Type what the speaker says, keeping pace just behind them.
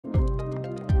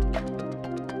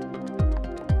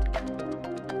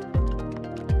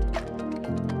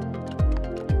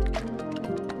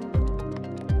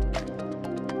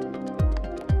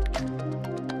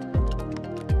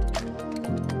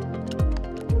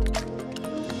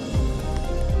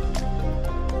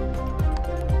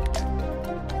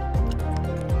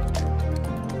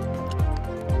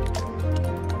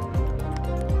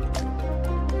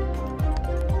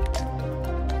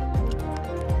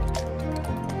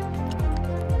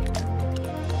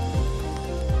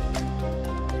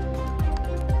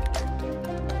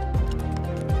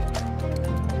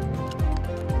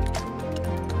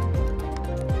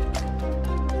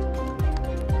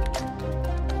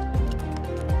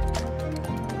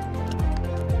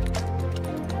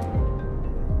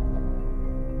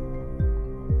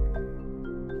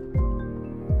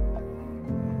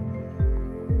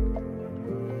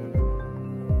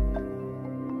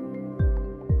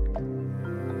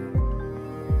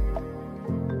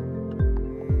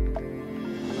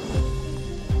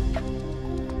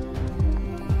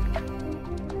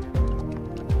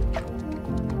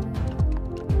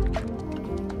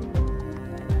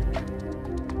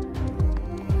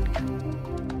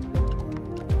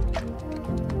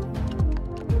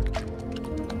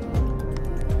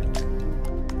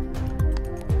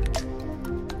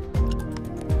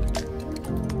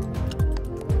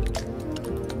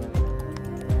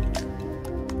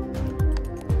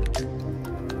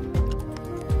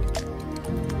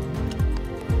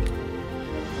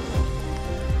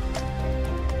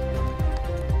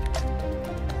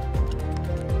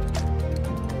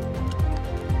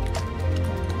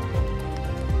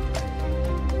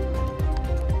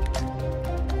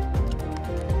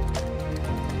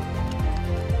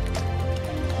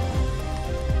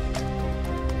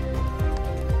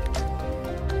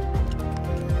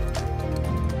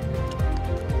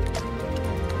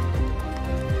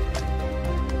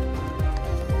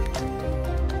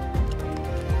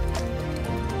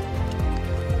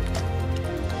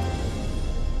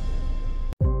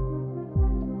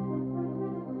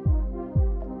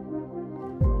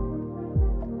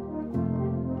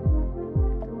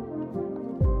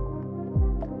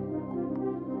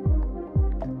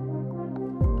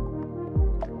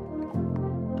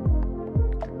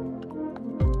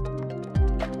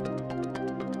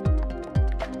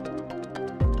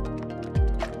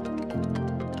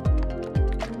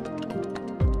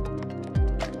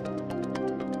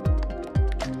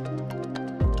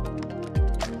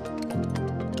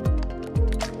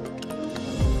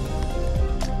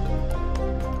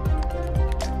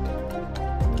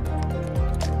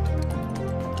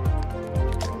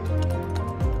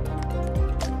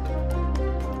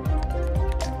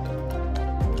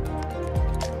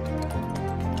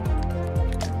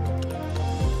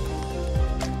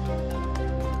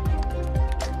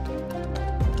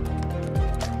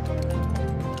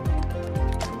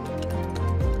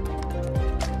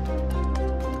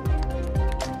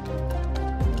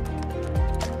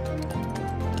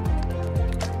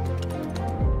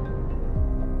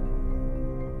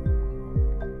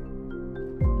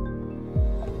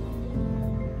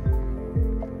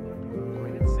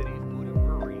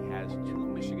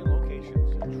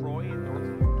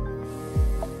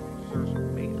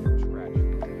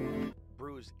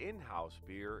Monroe's in-house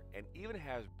beer and even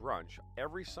has brunch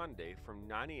every Sunday from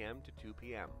 9 a.m. to 2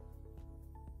 p.m.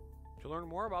 To learn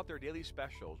more about their daily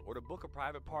specials or to book a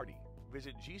private party,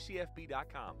 visit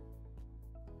gcfb.com.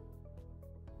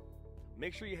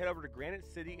 Make sure you head over to Granite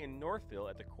City in Northville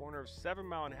at the corner of 7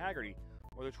 Mile and Haggerty,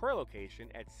 or the Troy location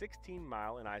at 16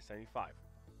 Mile and I-75.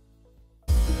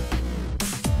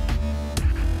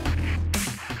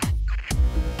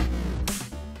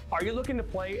 Are you looking to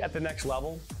play at the next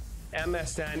level?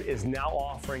 MSN is now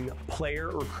offering player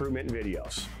recruitment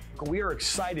videos. We are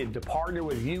excited to partner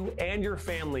with you and your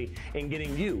family in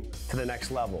getting you to the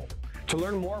next level. To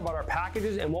learn more about our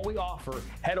packages and what we offer,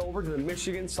 head over to the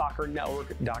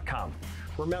MichiganSoccerNetwork.com.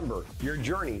 Remember, your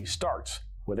journey starts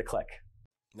with a click.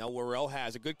 Now Worrell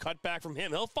has a good cutback from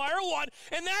him. He'll fire one,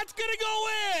 and that's going to go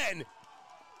in!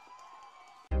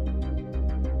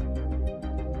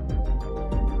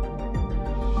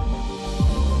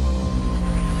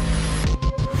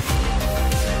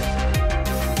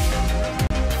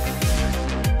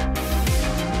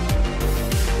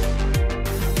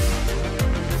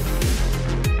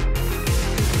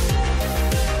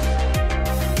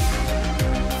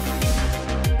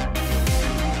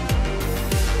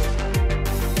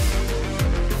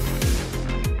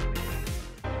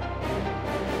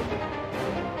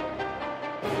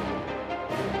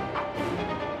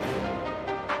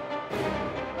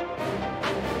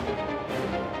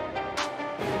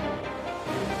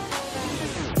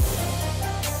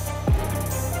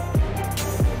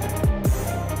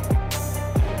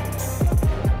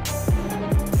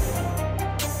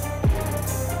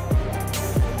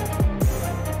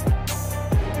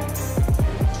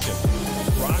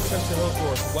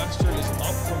 Northwestern is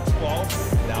up from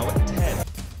 12, now at 10.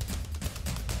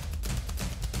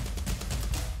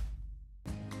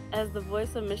 As the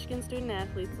voice of Michigan student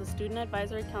athletes, the Student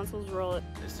Advisory Council's role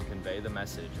is to convey the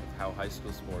message of how high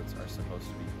school sports are supposed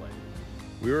to be played.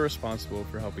 We were responsible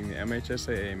for helping the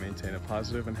MHSAA maintain a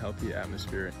positive and healthy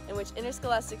atmosphere in which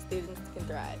interscholastic students can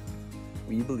thrive.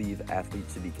 We believe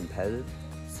athletes should be competitive,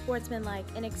 sportsmanlike,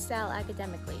 and excel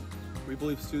academically. We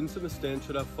believe students in the stand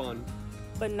should have fun,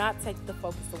 but not take the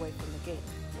focus away from the game.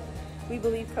 We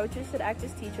believe coaches should act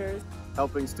as teachers,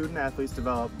 helping student athletes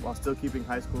develop while still keeping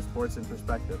high school sports in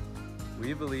perspective.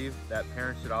 We believe that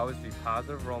parents should always be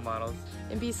positive role models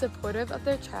and be supportive of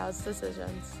their child's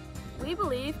decisions. We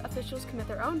believe officials commit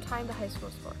their own time to high school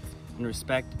sports. And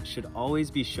respect should always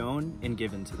be shown and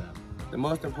given to them. The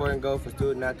most important goal for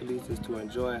student athletes is to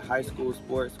enjoy high school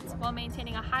sports while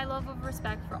maintaining a high level of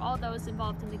respect for all those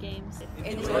involved in the games.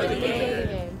 Enjoy the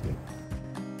game.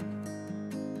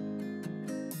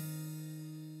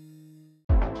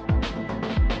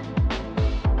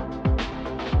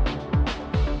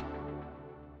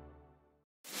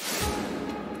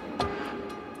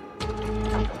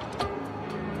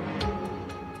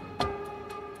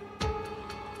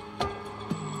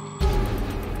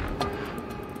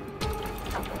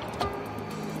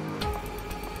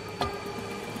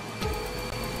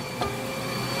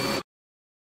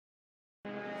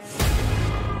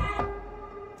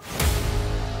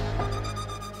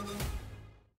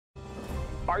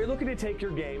 Are you looking to take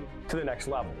your game to the next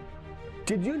level?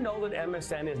 Did you know that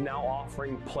MSN is now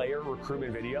offering player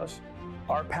recruitment videos?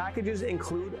 Our packages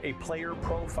include a player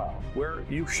profile where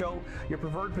you show your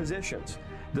preferred positions,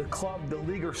 the club, the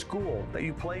league, or school that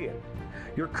you play in,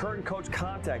 your current coach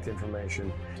contact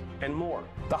information, and more.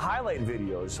 The highlight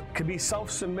videos could be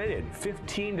self-submitted,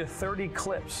 15 to 30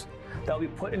 clips that will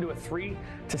be put into a 3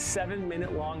 to 7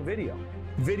 minute long video.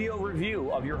 Video review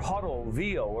of your Huddle,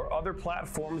 VO, or other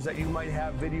platforms that you might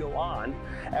have video on,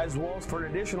 as well as for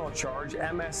an additional charge,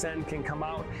 MSN can come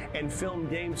out and film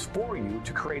games for you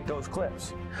to create those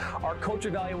clips. Our coach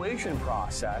evaluation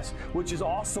process, which is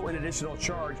also an additional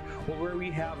charge, where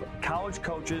we have college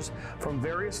coaches from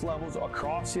various levels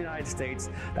across the United States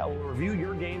that will review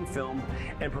your game film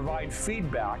and provide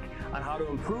feedback on how to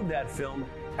improve that film,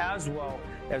 as well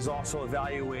as also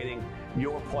evaluating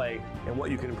your play and what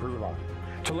you can improve on.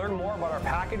 To learn more about our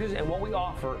packages and what we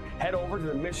offer, head over to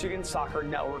the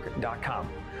MichiganSoccerNetwork.com.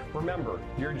 Remember,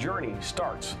 your journey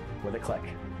starts with a click.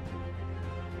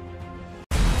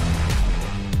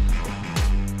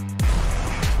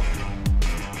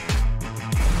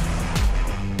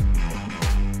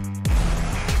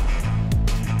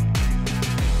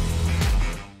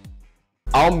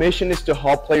 Our mission is to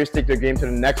help players take their game to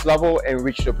the next level and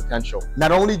reach their potential.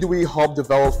 Not only do we help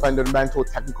develop fundamental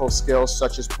technical skills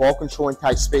such as ball control in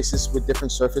tight spaces with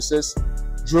different surfaces,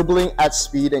 dribbling at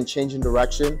speed and changing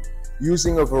direction,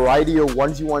 using a variety of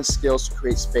 1v1 skills to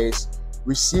create space,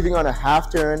 receiving on a half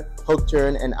turn, hook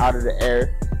turn, and out of the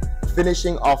air,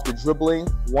 finishing off the dribbling,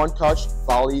 one-touch,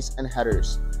 volleys, and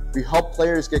headers. We help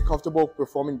players get comfortable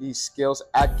performing these skills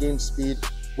at game speed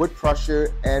with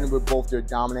pressure and with both their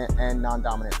dominant and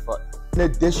non-dominant foot. In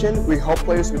addition, we help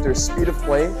players with their speed of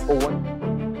play for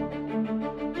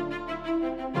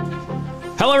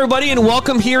Hello, everybody, and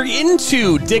welcome here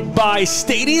into Dick By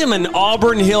Stadium in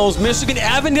Auburn Hills, Michigan.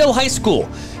 Avondale High School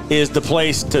is the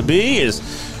place to be. As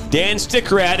Dan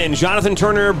Stickrad and Jonathan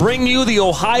Turner bring you the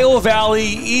Ohio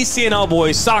Valley Ecnl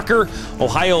Boys Soccer,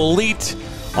 Ohio Elite,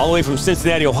 all the way from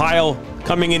Cincinnati, Ohio,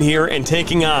 coming in here and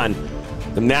taking on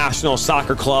the National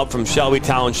Soccer Club from Shelby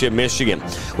Township, Michigan.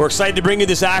 We're excited to bring you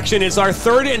this action. It's our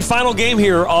third and final game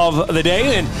here of the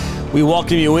day, and we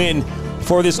welcome you in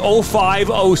for this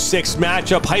 05-06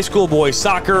 matchup. High school boys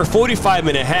soccer,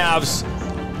 45-minute halves.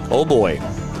 Oh boy.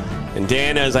 And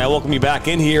Dan, as I welcome you back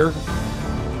in here,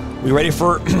 we ready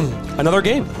for another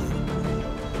game?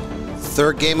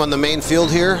 Third game on the main field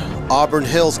here. Auburn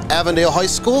Hills Avondale High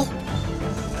School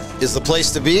is the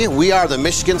place to be. We are the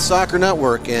Michigan Soccer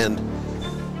Network, and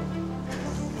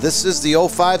this is the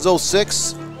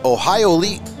 05-06 Ohio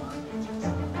Elite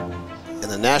and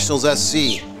the Nationals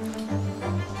SC.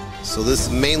 So this is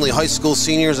mainly high school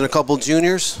seniors and a couple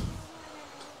juniors.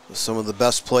 Some of the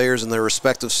best players in their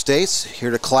respective states here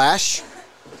to clash.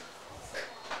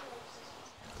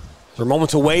 We're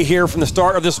moments away here from the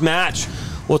start of this match.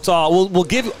 We don't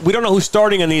know who's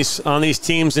starting on these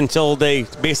teams until they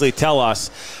basically tell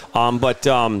us, but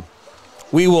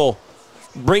we will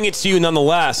bring it to you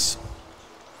nonetheless.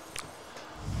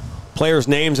 Players'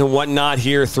 names and whatnot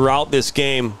here throughout this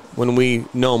game when we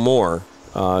know more.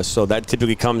 So that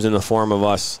typically comes in the form of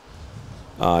us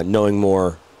knowing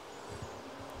more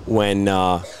when they're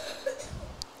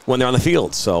on the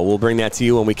field. So we'll bring that to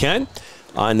you when we can.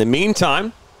 In the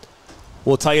meantime,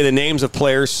 we'll tell you the names of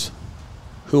players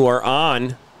who are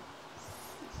on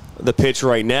the pitch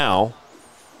right now.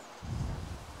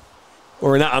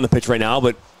 Or not on the pitch right now,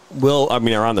 but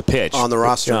are on the pitch. On the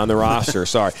roster. On the roster,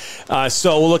 sorry.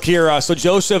 So we'll look here. So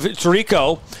Joseph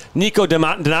Tirico, Nico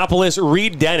Donopoulos,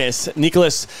 Reed Dennis,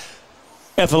 Nicholas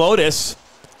Ethelotis,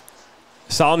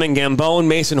 Solomon Gambone,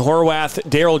 Mason Horwath,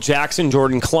 Daryl Jackson,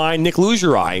 Jordan Klein, Nick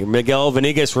Lugerai, Miguel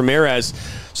Venegas Ramirez,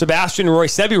 Sebastian Roy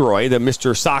Sebiroy, the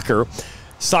Mr. Soccer,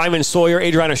 Simon Sawyer,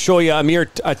 Adriana Shoya, Amir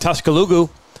Tuscalugu,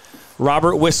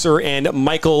 Robert Wisser, and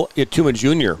Michael Yatuma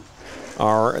Jr.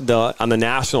 are on the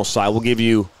national side. We'll give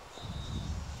you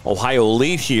Ohio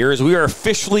Elite here as we are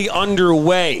officially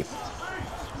underway.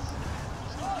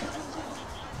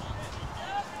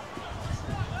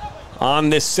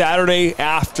 On this Saturday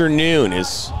afternoon.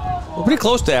 We're pretty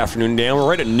close to afternoon, Dan. We're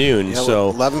right at noon. Yeah,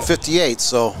 so 11:58.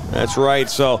 So that's right.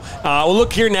 So we'll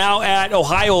look here now at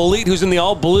Ohio Elite, who's in the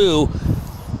all blue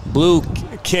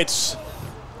kits,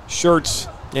 shirts,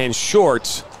 and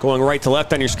shorts. Going right to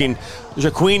left on your screen.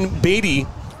 Jaqueen Beatty,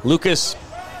 Lucas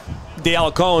De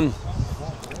Alcon,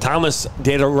 Thomas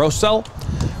De Rossell,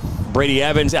 Brady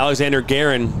Evans, Alexander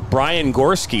Guerin, Brian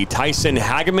Gorski, Tyson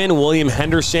Hageman, William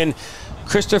Henderson,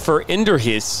 Christopher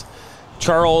Inderhis,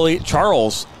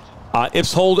 Charles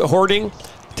Ipshold Hoarding,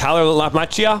 Tyler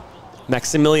Lamacchia,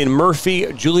 Maximilian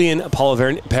Murphy, Julian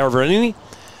Paraverini,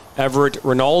 Everett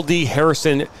Rinaldi,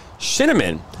 Harrison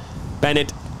Shinneman,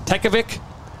 Bennett Tekovic,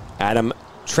 Adam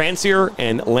Transier,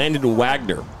 and Landon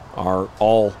Wagner are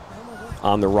all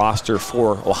on the roster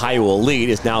for Ohio Elite.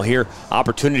 Is now here.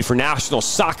 Opportunity for national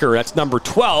soccer. That's number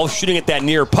 12, shooting at that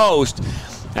near post.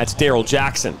 That's Daryl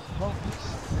Jackson.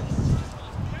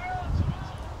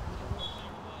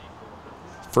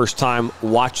 First time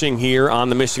watching here on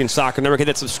the Michigan Soccer Network. Hit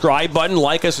that subscribe button,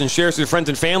 like us, and share us with your friends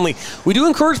and family. We do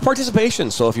encourage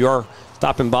participation, so if you are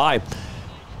stopping by,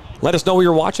 let us know where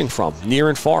you're watching from, near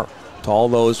and far. To all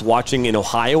those watching in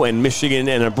Ohio and Michigan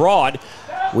and abroad,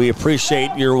 we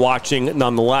appreciate your watching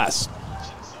nonetheless.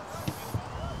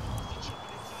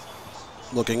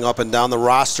 Looking up and down the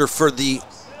roster for the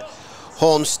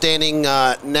homestanding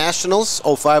Nationals,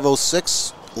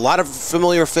 05-06. A lot of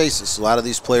familiar faces. A lot of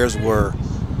these players were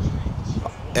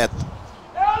at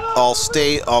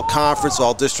all-state, all-conference,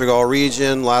 all-district,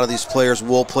 all-region. A lot of these players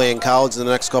will play in college in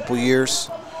the next couple years.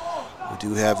 We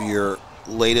do have your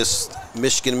latest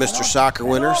Michigan Mr. Soccer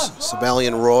winners,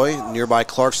 Sabalian Roy, nearby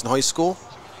Clarkson High School.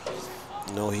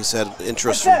 You know, he's had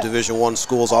interest from Division I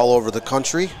schools all over the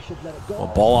country. A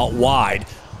ball out wide.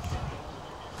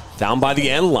 Down by the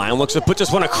end line, looks to put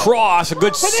this one across. A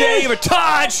good save, a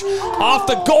touch off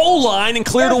the goal line and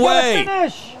cleared away.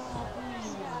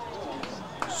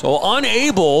 So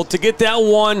unable to get that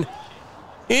one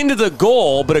into the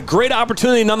goal, but a great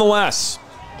opportunity nonetheless.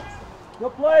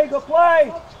 Go play, go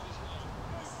play.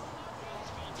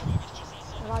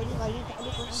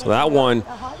 So that one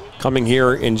coming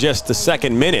here in just the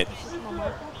second minute.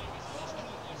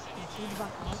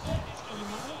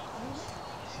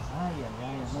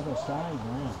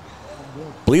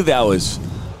 I believe that was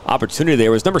opportunity there.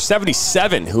 It was number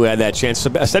 77 who had that chance.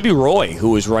 Sebi Roy, who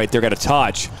was right there, got a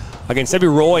touch. Again,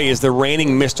 Sebi Roy is the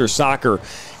reigning Mr. Soccer.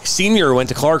 Senior, went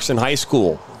to Clarkson High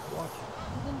School.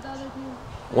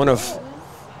 One of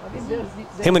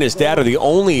him and his dad are the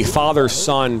only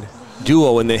father-son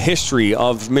duo in the history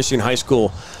of Michigan High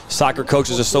School Soccer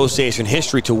Coaches Association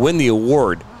history to win the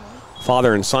award,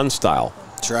 father and son style.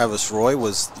 Travis Roy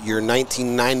was your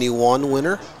 1991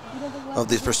 winner of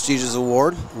the prestigious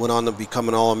award. Went on to become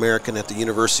an All-American at the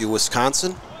University of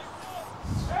Wisconsin.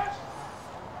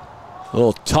 A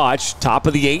little touch, top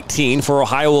of the 18 for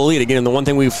Ohio Elite. Again, the one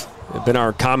thing we've been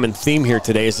our common theme here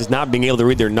today is not being able to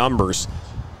read their numbers.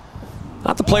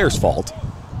 Not the player's fault.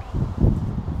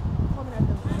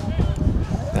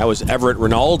 That was Everett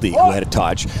Rinaldi who had a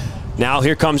touch. Now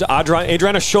here comes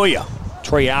Adriana Shoya,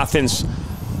 Troy Athens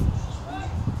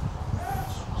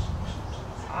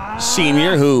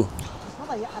senior, who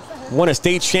won a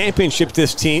state championship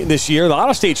this year. A lot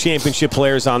of state championship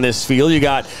players on this field. You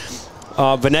got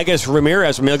Venegas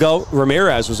Ramirez. Miguel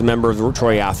Ramirez was a member of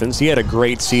Troy Athens. He had a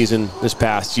great season this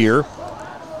past year.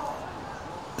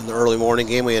 In the early morning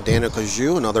game, we had Daniel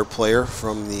Cajou, another player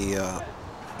from the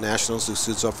Nationals who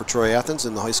suits up for Troy Athens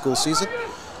in the high school season.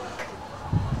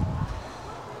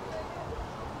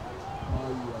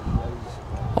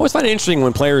 I always find it interesting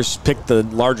when players pick the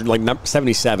larger, like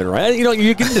 77, right? You know,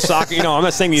 you get into soccer, you know, I'm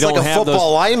not saying you don't have those. It's like a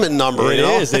football lineman number,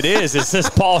 It is. It's this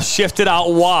ball shifted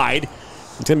out wide.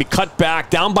 It's going to be cut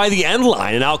back down by the end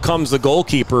line, and out comes the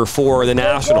goalkeeper for the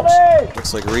Nationals.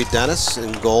 Looks like Reed Dennis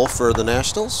in goal for the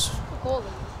Nationals.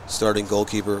 Starting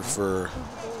goalkeeper for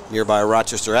nearby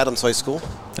Rochester Adams High School.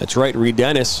 That's right, Reed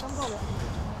Dennis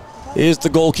is the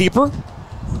goalkeeper.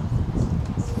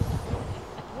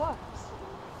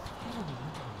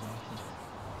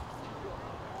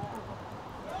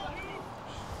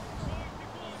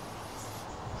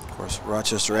 Of course,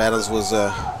 Rochester Adams was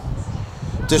a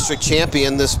district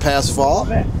champion this past fall.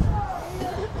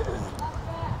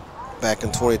 Back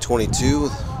in 2022,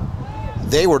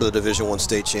 they were the Division I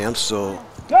state champs, so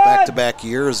back-to-back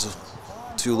years,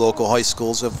 two local high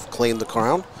schools have claimed the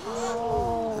crown.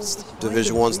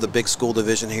 Division I's the big school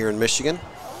division here in Michigan.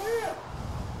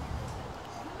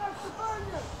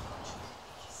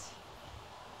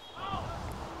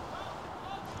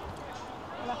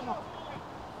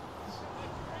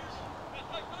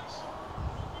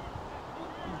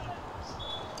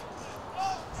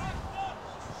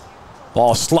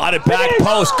 Ball slotted back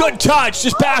post. Good touch.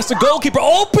 Just past the goalkeeper.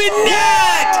 Open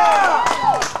net!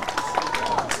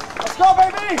 Let's go,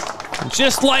 baby!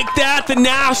 Just like that, the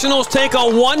Nationals take a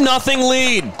 1-0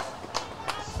 lead.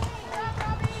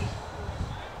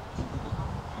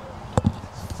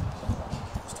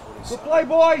 Good play,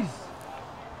 boys!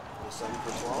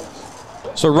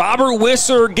 So Robert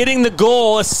Wisser getting the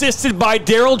goal, assisted by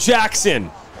Daryl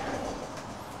Jackson.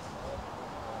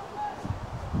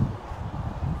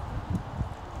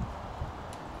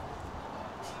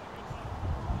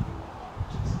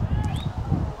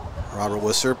 Robert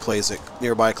Wisser plays at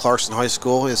nearby Clarkson High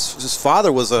School. His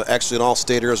father was actually an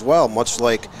All-Stater as well, much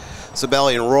like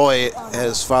Sabellian Roy,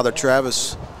 his father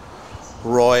Travis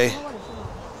Roy.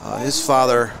 His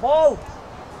father,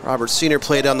 Robert Sr.,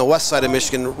 played on the west side of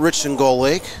Michigan, Richland Gull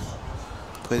Lake.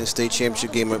 Played in a state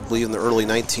championship game, I believe, in the early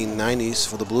 1990s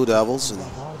for the Blue Devils. And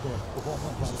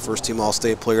first-team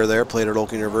All-State player there, played at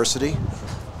Oak University.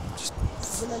 Just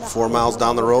 4 miles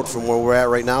down the road from where we're at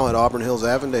right now at Auburn Hills,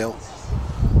 Avondale,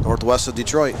 northwest of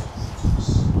Detroit.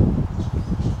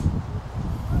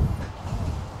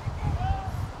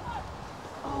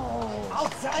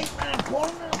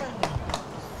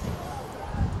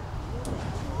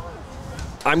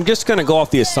 I'm just going to go off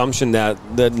the assumption that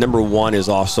the number 1 is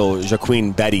also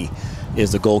Jaqueen Betty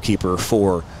is the goalkeeper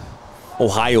for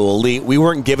Ohio Elite. We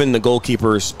weren't given the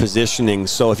goalkeeper's positioning,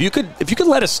 so if you could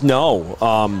let us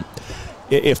know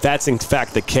if that's in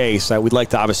fact the case. We'd like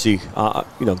to obviously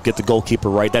get the goalkeeper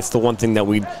right. That's the one thing that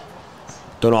we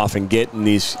don't often get in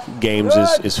these games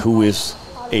is who is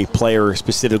a player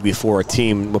specifically for a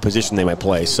team, what position they might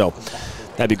play. So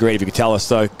that'd be great if you could tell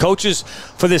us. Coaches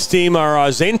for this team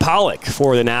are Zane Pollock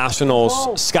for the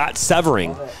Nationals. Scott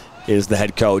Severing is the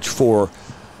head coach for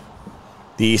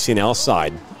the Ecnl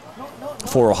side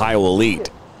for Ohio Elite.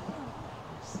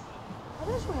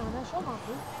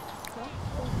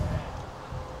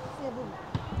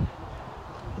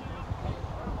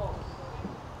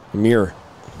 Amir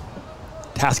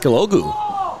Taskalogu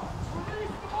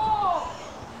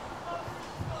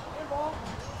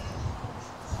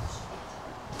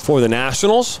for the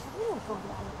Nationals.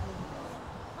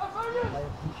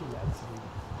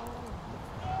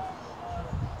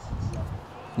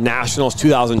 Nationals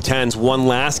 2010s won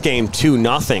last game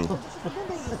 2-0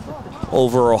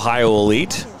 over Ohio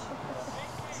Elite.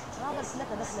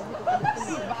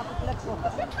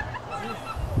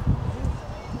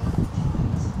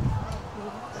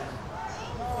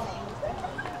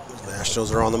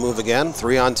 Nationals are on the move again,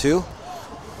 3-on-2.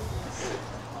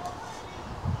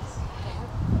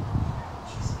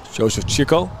 Joseph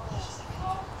Chico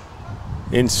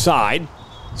inside,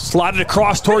 slotted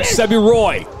across towards Sebi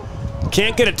Roy.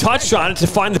 Can't get a touch on it to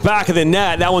find the back of the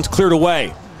net. That one's cleared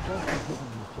away.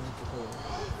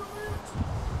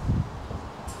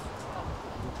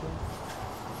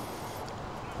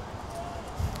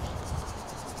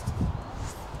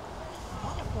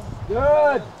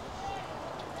 Good.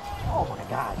 Oh my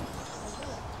God.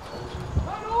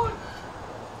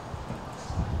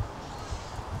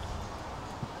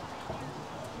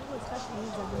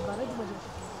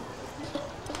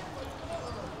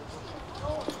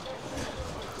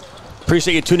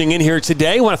 Appreciate you tuning in here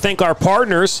today. I want to thank our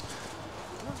partners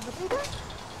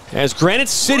as Granite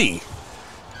City.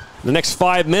 The next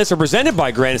 5 minutes are presented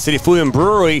by Granite City Food and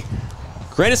Brewery.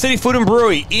 Granite City Food and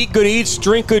Brewery. Eat good eats,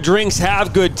 drink good drinks,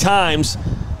 have good times.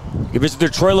 You can visit their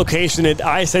Troy location at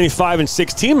I-75 and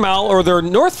 16 Mile or their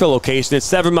Northville location at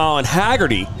 7 Mile and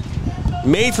Haggerty.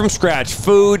 Made from scratch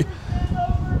food.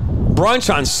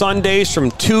 Brunch on Sundays from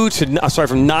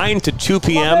 9 to 2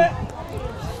 p.m.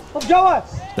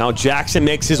 Now Jackson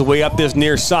makes his way up this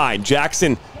near side.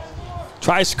 Jackson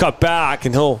tries to cut back,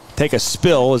 and he'll take a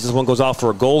spill as this one goes out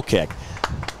for a goal kick.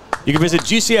 You can visit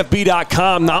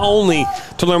gcfb.com not only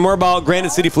to learn more about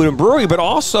Granite City Food and Brewery, but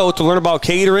also to learn about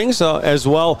caterings as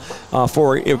well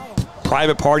for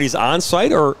private parties on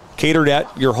site or catered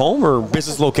at your home or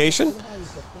business location.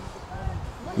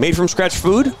 Made from scratch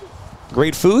food,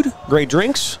 great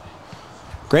drinks.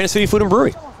 Granite City Food and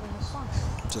Brewery.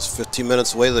 Just 15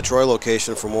 minutes away to the Troy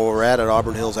location from where we're at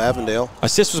Auburn Hills, Avondale.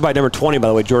 Assist was by number 20, by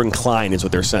the way. Jordan Klein is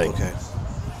what they're saying. Okay.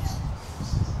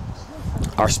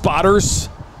 Our spotters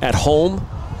at home,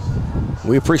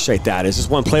 we appreciate that. As this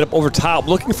one played up over top,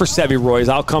 looking for Sevi Roy.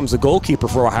 Out comes the goalkeeper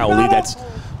for Ohio Elite. That's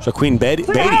Shaquin Beatty.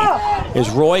 As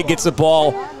Roy gets the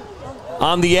ball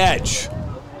on the edge.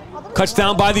 Cuts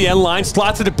down by the end line,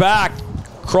 slots it back,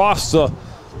 across the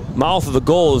mouth of the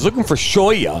goal. Is looking for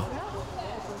Shoya.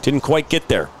 Didn't quite get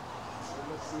there.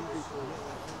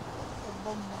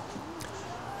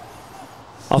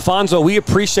 Alfonso, we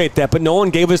appreciate that, but no one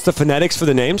gave us the phonetics for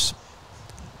the names.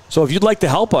 So if you'd like to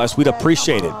help us, we'd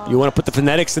appreciate it. You want to put the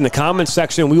phonetics in the comments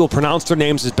section, we will pronounce their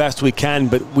names as best we can,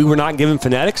 but we were not given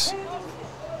phonetics.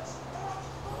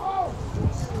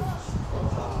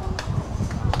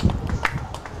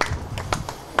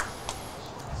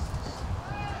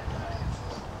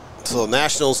 So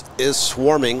Nationals is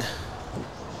swarming.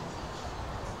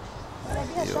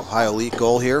 The Ohio Elite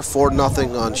goal here,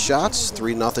 4-0 on shots,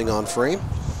 3-0 on frame.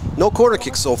 No corner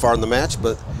kicks so far in the match,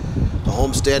 but the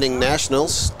homestanding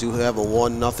Nationals do have a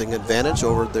 1-0 advantage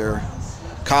over their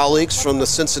colleagues from the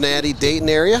Cincinnati, Dayton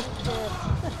area.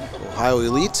 Ohio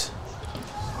Elite.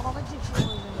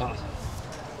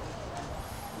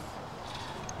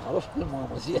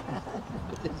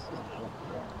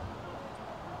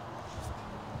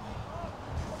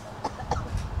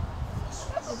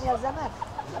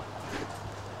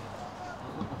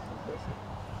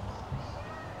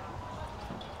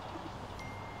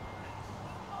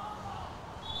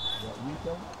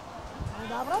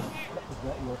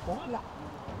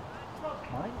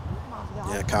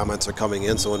 Yeah, comments are coming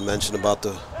in. Someone mentioned about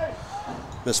the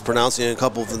mispronouncing a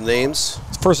couple of the names.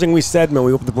 It's the first thing we said when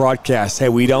we opened the broadcast. Hey,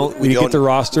 we don't get the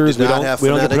rosters. We don't get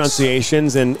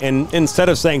pronunciations. And instead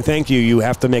of saying thank you, you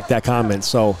have to make that comment.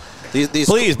 So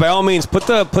please, by all means, put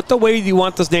the way you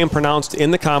want this name pronounced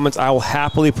in the comments. I will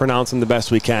happily pronounce them the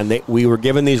best we can. We were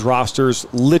given these rosters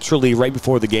literally right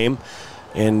before the game.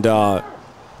 And,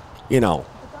 you know.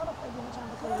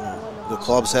 The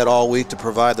clubs had all week to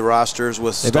provide the rosters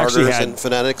with starters and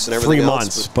phonetics and everything 3 else.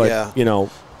 months, but yeah. you know,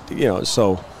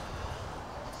 so.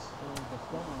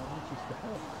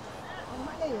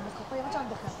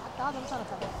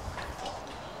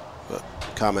 But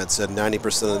comment said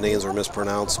 90% of the names were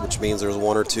mispronounced, which means there's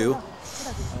 1 or 2.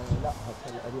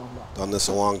 Done this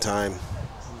a long time.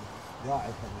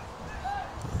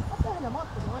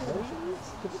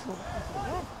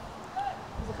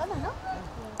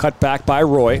 Cut back by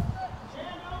Roy.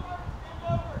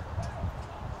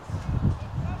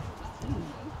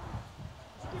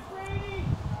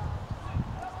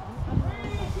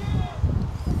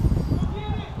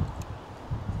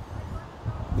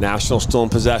 Nationals still in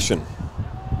possession.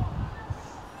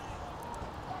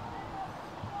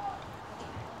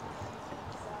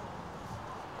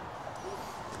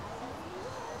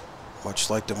 Much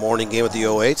like the morning game at the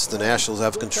 08s, the Nationals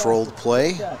have controlled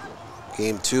play.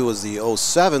 Game 2 was the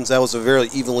 07s. That was a very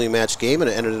evenly matched game,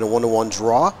 and it ended in a 1-1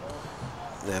 draw.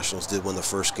 The Nationals did win the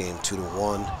first game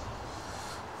 2-1.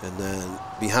 And then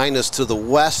behind us to the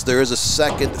west, there is a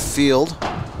second field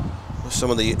with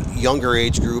some of the younger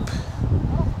age group.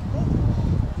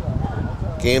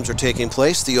 Games are taking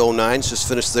place. The 09s just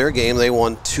finished their game. They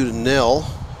won 2-0.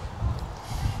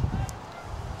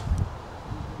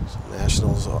 So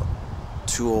Nationals are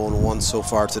 2-0-1 so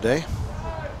far today.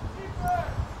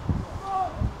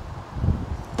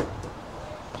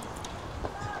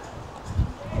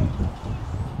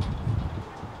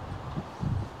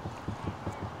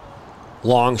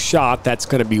 Long shot, that's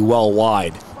going to be well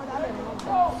wide.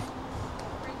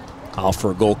 Out for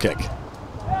a goal kick.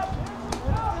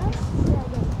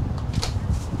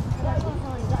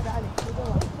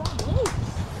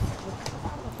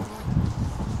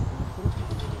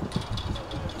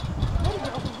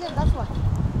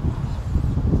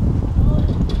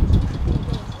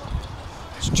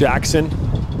 Jackson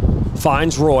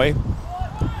finds Roy.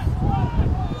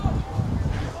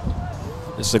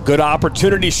 This is a good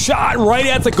opportunity. Shot right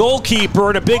at the goalkeeper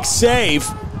and a big save.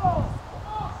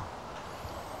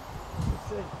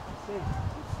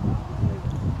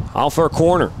 Out for a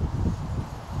corner.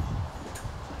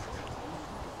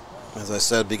 As I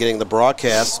said, beginning the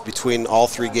broadcast, between all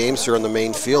three games here on the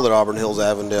main field at Auburn Hills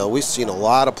Avondale, we've seen a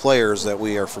lot of players that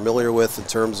we are familiar with in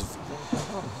terms of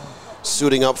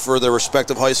suiting up for their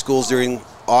respective high schools during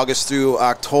August through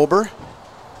October.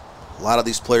 A lot of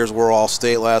these players were all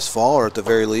state last fall, or at the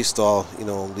very least all,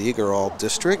 league or all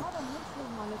district.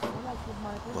 A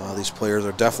lot of these players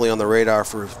are definitely on the radar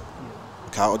for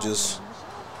colleges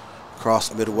across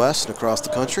the Midwest and across the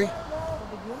country.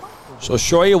 So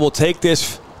Shoya will take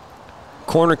this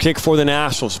corner kick for the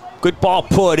Nationals. Good ball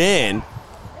put in.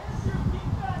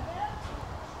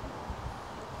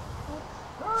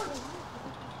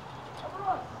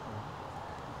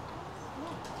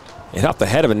 It hit the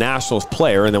head of a Nationals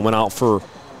player and then went out for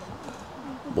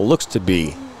what looks to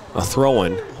be a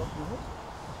throw-in.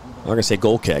 I'm going to say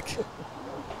goal kick.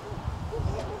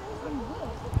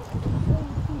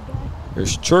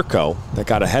 There's Churko that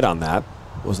got a head on that.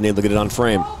 Wasn't able to get it on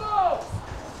frame.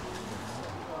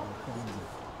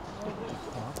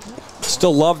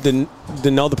 Still love to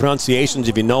know the pronunciations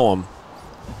if you know them.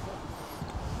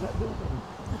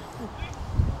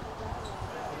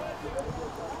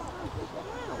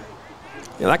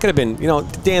 That could have been,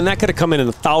 Dan, that could have come in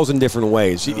 1,000 different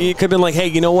ways. You could have been like, hey,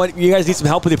 you know what? You guys need some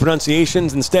help with the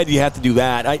pronunciations. Instead, you have to do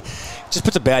that. It just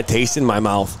puts a bad taste in my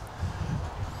mouth.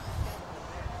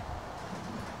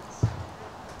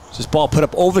 This ball put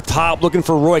up over the top, looking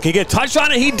for Roy. Can he get a touch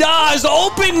on it? He does.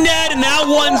 Open net, and that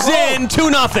one's in.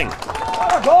 2-0.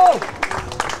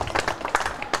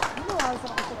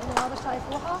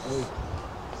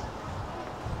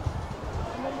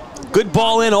 Good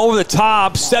ball in over the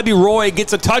top. Sebi Roy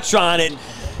gets a touch on it,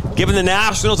 giving the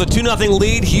Nationals a 2-0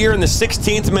 lead here in the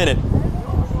 16th minute.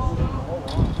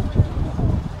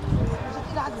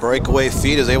 Breakaway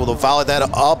feed is able to volley that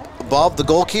up above the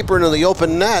goalkeeper into the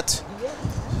open net.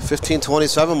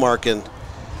 15:27 mark, and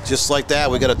just like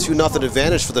that, we got a 2-0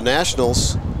 advantage for the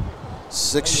Nationals.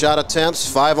 6 shot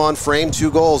attempts, 5 on frame, 2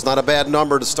 goals. Not a bad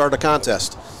number to start a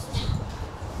contest.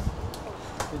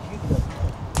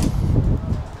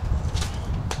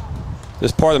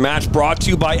 This part of the match brought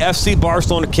to you by FC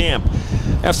Barcelona Camp.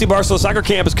 FC Barcelona Soccer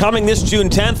Camp is coming this June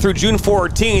 10th through June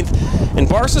 14th, and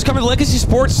Barca's coming to Legacy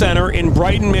Sports Center in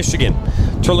Brighton, Michigan.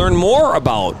 To learn more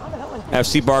about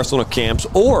FC Barcelona Camps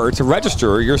or to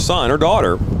register your son or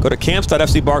daughter, go to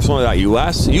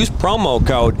camps.fcbarcelona.us, use promo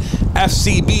code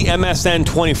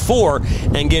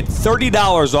FCBMSN24 and get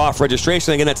 $30 off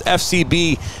registration. Again, that's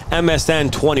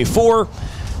FCBMSN24.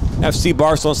 FC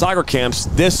Barcelona Soccer Camps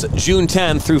this June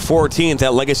 10th through 14th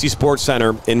at Legacy Sports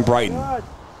Center in Brighton.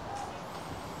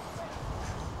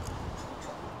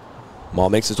 Ball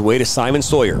makes its way to Simon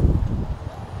Sawyer.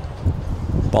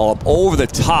 Ball up over the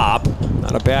top.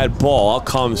 Not a bad ball. Out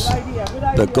comes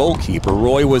the goalkeeper.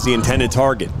 Roy was the intended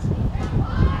target.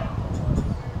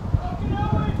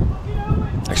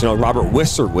 Actually, no, Robert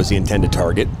Wisser was the intended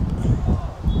target.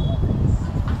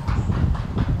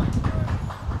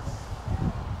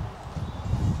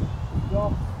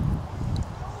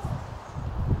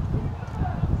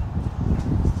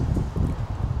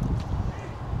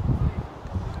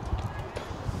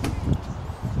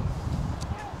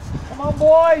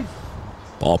 Boys.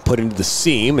 Ball put into the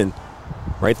seam, and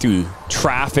Right through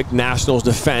traffic, Nationals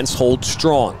defense holds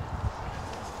strong.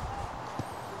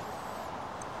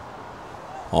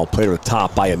 All played to the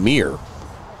top by Amir.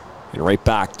 And right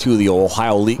back to the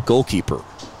Ohio Elite goalkeeper.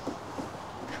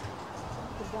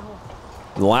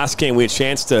 In the last game, we had a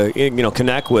chance to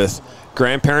connect with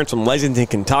grandparents from Lexington,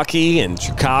 Kentucky and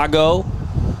Chicago.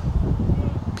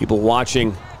 People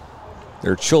watching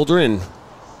their children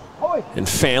and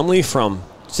family from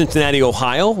Cincinnati,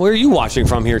 Ohio. Where are you watching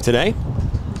from here today?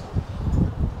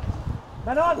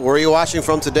 Where are you watching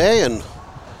from today, and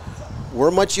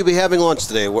where might you be having lunch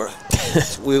today?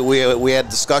 We had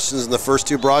discussions in the first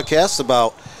two broadcasts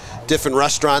about different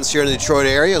restaurants here in the Detroit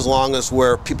area, as long as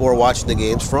where people are watching the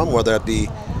games from, whether it be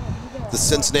the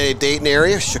Cincinnati, Dayton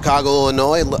area, Chicago,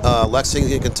 Illinois,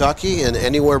 Lexington, Kentucky, and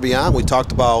anywhere beyond. We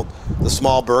talked about the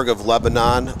small burg of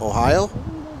Lebanon, Ohio,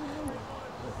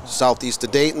 southeast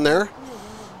of Dayton there.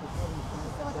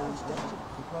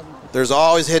 There's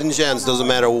always hidden gems. Doesn't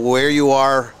matter where you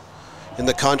are in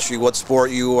the country, what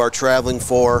sport you are traveling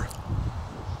for,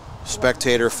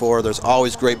 spectator for. There's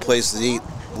always great places to eat.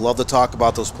 Love to talk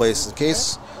about those places in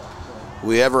case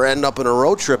we ever end up in a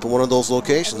road trip in one of those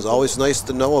locations. Always nice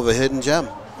to know of a hidden gem.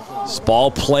 This ball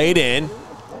played in,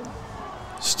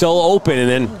 still open, and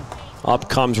then up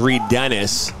comes Reed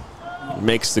Dennis.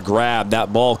 Makes the grab.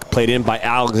 That ball played in by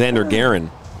Alexander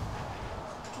Guerin.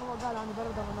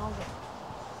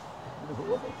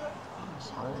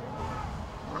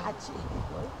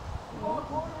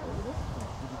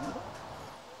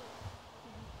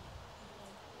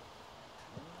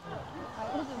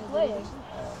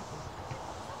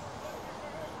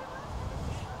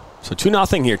 So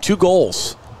 2-0 here, 2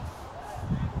 goals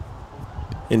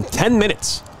in 10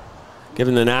 minutes,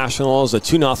 giving the Nationals a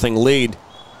 2-0 lead.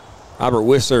 Robert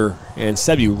Whistler and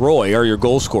Sebi Roy are your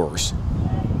goal scorers.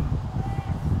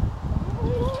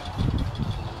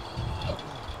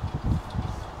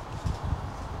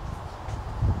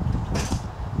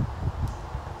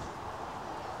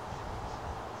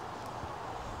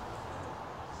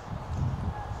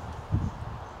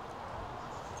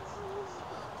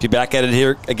 Be back at it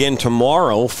here again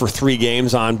tomorrow for 3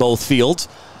 games on both fields.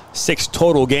 6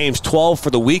 total games, 12 for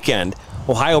the weekend.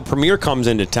 Ohio Premier comes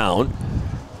into town.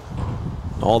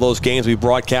 All those games we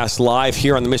broadcast live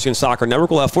here on the Michigan Soccer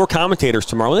Network. We'll have 4 commentators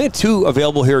tomorrow. We only had 2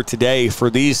 available here today for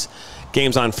these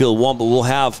games on Field 1, but we'll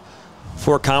have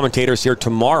 4 commentators here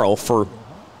tomorrow for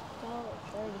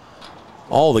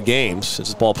all the games since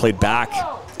this ball played back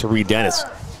to Reed Dennis.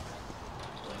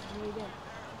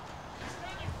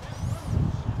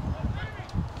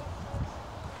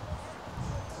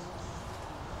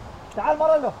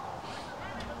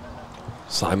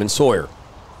 Simon Sawyer.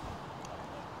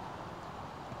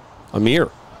 Amir.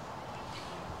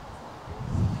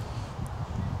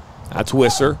 That's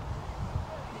Whistler.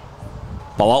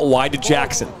 Ball out wide to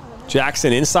Jackson.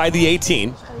 Jackson inside the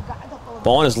 18.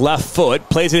 Ball on his left foot.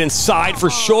 Plays it inside for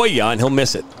Shoya, and he'll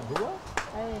miss it.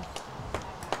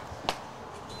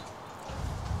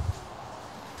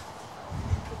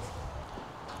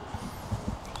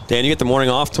 Dan, you get the morning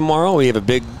off tomorrow. We have a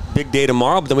big day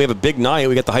tomorrow, but then we have a big night.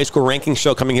 We got the high school ranking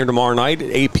show coming here tomorrow night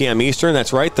at 8 p.m. Eastern.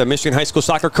 That's right. The Michigan High School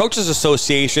Soccer Coaches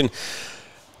Association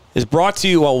is brought to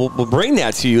you. Well, we'll bring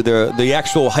that to you. The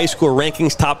actual high school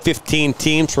rankings, top 15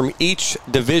 teams from each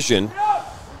division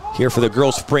here for the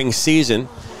girls' spring season.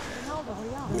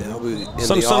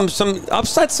 Yeah, some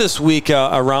upsets this week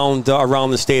around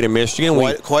the state of Michigan.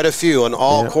 Quite a few on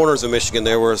all corners of Michigan.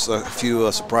 There was a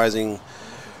few surprising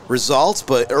results,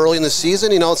 but early in the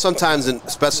season, sometimes,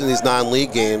 especially in these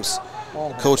non-league games,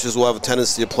 coaches will have a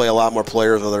tendency to play a lot more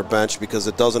players on their bench because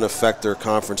it doesn't affect their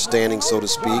conference standing, so to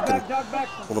speak, and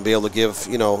want to be able to give,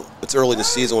 it's early in the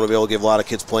season, want to be able to give a lot of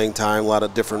kids playing time, a lot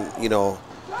of different,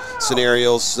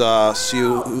 scenarios. They're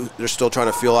still trying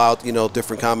to feel out,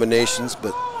 different combinations,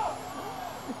 but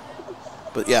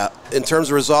yeah, in terms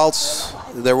of results,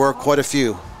 there were quite a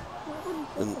few,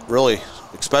 and really,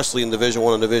 especially in Division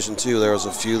I and Division II, there was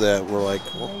a few that were like,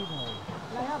 well.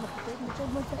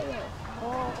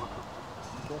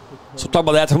 So talk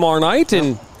about that tomorrow night,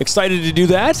 and excited to do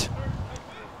that.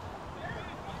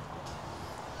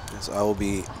 Yes, I will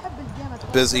be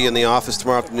busy in the office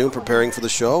tomorrow afternoon preparing for the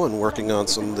show and working on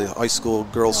some of the high school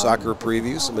girls soccer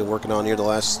previews I've been working on here the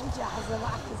last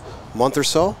month or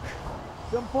so.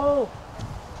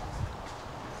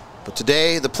 But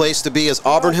today, the place to be is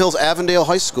Auburn Hills Avondale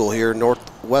High School here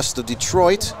northwest of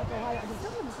Detroit.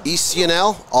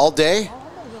 Ecnl all day,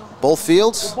 both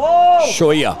fields.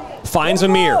 Shoya finds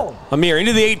Amir. Amir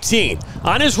into the 18.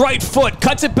 On his right foot,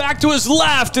 cuts it back to his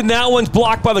left, and that one's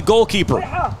blocked by the goalkeeper.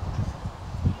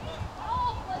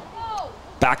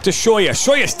 Back to Shoya.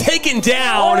 Shoya's taken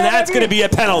down, and that's going to be a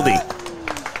penalty.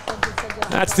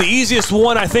 That's the easiest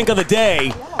one, I think, of the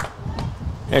day.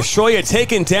 As Shoya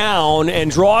taken down and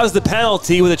draws the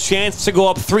penalty with a chance to go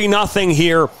up 3-0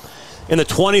 here in the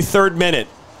 23rd minute.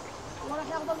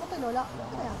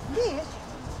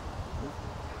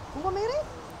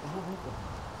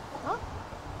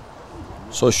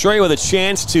 So Shoya with a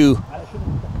chance to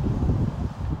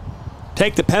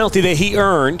take the penalty that he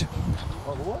earned.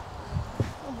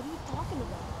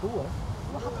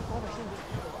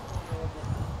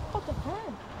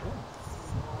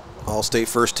 All-state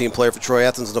first-team player for Troy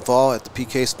Athens in the fall at the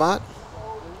PK spot.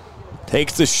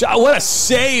 Takes the shot. What a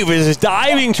save. Is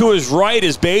diving to his right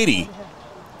is Beatty.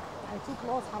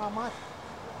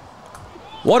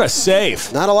 What a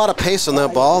save. Not a lot of pace on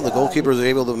that ball. The goalkeeper was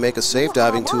able to make a save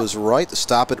diving to his right to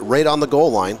stop it right on the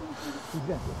goal line.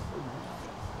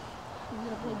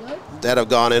 That have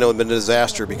gone in, it would have been a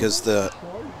disaster because the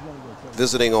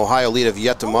visiting Ohio Elite have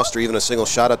yet to muster even a single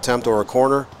shot attempt or a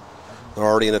corner. They're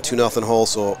already in a 2-0 hole,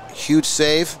 so huge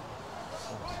save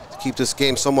to keep this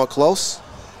game somewhat close.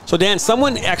 So, Dan,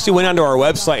 someone actually went onto our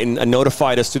website and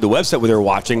notified us through the website where they were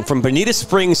watching from Bonita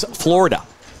Springs, Florida.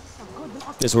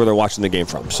 Is where they're watching the game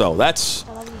from. So that's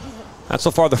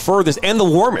so far the furthest and the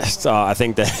warmest, I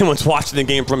think, that anyone's watching the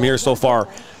game from here so far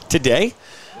today.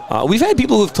 We've had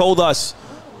people who've told us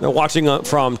they're watching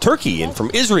from Turkey and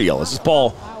from Israel. As this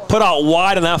ball put out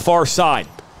wide on that far side.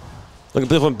 Looking at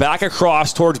this one back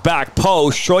across towards back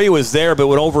post. Shoya was there, but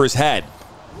went over his head.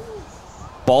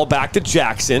 Ball back to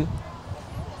Jackson.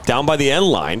 Down by the end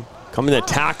line. Coming to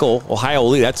tackle Ohio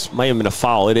Elite. That might have been a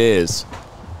foul. It is.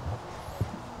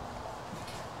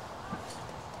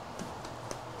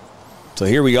 So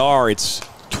here we are. It's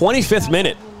 25th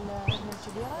minute.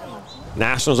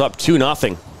 Nationals up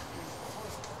 2-0.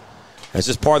 As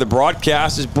this part of the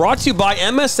broadcast is brought to you by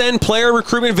MSN Player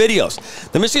Recruitment Videos.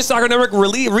 The Michigan Soccer Network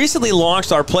recently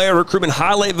launched our player recruitment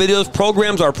highlight videos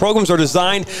programs. Our programs are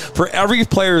designed for every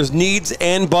player's needs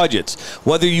and budgets.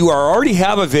 Whether you already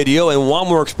have a video and want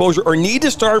more exposure or need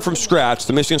to start from scratch,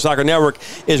 the Michigan Soccer Network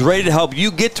is ready to help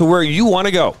you get to where you want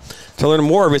to go. To learn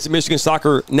more, visit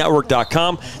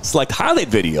MichiganSoccerNetwork.com, select highlight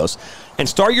videos, and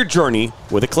start your journey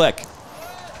with a click.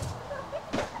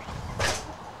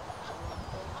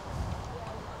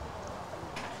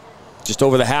 Just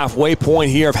over the halfway point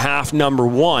here of half number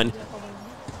 1.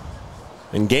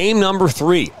 And game number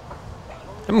 3.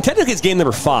 I mean, technically it's game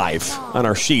number 5 on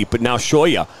our sheet, but now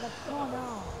Shoya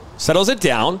settles it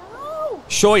down.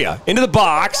 Shoya into the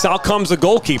box. Out comes the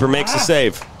goalkeeper, makes the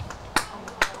save.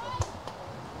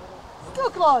 Too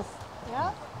close.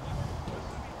 Yeah.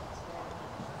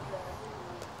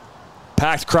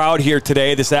 Packed crowd here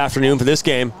today, this afternoon for this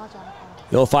game.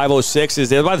 The 0506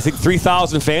 is about, I think,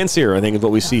 3,000 fans here, I think is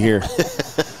what we see here.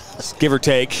 Give or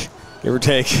take. Give or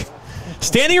take.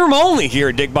 Standing room only here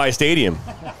at Dick By Stadium.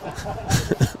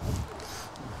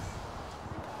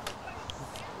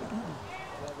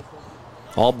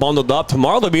 All bundled up.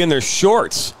 Tomorrow they'll be in their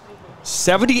shorts.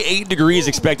 78 degrees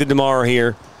expected tomorrow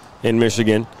here in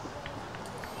Michigan.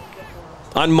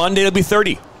 On Monday, it'll be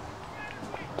 30. Isn't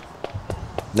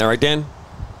that right, Dan?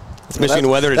 It's Michigan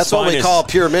weather. That's what we call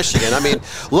pure Michigan. I mean,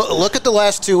 look at the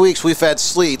last 2 weeks. We've had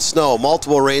sleet, snow,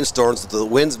 multiple rainstorms. The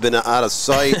wind's been out of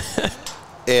sight,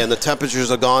 and the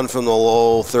temperatures have gone from the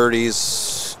low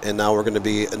 30s, and now we're going to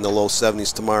be in the low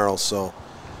 70s tomorrow. So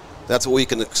that's what we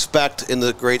can expect in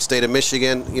the great state of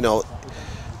Michigan. You know,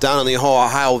 down in the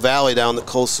Ohio Valley, down the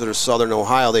closer to southern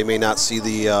Ohio, they may not see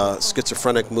the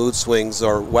schizophrenic mood swings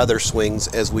or weather swings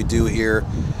as we do here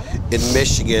in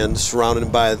Michigan,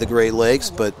 surrounded by the Great Lakes.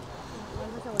 But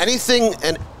anything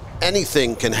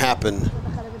can happen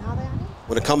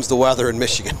when it comes to weather in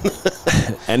Michigan.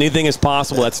 Anything is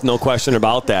possible. That's no question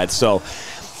about that. So,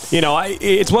 you know,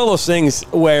 it's one of those things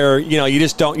where, you know, you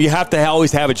just don't. You have to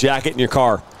always have a jacket in your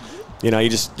car. You know, you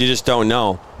just don't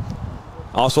know.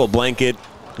 Also a blanket.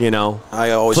 You know,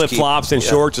 I always flip-flops and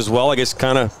shorts as well. I guess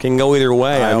kind of can go either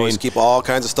way. I always keep all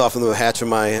kinds of stuff in the hatch of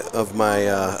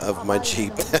my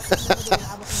Jeep.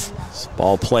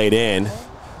 Ball played in,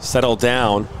 settled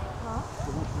down.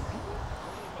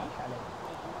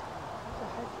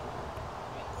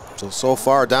 So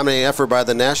far, dominating effort by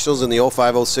the Nationals in the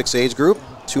 05-06 age group.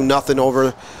 2-0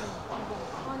 over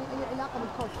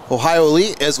Ohio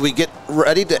Elite as we get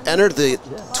ready to enter the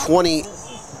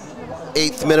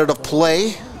 28th minute of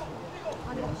play.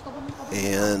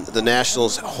 And the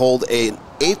Nationals hold an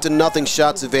 8-0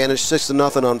 shots advantage,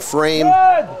 6-0 on frame.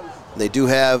 They do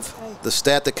have the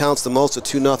stat that counts the most, a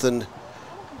 2-0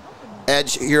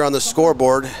 edge here on the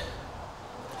scoreboard. And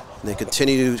they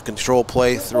continue to control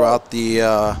play throughout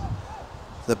the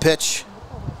pitch.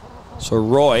 So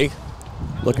Roy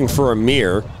looking for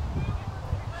Amir.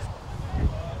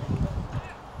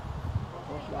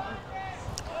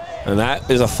 And that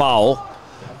is a foul.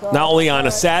 Not only on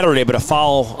a Saturday, but a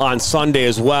foul on Sunday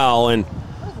as well. And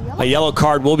a yellow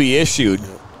card will be issued.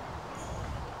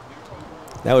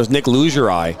 That was Nick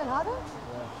Lugerai.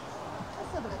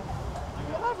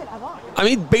 I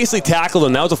mean, basically tackled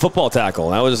him. That was a football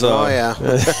tackle. That was. Oh, yeah.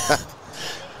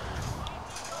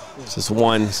 Just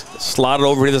one slotted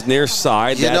over to this near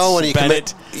side. You know when you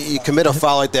commit a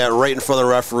foul like that right in front of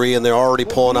the referee, and they're already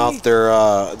pulling out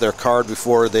their card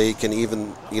before they can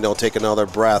even take another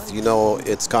breath. You know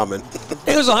it's coming.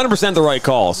 It was 100% the right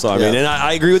call. So I mean, and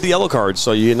I agree with the yellow card.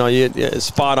 So you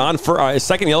spot on for a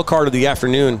second yellow card of the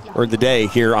afternoon or the day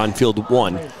here on field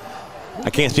 1. I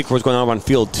can't speak for what's going on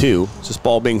field 2. It's just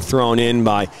ball being thrown in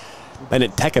by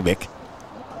Bennett Tekovic.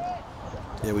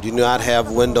 Yeah, we do not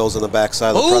have windows on the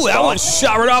backside of the press box. Ooh, that one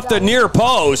shot right off the near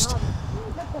post.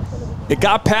 It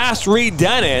got past Reed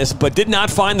Dennis, but did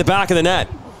not find the back of the net.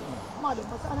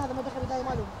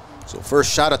 So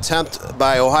first shot attempt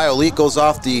by Ohio Elite goes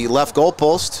off the left goal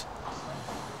post.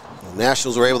 The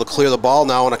Nationals were able to clear the ball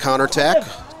now on a counterattack.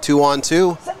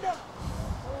 2-on-2.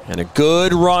 And a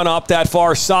good run up that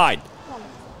far side.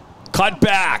 Cut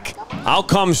back. Out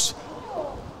comes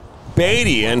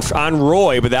Beatty and on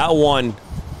Roy, but that one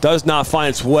does not find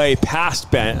its way past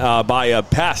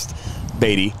past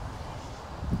Beatty.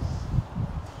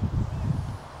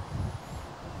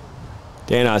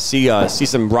 Dan, I see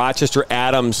some Rochester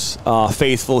Adams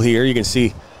faithful here. You can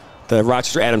see the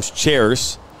Rochester Adams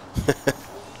chairs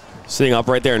sitting up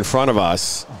right there in front of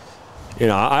us.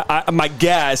 My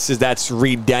guess is that's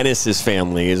Reed Dennis's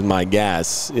family. Is my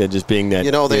guess, just being that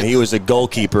he was a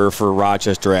goalkeeper for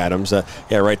Rochester Adams.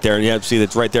 Yeah, right there. You have to see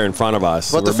that's right there in front of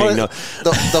us. But the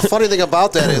funny thing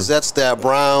about that is that's that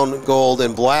brown, gold,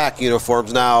 and black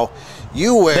uniforms. Now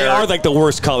you wear. They are like the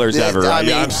worst colors ever. I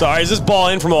mean, I'm sorry. Is this ball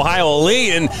in from Ohio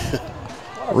Elite and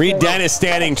Reed Dennis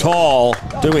standing tall,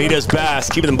 doing what he does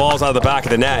best, keeping the balls out of the back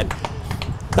of the net.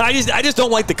 I just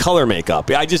don't like the color makeup.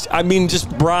 I mean, just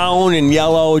brown and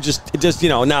yellow.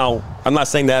 Now I'm not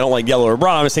saying that I don't like yellow or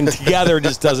brown. I'm saying together it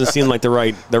just doesn't seem like the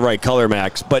right color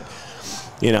max. But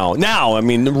now I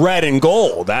mean red and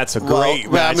gold. That's a great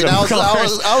match.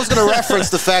 I was going to reference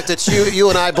the fact that you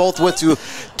and I both went to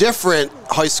different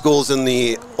high schools in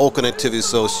the Oakland Activity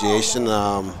Association.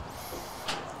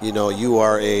 You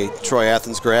are a Troy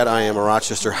Athens grad. I am a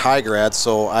Rochester High grad,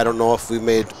 so I don't know if we've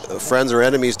made friends or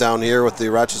enemies down here with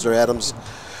the Rochester Adams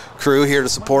crew here to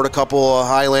support a couple of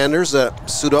Highlanders that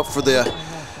suit up for the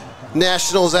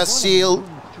Nationals SC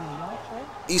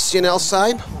Ecnl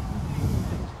side.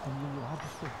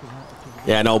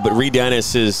 Yeah, no, but Reed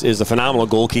Dennis is a phenomenal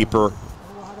goalkeeper.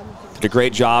 Did a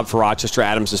great job for Rochester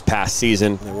Adams this past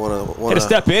season. Had to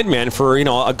step in, man, for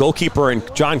a goalkeeper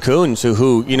and John Coons,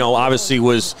 who obviously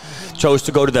chose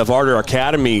to go to the Varder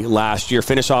Academy last year,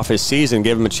 finish off his season,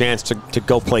 give him a chance to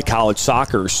go play college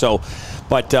soccer. So,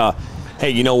 but hey,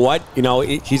 you know what?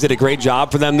 He's did a great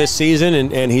job for them this season,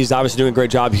 and he's obviously doing a great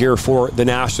job here for the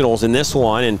Nationals in this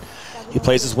one. And he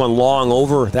plays this one long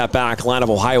over that back line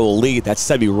of Ohio Elite. That's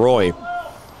Sebi Roy,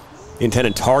 the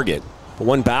intended target. But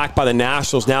one back by the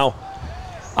Nationals now.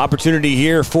 Opportunity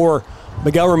here for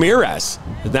Miguel Ramirez.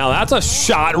 Now that's a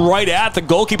shot right at the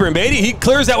goalkeeper in Beatty. He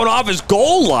clears that one off his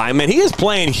goal line. Man, he is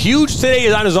playing huge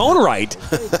today on his own right.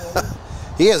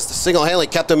 He has single-handedly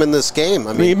kept him in this game.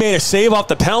 I mean, he made a save off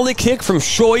the penalty kick from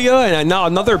Shoya, and now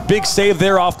another big save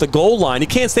there off the goal line. He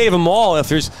can't save them all if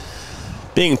there's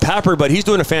being peppered, but he's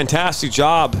doing a fantastic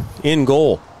job in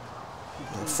goal.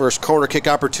 First corner kick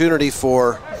opportunity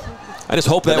for I just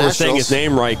hope that we're saying his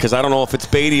name right, because I don't know if it's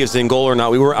Beatty is in goal or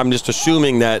not. I'm just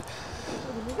assuming that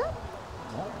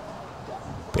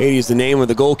Beatty is the name of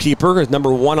the goalkeeper. It's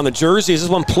number 1 on the jersey. This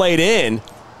one played in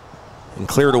and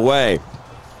cleared away.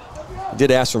 I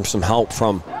did ask for some help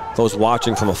from those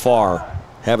watching from afar.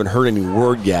 Haven't heard any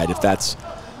word yet if that's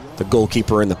the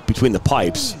goalkeeper between the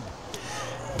pipes.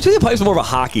 Between the pipes is more of a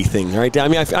hockey thing, right? I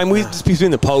mean, just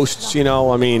between the posts, between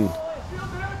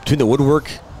the woodwork.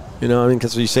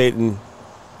 Because you say it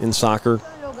in soccer.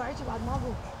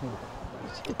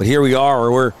 But here we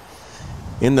are. We're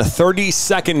in the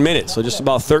 32nd minute, so just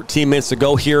about 13 minutes to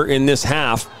go here in this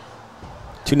half.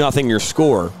 2-0 your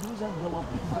score.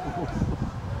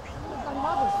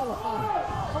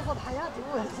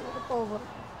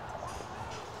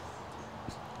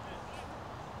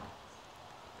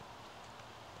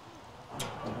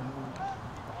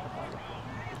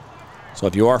 So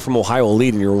if you are from Ohio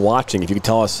Elite and you're watching, if you could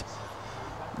tell us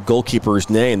goalkeeper's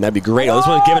name, that'd be great. Oh, this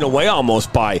one's given away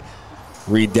almost by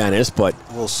Reed Dennis, but a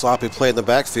little sloppy play in the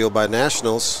backfield by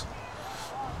Nationals.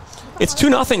 It's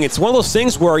 2-0. It's one of those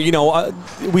things where, you know,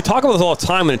 we talk about this all the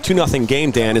time in a 2-0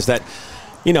 game, Dan, is that,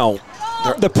 you know,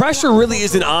 the pressure really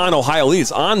isn't on Ohio Elite.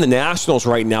 It's on the Nationals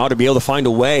right now to be able to find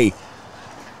a way,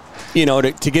 you know,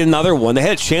 to get another one. They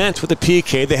had a chance with the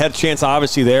PK. They had a chance,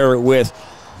 obviously, there with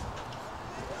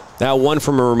that one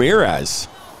from Ramirez.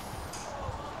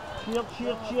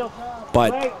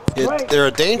 But they're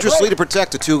a dangerous lead to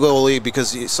protect, a 2-goal lead,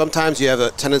 because sometimes you have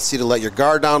a tendency to let your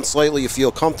guard down slightly. You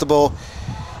feel comfortable.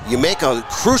 You make a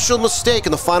crucial mistake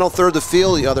in the final third of the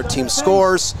field. The other team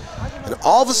scores. And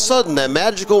all of a sudden, that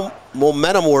magical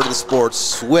momentum word in the sport,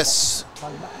 Swiss,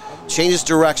 changes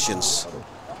directions.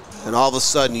 And all of a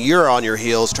sudden, you're on your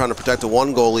heels trying to protect a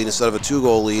 1-goal lead instead of a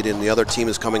 2-goal lead, and the other team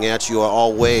is coming at you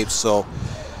all waves. So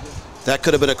that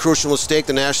could have been a crucial mistake.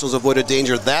 The Nationals avoided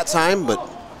danger that time, but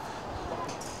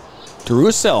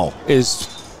DeRussell is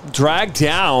dragged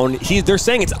down. They're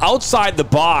saying it's outside the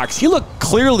box. He looked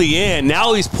clearly in.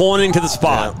 Now he's pulling into the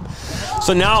spot. Yeah.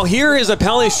 So now here is a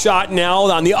penalty shot now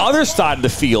on the other side of the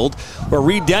field where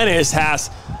Reed Dennis has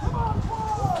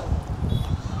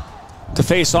to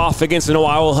face off against an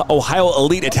Ohio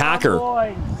Elite attacker.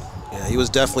 Yeah, he was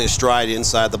definitely astride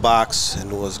inside the box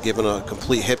and was given a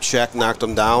complete hip check, knocked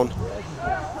him down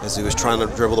as he was trying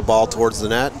to dribble the ball towards the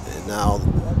net. And now,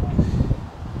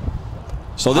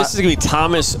 so this is going to be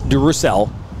Thomas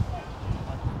DeRussell,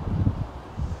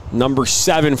 number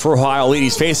 7 for Ohio Elite.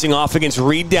 He's facing off against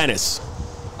Reed Dennis.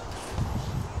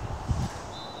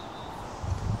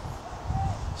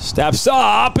 Steps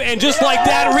up, and just like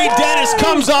that, Reed Dennis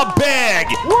comes up big.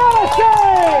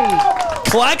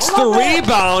 Collects the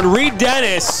rebound. Reed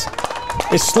Dennis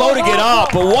is slow to get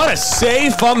up, but what a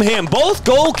save from him. Both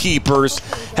goalkeepers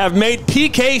have made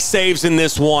PK saves in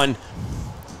this one.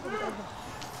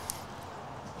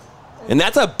 And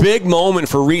that's a big moment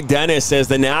for Reed Dennis, as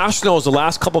the Nationals the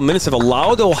last couple minutes have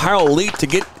allowed the Ohio Elite to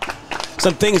get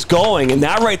some things going. And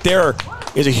that right there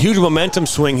is a huge momentum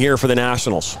swing here for the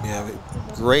Nationals. Yeah,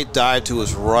 great dive to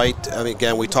his right. I mean,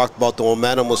 again, we talked about the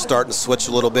momentum was starting to switch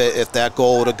a little bit. If that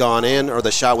goal would have gone in, or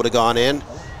the shot would have gone in,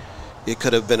 it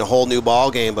could have been a whole new ball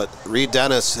game. But Reed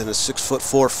Dennis in a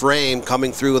 6'4" frame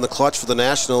coming through in the clutch for the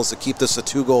Nationals to keep this a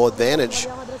 2-goal advantage.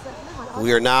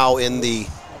 We are now in the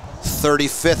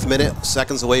 35th minute,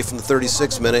 seconds away from the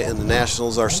 36th minute, and the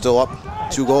Nationals are still up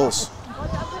 2 goals.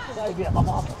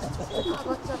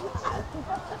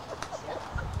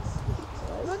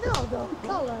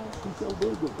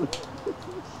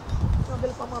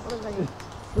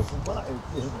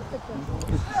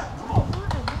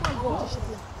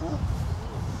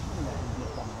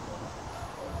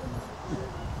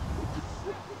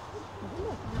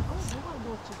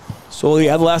 So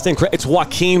yeah, the last name, it's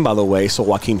Joaquin, by the way. So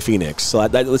Joaquin Phoenix. So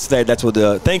let's say that's what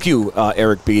the. Thank you,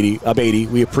 Eric Beatty.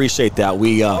 We appreciate that.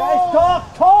 We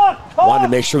wanted to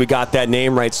make sure we got that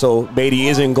name right. So Beatty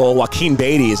is in goal. Joaquin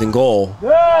Beatty is in goal.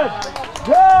 Good.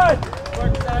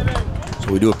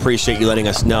 So we do appreciate you letting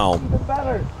us know.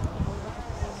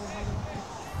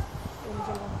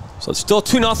 So it's still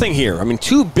 2-0 here. I mean,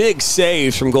 2 big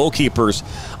saves from goalkeepers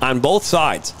on both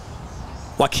sides.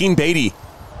 Joaquin Beatty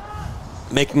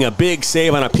making a big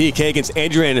save on a PK against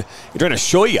Adrian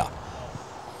Ashoya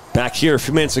back here a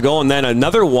few minutes ago. And then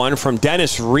another one from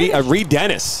Reed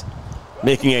Dennis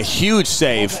making a huge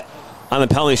save on the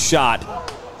penalty shot.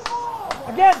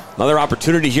 Another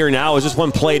opportunity here now is just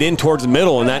one played in towards the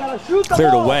middle, and that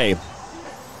cleared away.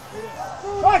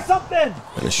 Try something.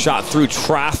 And a shot through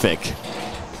traffic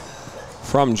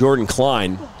from Jordan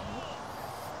Klein.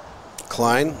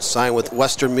 Klein signed with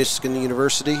Western Michigan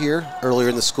University here earlier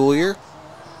in the school year.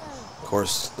 Of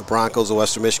course, the Broncos of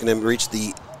Western Michigan have reached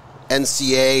the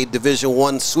NCAA Division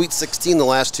I Sweet 16 the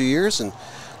last 2 years, and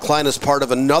Klein is part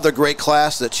of another great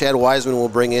class that Chad Wiseman will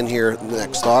bring in here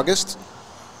next August.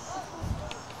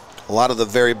 A lot of the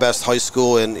very best high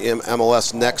school and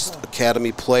MLS Next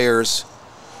Academy players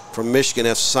from Michigan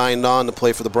have signed on to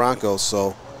play for the Broncos,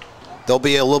 so they'll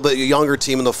be a little bit younger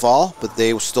team in the fall, but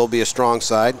they will still be a strong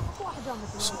side.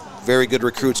 So very good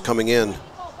recruits coming in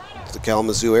to the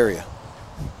Kalamazoo area.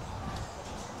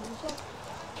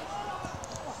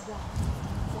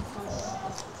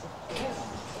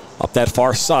 Up that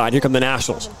far side, here come the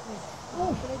Nationals.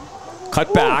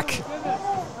 Cut back.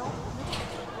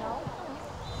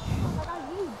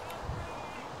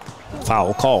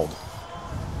 Foul called.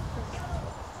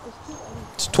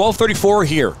 It's 12:34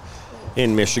 here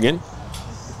in Michigan.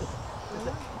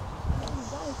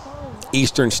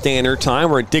 Eastern Standard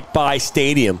Time. We're at Dick By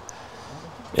Stadium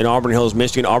in Auburn Hills,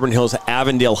 Michigan. Auburn Hills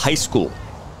Avondale High School,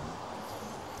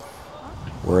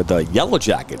 where the Yellow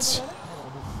Jackets,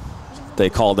 they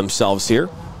call themselves here.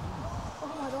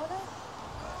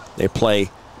 They play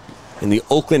in the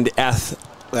Oakland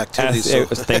Activities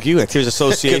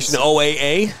Association,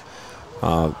 OAA.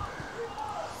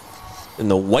 In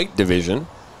the white division,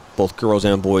 both girls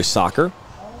and boys soccer.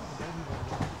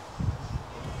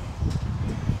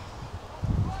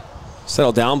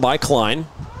 Settled down by Klein.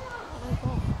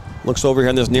 Looks over here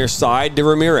on this near side to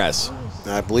Ramirez.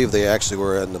 I believe they actually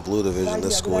were in the blue division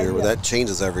this school year, but that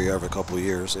changes every couple of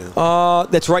years. Yeah.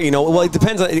 That's right. You know, well, it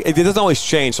depends. It doesn't always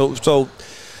change. So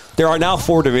there are now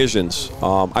 4 divisions.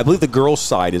 I believe the girls'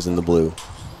 side is in the blue,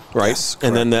 right? Yes,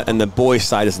 and then the boys'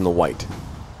 side is in the white.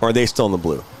 Or are they still in the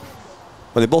blue?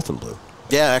 Are they both in blue?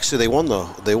 Yeah, actually, they won the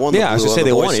blue I was going to say on they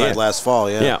the won boys' side last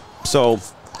fall. Yeah. Yeah. So.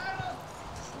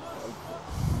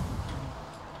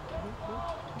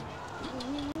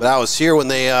 But I was here when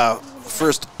they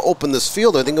first opened this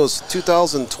field. I think it was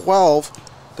 2012.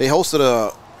 They hosted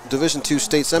a Division II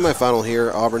state semifinal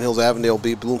here. Auburn Hills Avondale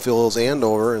beat Bloomfield Hills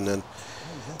Andover, and then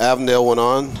Avondale went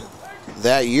on.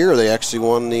 That year, they actually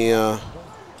won the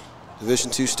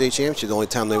Division II state championship. The only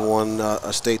time they won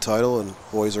a state title in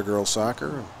boys or girls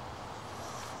soccer.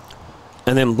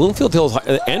 And then Bloomfield Hills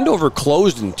Andover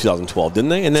closed in 2012,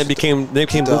 didn't they? And then they became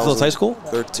Bloomfield Hills High School.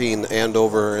 13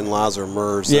 Andover and Lazar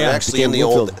merged. Yeah, they're actually in the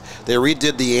old. They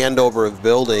redid the Andover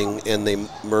building and they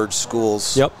merged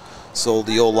schools. Yep. So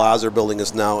the old Lazar building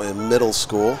is now in middle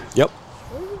school. Yep.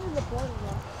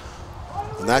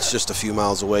 And that's just a few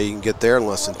miles away. You can get there in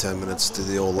less than 10 minutes to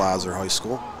the old Lazar High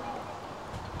School.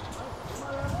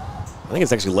 I think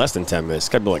it's actually less than 10 minutes.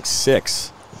 It's got to be like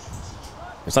 6.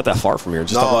 It's not that far from here.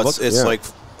 Just it's like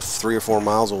 3 or 4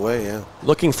 miles away, yeah.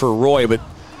 Looking for Roy, but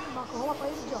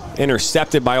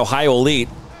intercepted by Ohio Elite.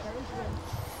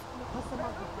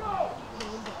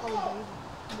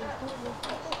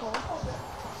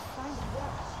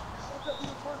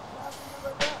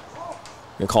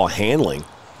 Going to call handling.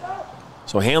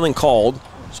 So handling called.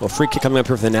 So a free kick coming up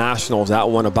here for the Nationals. That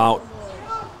one about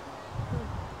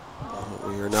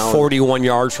 41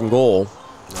 yards from goal.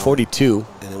 42.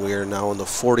 And we are now in the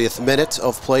 40th minute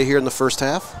of play here in the first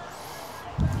half.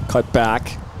 Cut back.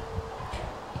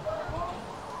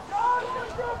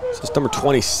 So it's number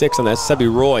 26 on that,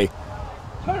 Sebi Roy.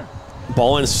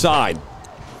 Ball inside.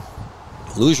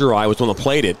 Lose Your Eye was the one that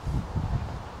played it.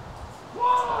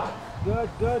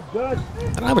 Good.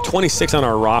 I don't have a 26 on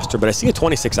our roster, but I see a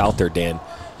 26 out there, Dan.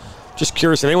 Just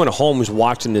curious, if anyone at home who's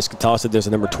watching this could tell us that there's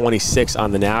a number 26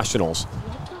 on the Nationals.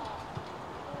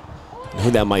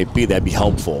 Who that might be, that'd be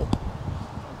helpful.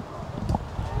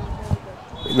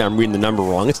 Maybe I'm reading the number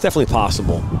wrong. It's definitely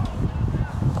possible.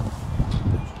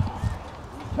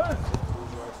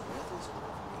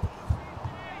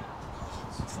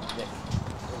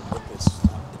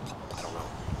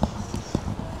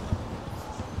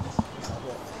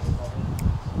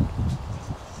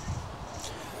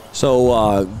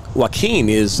 So Joaquin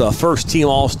is first team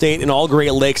All-State and All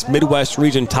Great Lakes Midwest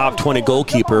Region top 20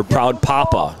 goalkeeper. Proud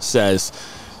Papa, says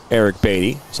Eric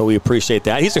Beatty. So we appreciate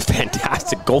that. He's a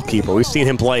fantastic goalkeeper. We've seen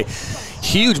him play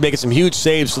huge, making some huge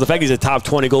saves. So the fact he's a top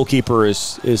 20 goalkeeper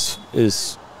is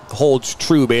holds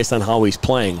true based on how he's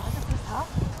playing.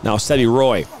 Now Sebi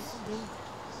Roy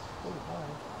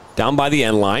down by the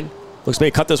end line. Looks may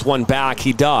cut this one back.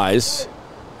 He does.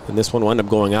 And this one will end up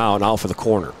going out for the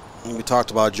corner. We talked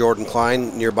about Jordan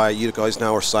Klein, nearby Utica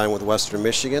Eisenhower, signed with Western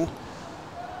Michigan.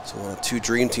 So one of 2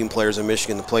 Dream Team players in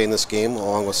Michigan to play in this game,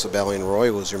 along with Sabellian Roy,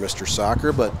 who was your Mr.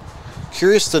 Soccer. But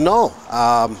curious to know,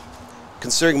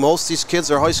 considering most of these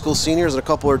kids are high school seniors and a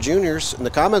couple are juniors, in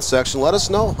the comments section, let us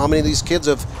know how many of these kids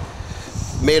have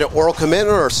made an oral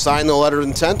commitment or signed the letter of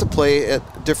intent to play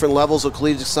at different levels of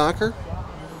collegiate soccer.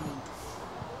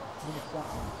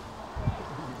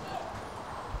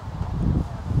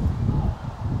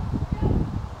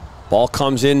 Ball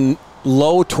comes in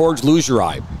low towards Lose Your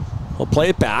Eye. We'll play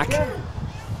it back.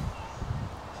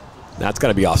 That's got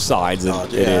to be offsides.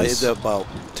 Yeah, it's about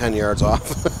 10 yards off.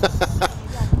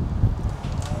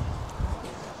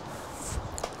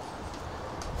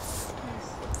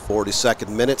 42nd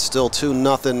minute, still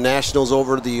 2-0 Nationals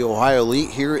over the Ohio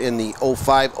Elite here in the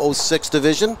 05-06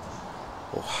 division.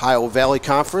 Ohio Valley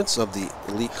Conference of the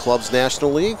Elite Clubs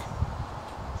National League.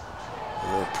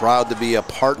 And we're proud to be a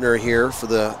partner here for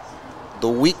the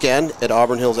weekend at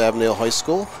Auburn Hills Avondale High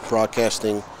School,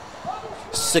 broadcasting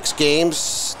 6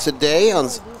 games today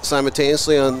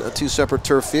simultaneously on 2 separate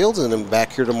turf fields, and then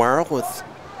back here tomorrow with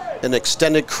an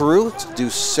extended crew to do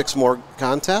 6 more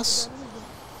contests.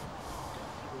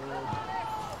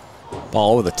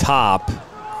 Ball over the top.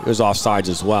 It was offsides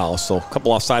as well, so a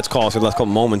couple offsides calls in the last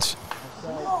couple moments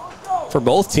for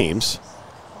both teams.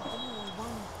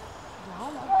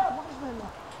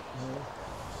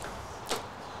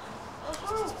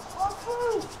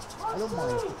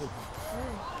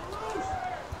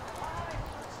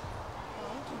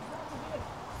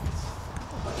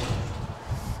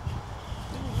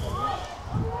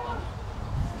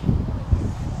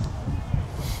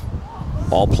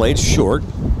 Ball played short.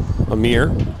 Amir.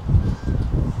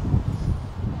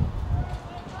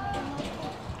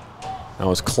 That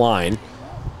was Klein.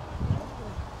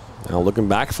 Now looking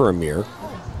back for Amir.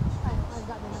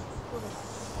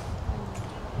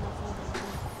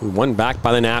 We won back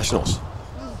by the Nationals.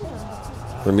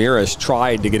 Ramirez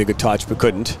tried to get a good touch but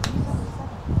couldn't.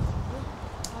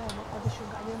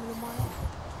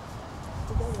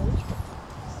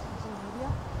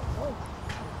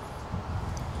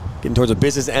 Getting towards the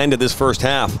business end of this first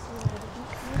half.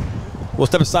 We'll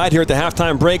step aside here at the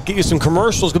halftime break, get you some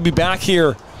commercials. We'll be back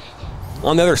here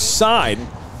on the other side.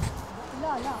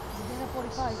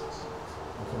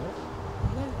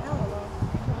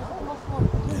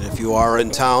 And if you are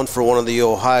in town for one of the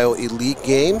Ohio Elite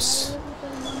games,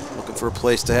 looking for a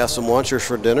place to have some lunch or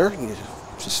for dinner,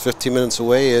 just 15 minutes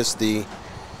away is the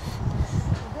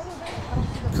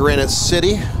Granite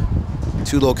City.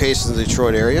 2 locations in the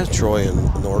Detroit area, Troy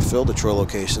and Northfield. The Troy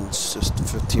location's just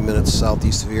 15 minutes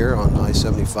southeast of here on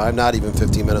I-75, not even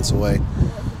 15 minutes away,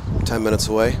 10 minutes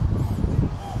away.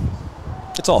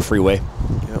 It's all freeway.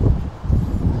 Yep.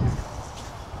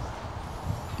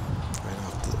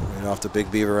 Right off the Big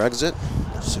Beaver exit,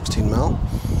 16 mile.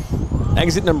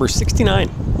 Exit number 69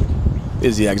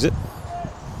 is the exit.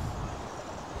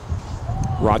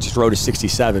 Rochester Road is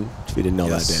 67, if you didn't know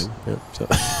that, Dan. Yep, so.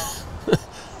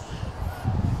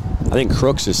 I think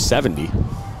Crooks is 70.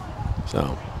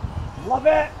 So. Love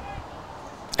it.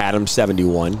 Adams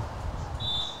 71.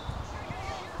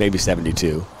 Maybe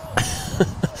 72.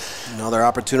 Another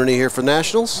opportunity here for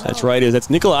Nationals. That's right. That's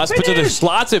Nicolas. Puts it,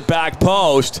 slots it back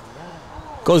post.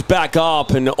 Goes back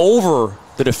up and over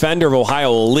the defender of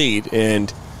Ohio Elite.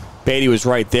 And Beatty was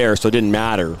right there, so it didn't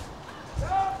matter.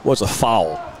 It was a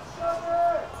foul.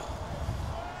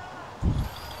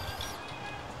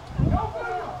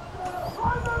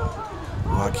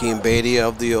 Joaquin Beatty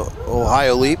of the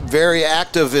Ohio Elite, very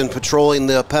active in patrolling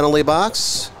the penalty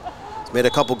box. He's made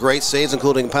a couple great saves,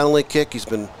 including a penalty kick. He's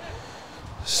been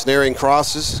snaring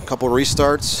crosses, a couple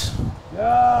restarts.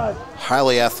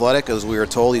 Highly athletic, as we were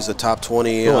told. He's a top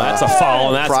 20 that's a foul,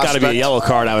 and that's got to be a prospect. yellow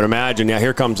card, I would imagine. Yeah,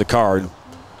 here comes the card.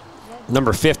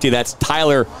 Number 50, that's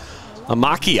Tyler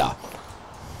Lamachia.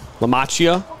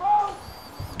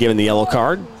 Given the yellow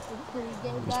card.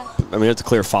 I mean, it's a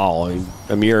clear foul. I mean,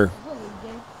 Amir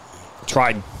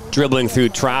tried dribbling through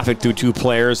traffic through 2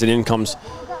 players, and in comes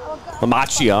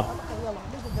Lamachia.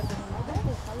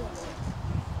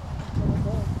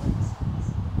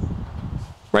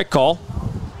 Right call.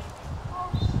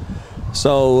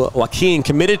 So Joaquin,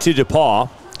 committed to DePaul,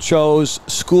 chose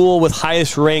school with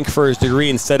highest rank for his degree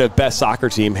instead of best soccer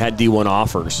team, had D1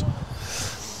 offers.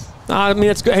 I mean,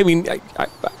 that's good. I mean,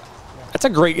 that's a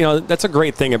great, that's a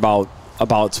great thing about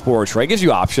sports, right? It gives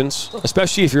you options,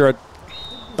 especially if you're at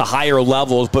the higher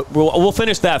levels. But we'll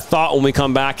finish that thought when we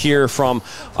come back here from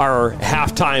our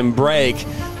halftime break.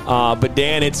 But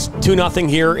Dan, it's 2-0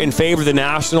 here in favor of the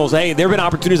Nationals. Hey, there have been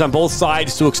opportunities on both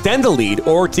sides to extend the lead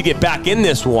or to get back in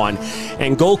this one.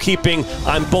 And goalkeeping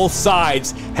on both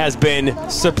sides has been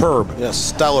superb. Yes,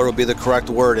 stellar would be the correct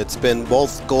word. It's been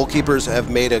both goalkeepers have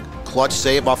made a clutch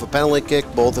save off a penalty kick.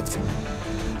 Both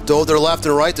have dove their left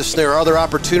and right to snare other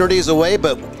opportunities away.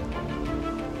 But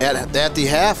at the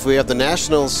half, we have the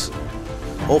Nationals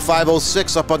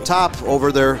 05-06 up on top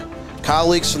over their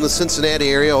colleagues from the Cincinnati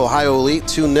area, Ohio Elite,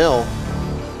 2-0.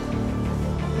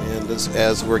 And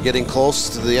as we're getting close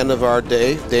to the end of our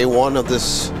day 1 of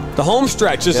this. The home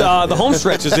stretch is the home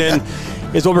stretch is in,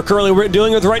 is what we're currently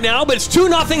dealing with right now. But it's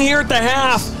 2-0 here at the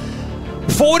half.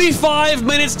 45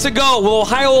 minutes to go. Will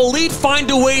Ohio Elite find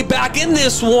a way back in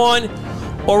this one,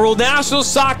 or will National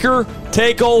Soccer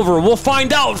take over? We'll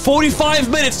find out.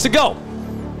 45 minutes to go.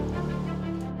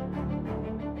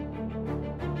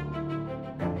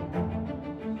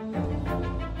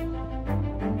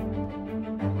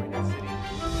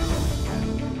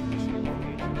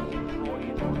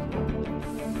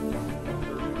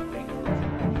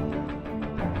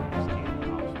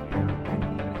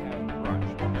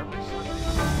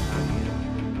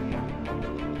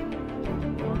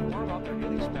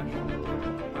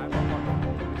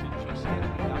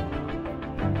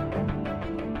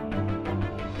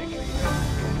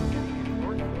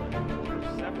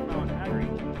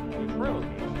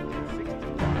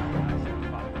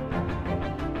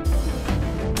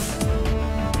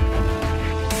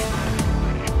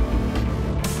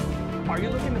 Are you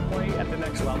looking to play at the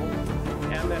next level?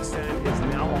 MSN is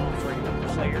now offering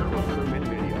player recruitment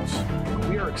videos.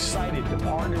 We are excited to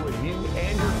partner with you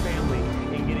and your family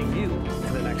in getting you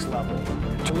to the next level.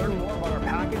 To learn more about our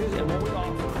packages and what we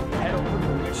offer, head over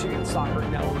to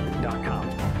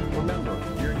MichiganSoccerNetwork.com. Remember,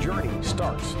 your journey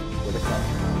starts with a click.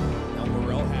 Now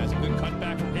Monroe has a good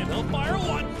cutback from him. He'll fire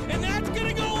one, and that's going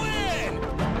to go in!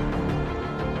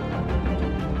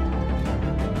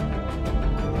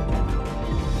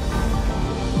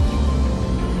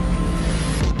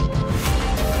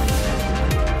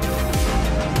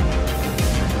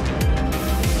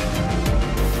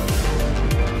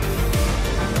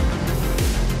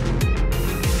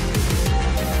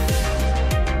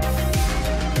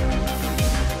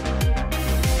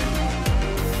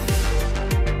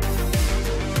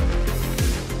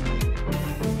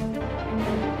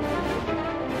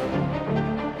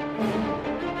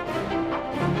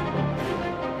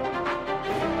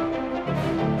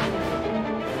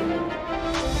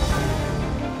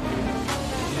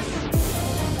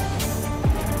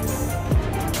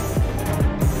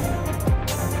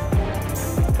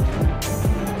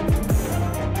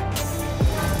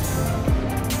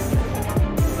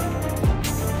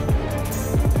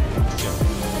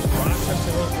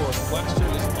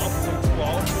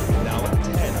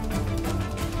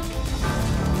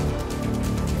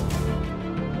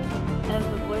 As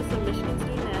the voice of Michigan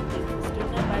student athletes, the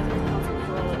Student Advisory Council's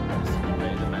role is to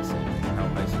convey the message of how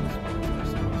high school sports are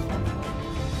supposed to be.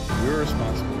 We are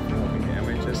responsible for helping the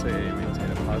MHSAA maintain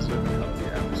a positive and healthy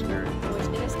atmosphere in which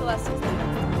interscholastic students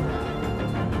can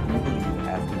thrive. We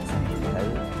believe athletes should be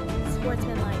competitive,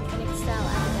 sportsmanlike, and excel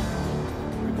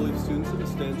academically. We believe students in the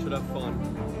stand should have fun,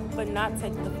 but not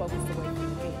take the focus away from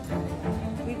the game.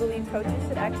 We believe coaches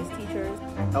should act as teachers,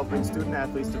 helping student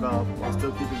athletes develop while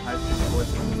still keeping high school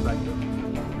sports in perspective.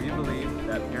 We believe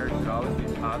that parents should always be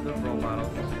positive role models,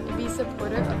 be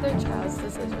supportive of their child's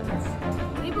decisions.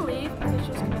 We believe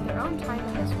officials commit their own time to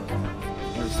high school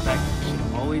sports. Respect should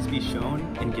always be shown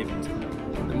and given to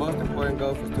them. The most important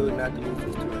goal for student athletes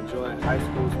is to enjoy high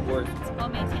school sports while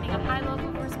maintaining a high level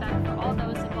of respect for all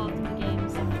those involved in the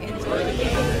games. Enjoy the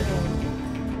game.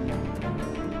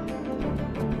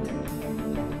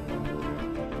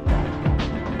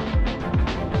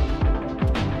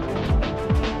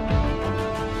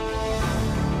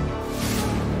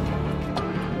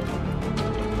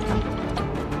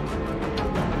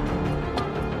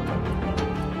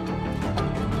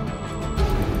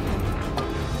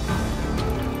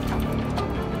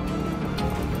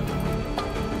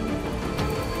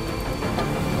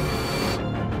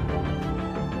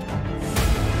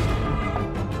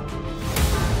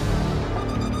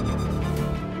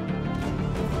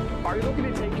 Are you looking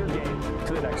to take your game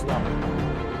to the next level?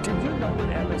 Did you know that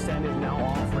MSN is now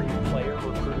offering player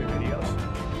recruitment videos?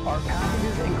 Our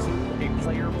packages include a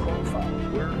player profile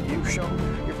where you show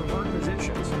your preferred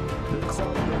positions, the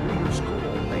club, the league, or school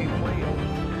they play in,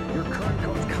 your current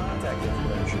coach contact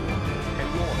information, and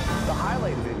more. The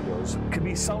highlight videos could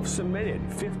be self-submitted,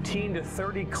 15 to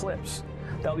 30 clips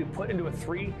that will be put into a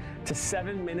 3 to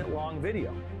 7 minute long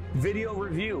video. Video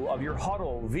review of your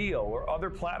Huddle, VO, or other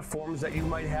platforms that you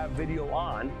might have video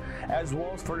on, as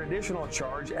well as for an additional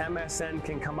charge, MSN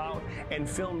can come out and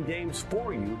film games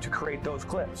for you to create those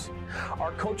clips.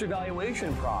 Our coach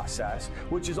evaluation process,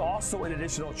 which is also an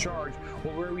additional charge,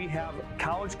 where we have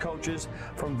college coaches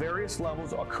from various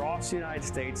levels across the United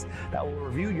States that will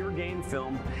review your game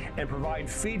film and provide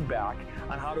feedback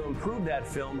on how to improve that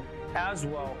film, as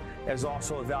well as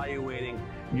also evaluating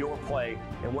your play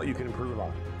and what you can improve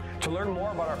on. To learn more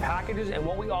about our packages and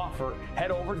what we offer, head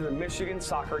over to the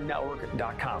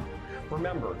MichiganSoccerNetwork.com.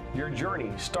 Remember, your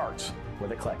journey starts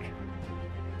with a click.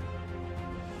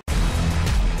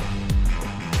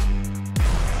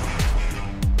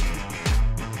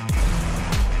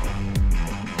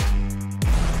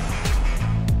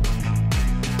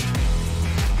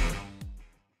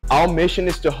 Our mission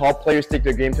is to help players take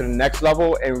their game to the next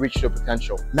level and reach their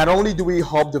potential. Not only do we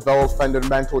help develop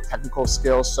fundamental technical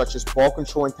skills such as ball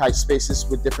control in tight spaces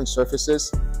with different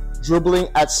surfaces, dribbling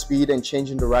at speed and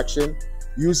changing direction,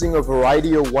 using a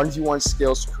variety of 1v1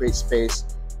 skills to create space,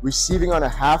 receiving on a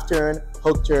half turn,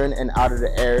 hook turn, and out of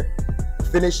the air,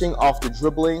 finishing off the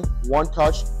dribbling,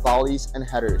 one-touch, volleys, and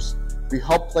headers. We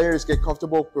help players get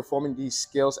comfortable performing these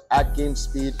skills at game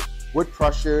speed, with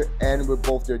pressure, and with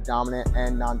both their dominant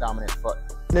and non-dominant foot.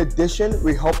 In addition,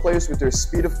 we help players with their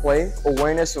speed of play,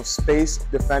 awareness of space,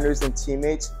 defenders and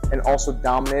teammates, and also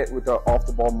dominate with our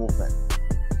off-the-ball movement.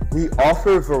 We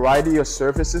offer a variety of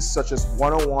services such as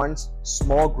one-on-ones,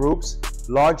 small groups,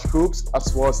 large groups,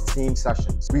 as well as team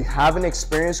sessions. We have an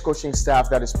experienced coaching staff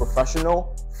that is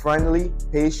professional, friendly,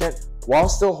 patient, while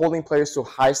still holding players to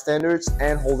high standards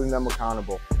and holding them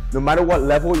accountable. No matter what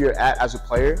level you're at as a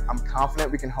player, I'm confident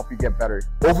we can help you get better.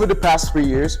 Over the past 3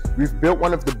 years, we've built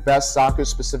one of the best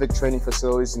soccer-specific training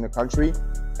facilities in the country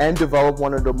and developed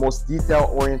one of the most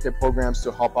detail-oriented programs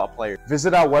to help out players.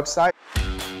 Visit our website.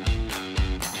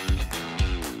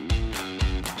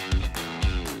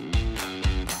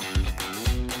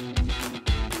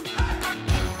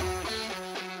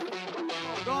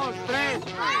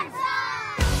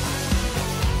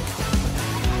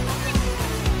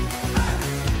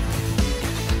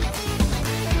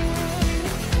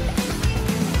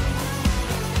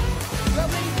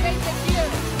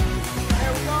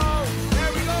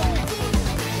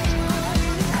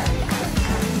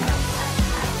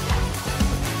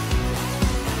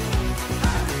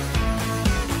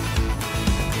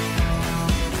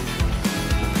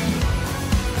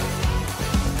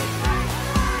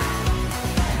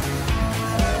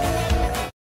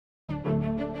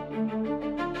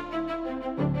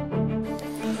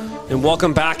 And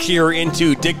welcome back here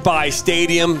into Dick-By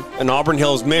Stadium in Auburn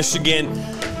Hills, Michigan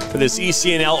for this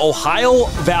Ecnl Ohio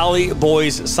Valley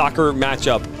Boys Soccer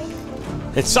matchup.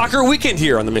 It's soccer weekend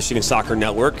here on the Michigan Soccer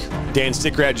Network. Dan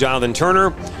Stickrad, Jonathan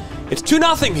Turner. It's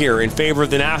 2-0 here in favor of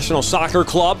the National Soccer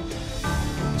Club.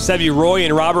 Sevi Roy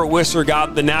and Robert Whistler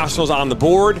got the Nationals on the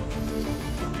board.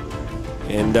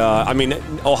 And, I mean,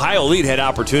 Ohio Elite had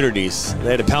opportunities.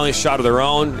 They had a penalty shot of their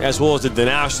own, as well as did the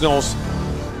Nationals.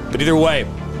 But either way,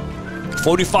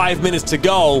 45 minutes to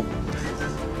go,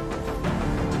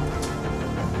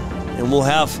 and we'll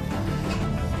have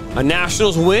a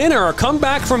Nationals win or a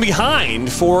comeback from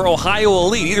behind for Ohio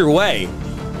Elite. Either way,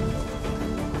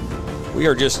 we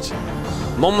are just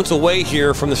moments away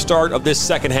here from the start of this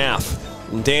second half.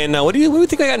 And Dan, what do you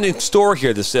think I got in store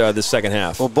here this second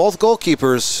half? Well, both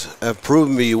goalkeepers have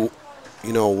proven to be,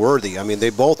 worthy. I mean, they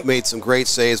both made some great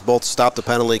saves. Both stopped the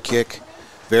penalty kick.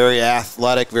 Very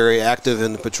athletic, very active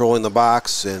in patrolling the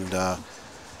box, and the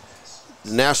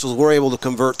Nationals were able to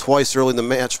convert twice early in the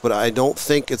match, but I don't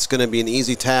think it's going to be an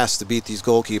easy task to beat these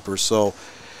goalkeepers. So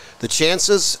the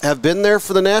chances have been there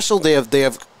for the Nationals. They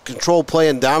have controlled play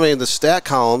and dominated the stat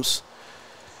columns,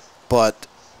 but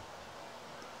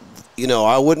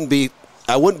I wouldn't be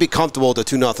comfortable with a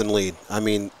 2-0 lead. I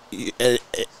mean,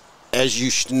 as you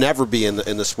should never be in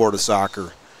the sport of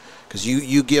soccer. Because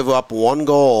you give up one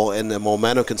goal and the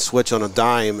momentum can switch on a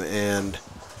dime, and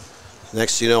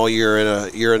next you know you're in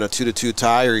a 2-2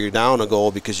 tie, or you're down a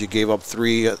goal because you gave up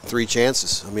three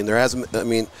chances. I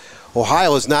mean,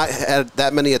 Ohio has not had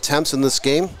that many attempts in this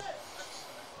game.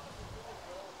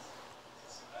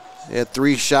 They had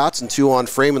 3 shots and 2 on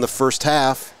frame in the first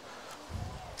half,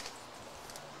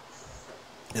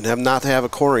 and have not to have a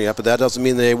corner yet. But that doesn't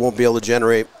mean they won't be able to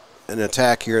generate an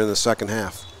attack here in the second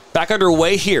half. Back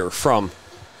underway here from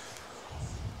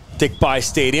Dick-By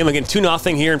Stadium. Again,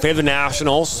 2-0 here in favor of the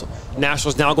Nationals.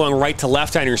 Nationals now going right to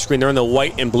left on your screen. They're in the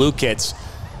white and blue kits.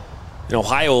 And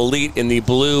Ohio Elite in the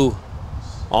blue,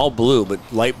 all blue, but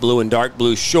light blue and dark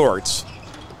blue shorts.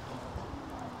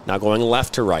 Now going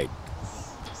left to right.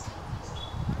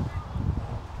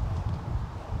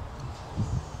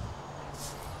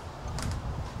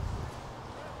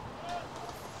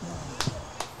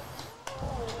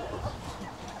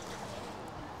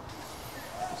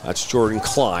 That's Jordan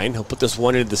Klein. He'll put this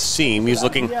one into the seam. He's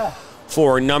looking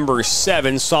for number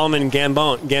 7, Solomon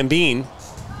Gambone,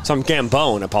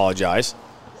 apologize.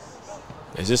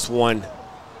 Is this one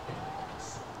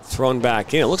thrown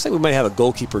back in? It looks like we might have a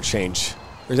goalkeeper change.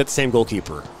 Or is that the same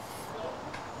goalkeeper?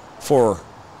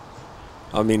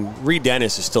 Reed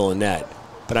Dennis is still in net,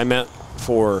 but I meant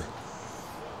for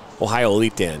Ohio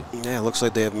Elite, Dan. Yeah, it looks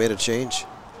like they have made a change.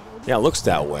 Yeah, it looks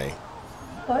that way.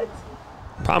 What?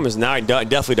 Problem is now I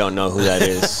definitely don't know who that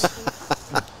is.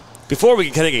 Before we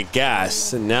could kind of get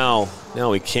gas, and now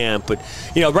we can't. But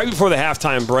right before the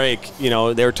halftime break,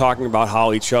 they were talking about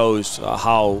how he chose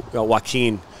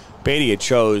Joaquin Beatty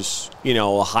chose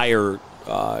a higher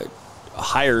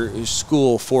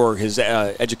school for his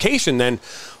education than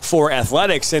for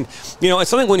athletics. And it's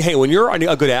something when you're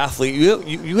a good athlete,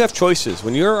 you have choices.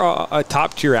 When you're a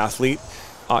top tier athlete,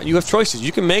 you have choices.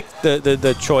 You can make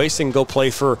the choice and go play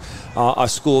for a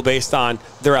school based on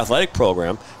their athletic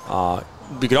program.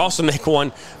 You could also make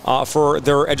one for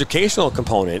their educational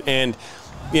component. And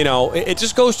it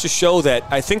just goes to show that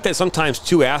I think that sometimes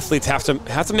two athletes have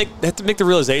to make the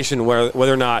realization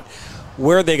whether or not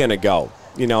where they're going to go.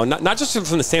 Not just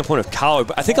from the standpoint of college,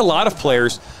 but I think a lot of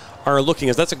players are looking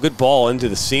as that's a good ball into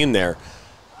the seam there.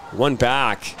 One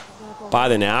back by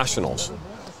the Nationals.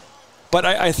 But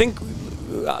I think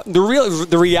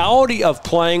the reality of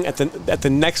playing at the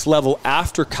next level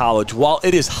after college, while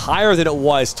it is higher than it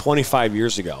was 25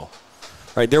 years ago,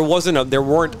 Right, there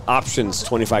weren't options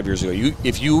 25 years ago.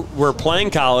 If you were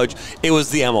playing college, it was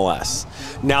the MLS.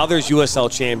 Now there's USL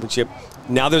Championship.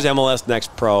 Now there's MLS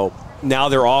Next Pro. Now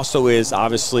there also is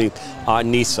obviously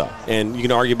NISA, and you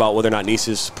can argue about whether or not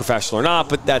NISA is professional or not,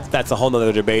 but that's a whole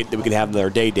other debate that we can have another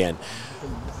day, Dan.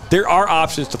 There are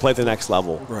options to play at the next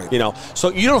level, right. You know. So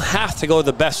you don't have to go to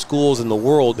the best schools in the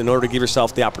world in order to give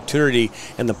yourself the opportunity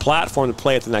and the platform to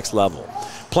play at the next level.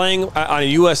 Playing on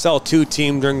a USL 2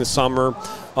 team during the summer,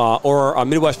 or a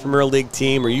Midwest Premier League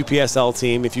team or UPSL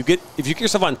team, if you get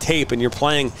yourself on tape and you're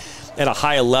playing at a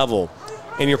high level,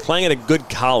 and you're playing at a good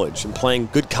college and playing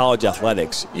good college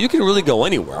athletics, you can really go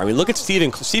anywhere. I mean, look at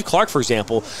Steve Clark, for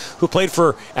example, who played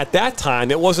for, at that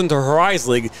time, it wasn't the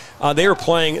Horizon League. They were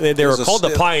playing, they were called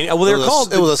the Pioneer. Well,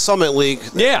 it was a Summit League,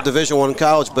 yeah. Division I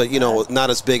college, but, you know, not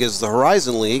as big as the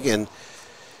Horizon League. And,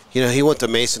 you know, he went to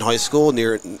Mason High School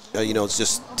near, you know, it's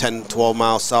just 10, 12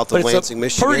 miles south of Lansing,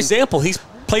 Michigan. For example, he's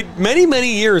played many,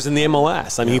 many years in the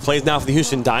MLS. I mean, he plays now for the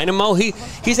Houston Dynamo.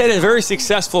 He's had a very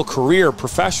successful career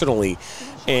professionally.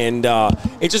 And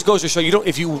it just goes to show you don't.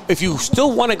 If you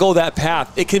still want to go that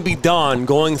path, it can be done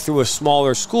going through a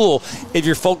smaller school if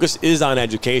your focus is on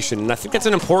education. And I think that's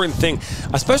an important thing,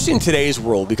 especially in today's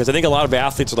world, because I think a lot of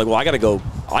athletes are like, well, I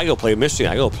go play at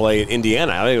Michigan, I go play at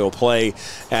Indiana, I go play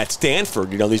at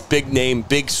Stanford. You know, these big name,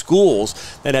 big schools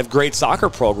that have great soccer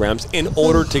programs in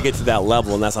order to get to that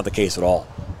level, and that's not the case at all.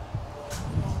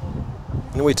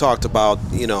 And we talked about,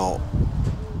 you know,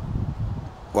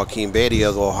 Joaquin Beatty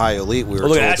of Ohio Elite. We were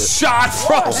look at that shot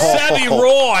from Sebi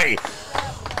Roy.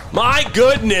 My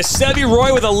goodness, Sebi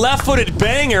Roy with a left-footed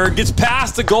banger gets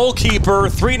past the goalkeeper,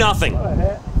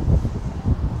 3-0.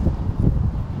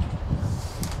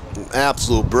 An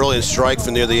absolute brilliant strike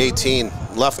from near the 18.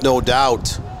 Left no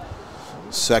doubt.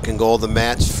 Second goal of the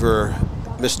match for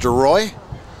Mr. Roy.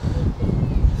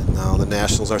 And now the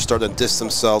Nationals are starting to distance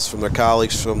themselves from their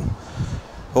colleagues from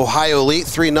Ohio Elite.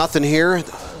 3-0 here.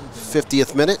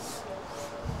 50th minute.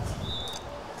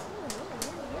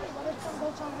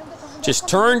 Just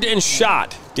turned and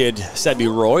shot, did Sebi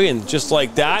Roy, and just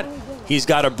like that, he's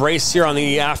got a brace here on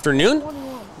the afternoon. I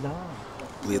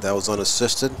believe that was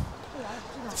unassisted.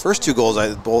 The first two goals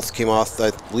both came off,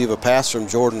 I believe, a pass from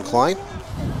Jordan Klein,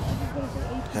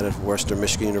 headed for Western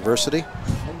Michigan University.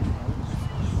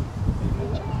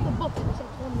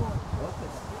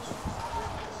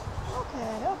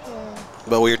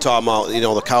 But we were talking about, you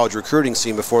know, the college recruiting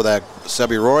scene before that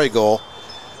Sebi Roy goal.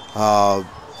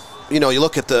 You know, you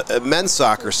look at the men's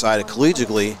soccer side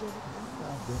collegiately,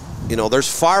 you know,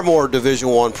 there's far more Division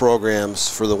I programs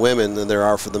for the women than there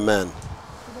are for the men.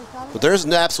 But there's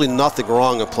absolutely nothing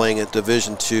wrong with playing at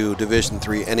Division II, Division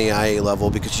III, NAIA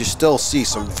level, because you still see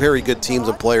some very good teams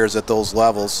and players at those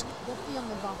levels.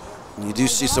 And you do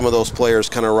see some of those players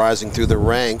kind of rising through the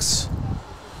ranks.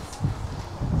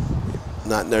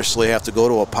 Not necessarily have to go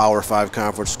to a Power 5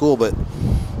 conference school, but,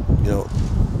 you know,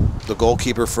 the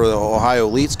goalkeeper for the Ohio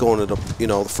Elite's going to the, you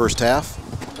know, the first half.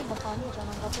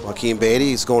 Joaquin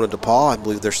Beatty is going to DePaul. I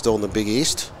believe they're still in the Big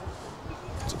East.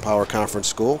 It's a Power Conference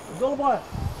school.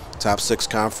 Top 6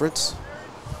 conference.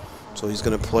 So he's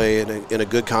going to play in a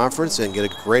good conference and get a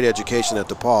great education at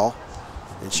DePaul.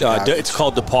 It's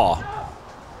called DePaul.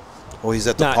 Oh, he's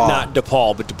at DePaul. Not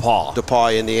DePaul, but DePaul.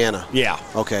 DePaul, Indiana. Yeah.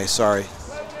 Okay, sorry.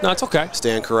 No, it's okay.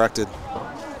 Stand corrected.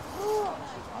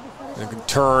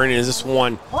 Turn is this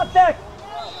one. A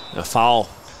foul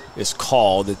is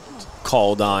called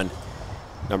on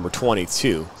number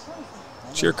 22,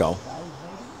 Chirco.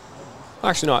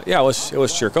 Actually, not. Yeah, it was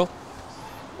Chirco.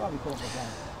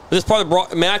 This part of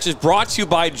the match is brought to you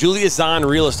by Julia Zahn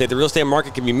Real Estate. The real estate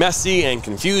market can be messy and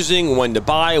confusing. When to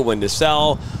buy, when to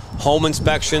sell, home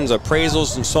inspections,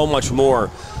 appraisals, and so much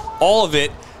more. All of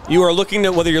it. You are looking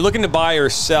to, whether you're looking to buy or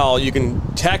sell, you can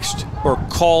text or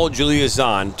call Julia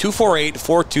Zahn,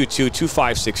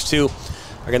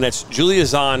 248-422-2562. Again, that's Julia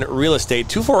Zahn Real Estate,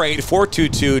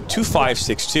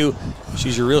 248-422-2562.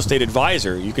 She's your real estate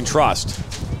advisor you can trust.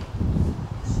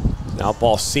 Now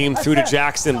ball seamed through to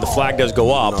Jackson. The flag does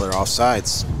go up. Another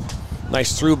offsides.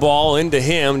 Nice through ball into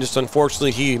him. Just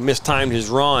unfortunately, he mistimed his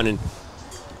run, and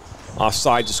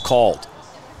offside is called.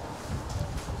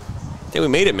 I think we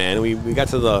made it, man. We got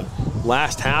to the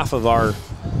last half of our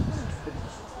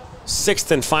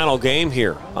 6th and final game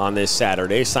here on this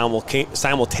Saturday.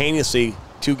 Simultaneously,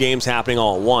 2 games happening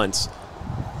all at once.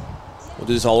 We'll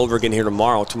do this all over again here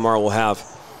tomorrow. Tomorrow we'll have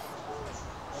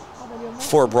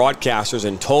 4 broadcasters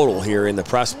in total here in the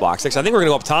press box. I think we're going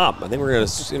to go up top. I think we're going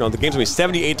to, you know, the game's going to be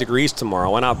 78 degrees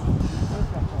tomorrow. Why not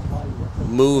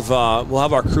move? We'll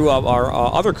have our crew up, our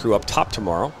other crew up top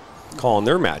tomorrow, calling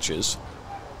their matches.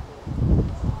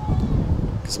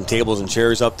 Some tables and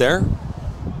chairs up there.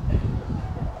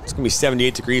 It's going to be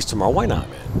 78 degrees tomorrow. Why not,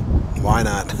 man? Why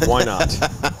not? Why not?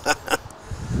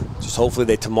 Just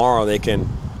hopefully tomorrow they can.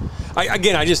 I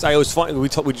always find we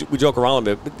joke around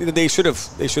a bit, but they should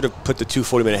have put the 2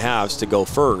 40-minute halves to go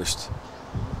first.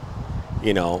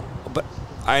 You know, but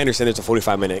I understand there's a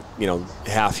 45-minute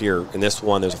half here in this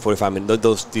one. There's a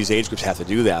 45-minute. These age groups have to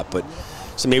do that, but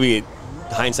so maybe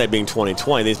hindsight being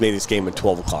 20/20, they just made this game a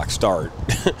 12 o'clock start.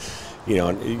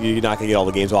 You're not going to get all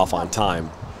the games off on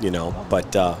time.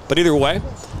 But either way.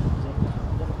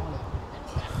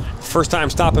 First time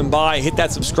stopping by, hit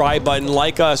that subscribe button,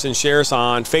 like us and share us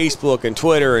on Facebook and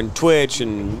Twitter and Twitch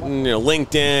and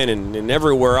LinkedIn and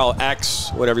everywhere else, X,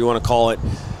 whatever you want to call it,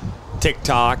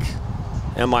 TikTok,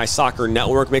 MI Soccer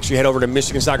Network. Make sure you head over to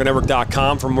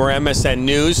MichiganSoccerNetwork.com for more MSN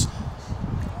news,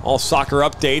 all soccer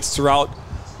updates throughout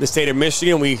the state of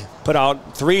Michigan. We put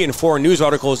out 3 and 4 news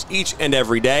articles each and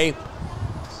every day.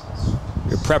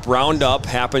 Your prep roundup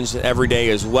happens every day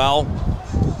as well.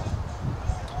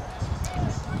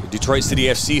 Detroit City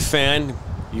FC fan,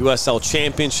 USL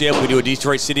Championship. We do a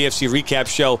Detroit City FC recap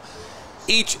show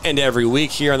each and every week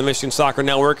here on the Michigan Soccer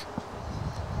Network.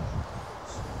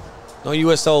 No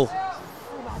USL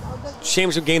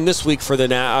Championship game this week for the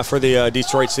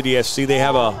Detroit City FC. They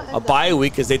have a bye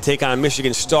week as they take on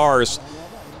Michigan Stars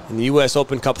in the U.S.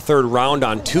 Open Cup 3rd round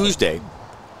on Tuesday.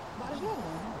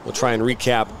 We'll try and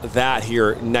recap that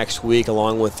here next week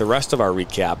along with the rest of our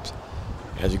recaps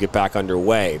as we get back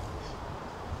underway.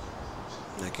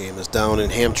 That game is down in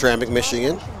Hamtramck,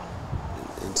 Michigan,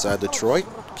 inside Detroit.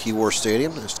 Keyworth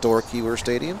Stadium, historic Keyworth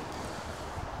Stadium.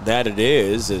 That it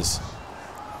is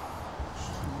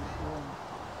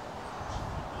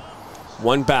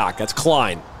one back. That's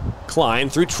Klein. Klein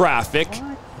through traffic.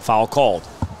 Foul called.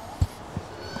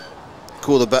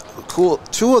 Two of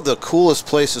the coolest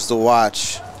places to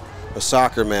watch a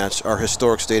soccer match are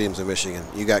historic stadiums in Michigan.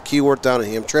 You got Keyworth down in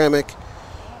Hamtramck,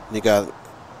 and you got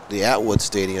the Atwood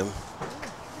Stadium,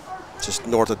 just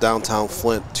north of downtown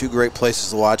Flint. 2 great places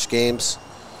to watch games.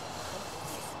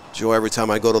 Joe, every time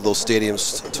I go to those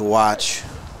stadiums to watch.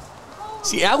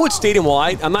 See, Atwood Stadium, well,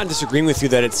 I'm not disagreeing with you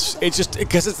that it's just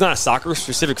because it's not a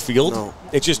soccer-specific field. No.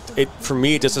 For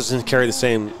me, it just doesn't carry the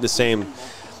same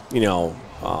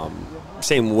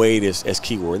same weight as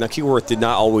Keyworth. Now, Keyworth did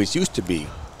not always used to be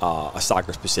a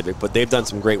soccer-specific, but they've done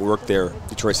some great work there,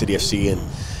 Detroit City FC, and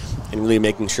really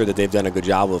making sure that they've done a good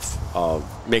job of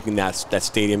making that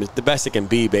stadium the best it can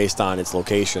be based on its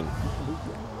location.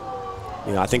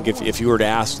 I think if you were to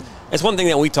ask, it's one thing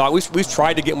that we've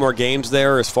tried to get more games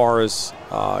there as far as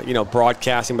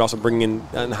broadcasting, but also bringing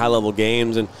in high-level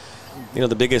games. And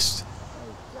the biggest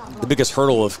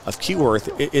hurdle of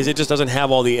Keyworth is it just doesn't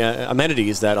have all the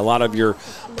amenities that a lot of your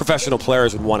professional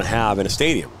players would want to have in a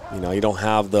stadium. You don't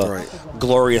have the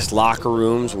glorious locker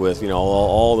rooms with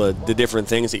all the different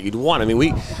things that you'd want. I mean,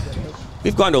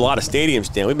 we've gone to a lot of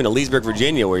stadiums, Dan. We've been to Leesburg,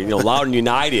 Virginia, where Loudoun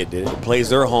United plays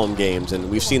their home games, and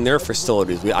we've seen their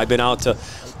facilities. I've been out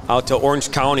to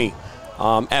Orange County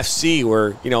FC,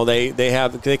 where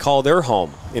they call their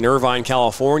home in Irvine,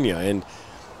 California, and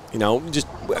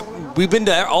we've been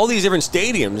to all these different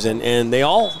stadiums, and they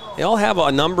all have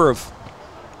a number of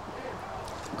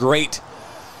great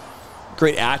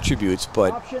attributes,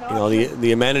 but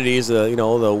the amenities,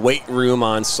 the weight room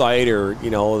on site, or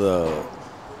the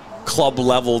club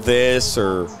level this,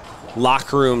 or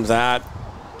locker room that.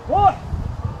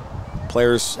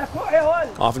 Players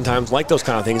oftentimes like those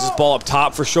kind of things. This ball up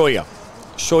top for Shoya.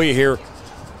 Shoya here,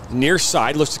 near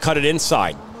side, looks to cut it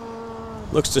inside.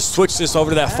 Looks to switch this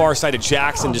over to that far side of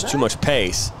Jackson, just too much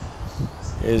pace.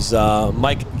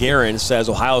 Mike Guerin says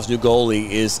Ohio's new goalie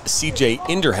is C.J.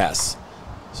 Inderhess.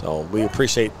 So we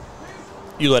appreciate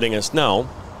you letting us know.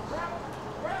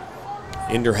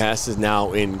 Inderhess is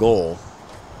now in goal.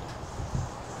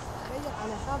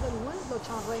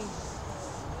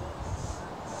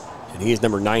 And he is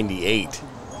number 98.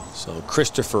 So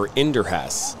Christopher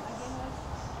Inderhess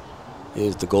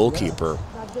is the goalkeeper.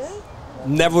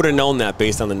 Never would have known that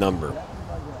based on the number.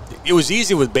 It was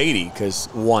easy with Beatty because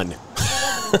 1.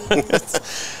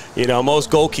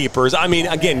 Most goalkeepers, I mean,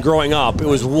 again, growing up, it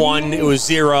was 1, it was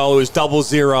 0, it was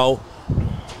 00.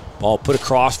 Ball put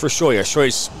across for Shoya.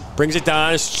 Shoya brings it down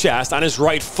on his chest, on his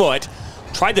right foot.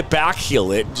 Tried to back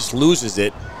heel it, just loses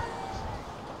it.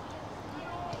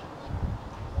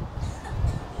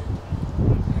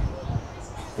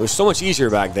 It was so much easier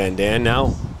back then, Dan.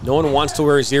 Now, no one wants to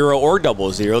wear 0 or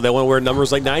 00. They want to wear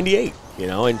numbers like 98, and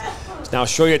now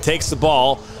Shoya takes the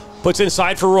ball, puts it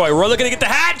inside for Roy. Roy looking to get the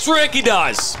hat trick. He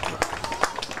does.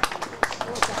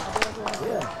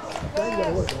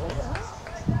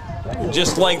 And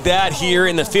just like that, here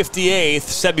in the 58th,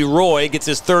 Sebi Roy gets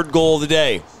his 3rd goal of the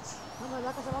day.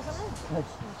 I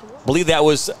believe that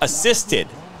was assisted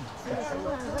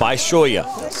by Shoya.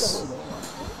 Yes.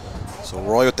 So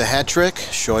Roy with the hat trick,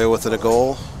 Shoya with a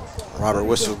goal, Robert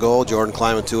Whistle goal, Jordan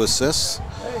Kleiman 2 assists.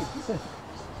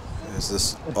 There's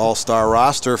this all-star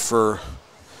roster for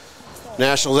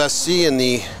Nationals SC in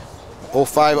the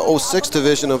 05-06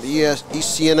 division of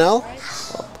Ecnl.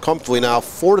 Comfortably now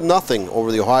 4-0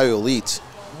 over the Ohio Elite,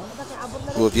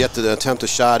 who have yet to attempt a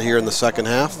shot here in the second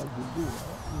half.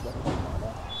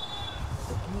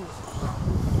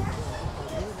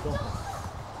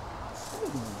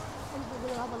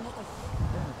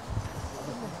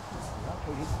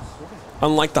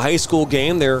 Unlike the high school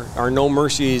game, there are no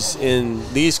mercies in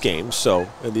these games, so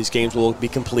these games will be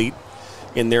complete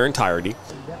in their entirety.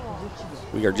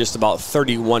 We are just about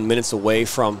 31 minutes away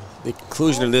from the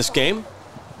conclusion of this game.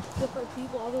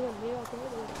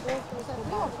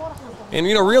 And,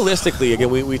 you know, realistically, again,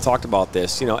 we talked about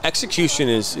this. You know, execution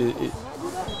is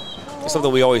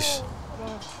something we always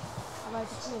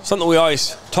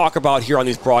talk about here on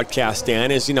these broadcasts,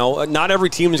 Dan, is, you know, not every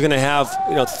team is going to have,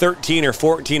 you know, 13 or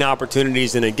 14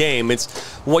 opportunities in a game. It's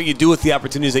what you do with the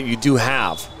opportunities that you do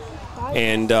have.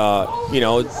 And, you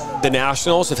know, the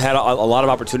Nationals have had a lot of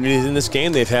opportunities in this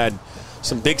game. They've had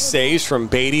some big saves from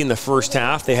Beatty in the first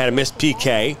half. They had a missed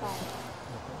PK.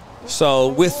 So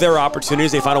with their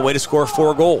opportunities, they found a way to score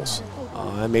 4 goals.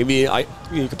 Maybe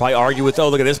you could probably argue with, oh,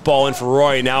 look at this ball in for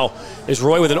Roy. Now is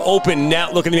Roy with an open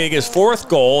net looking to make his 4th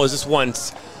goal as this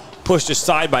one's pushed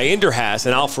aside by Inderhas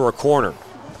and out for a corner.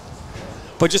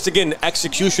 But just again,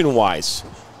 execution-wise,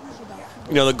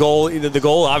 you know, the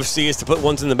goal obviously is to put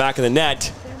ones in the back of the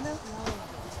net.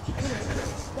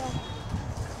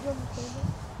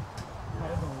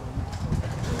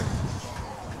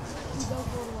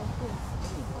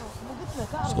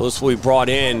 So this will be brought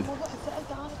in,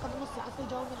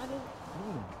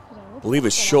 I believe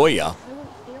it's Shoya.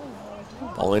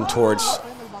 Ball in towards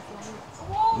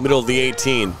middle of the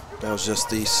 18. That was just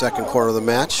the 2nd quarter of the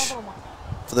match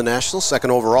for the Nationals, 2nd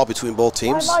overall between both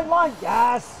teams.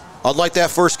 Unlike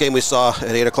that first game we saw at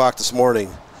 8 o'clock this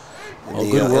morning.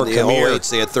 Good work, Amir.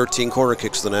 They had 13 corner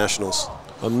kicks, the Nationals.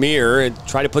 Amir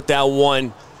tried to put that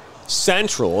one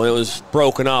central, and it was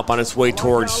broken up on its way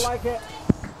towards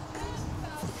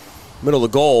middle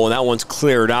of the goal, and that one's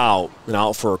cleared out and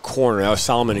out for a corner. That was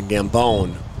Solomon and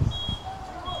Gambone.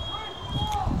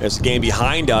 As the game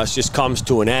behind us just comes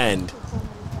to an end.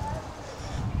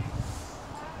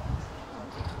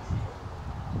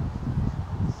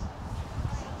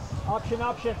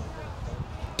 Option.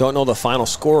 Don't know the final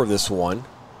score of this one.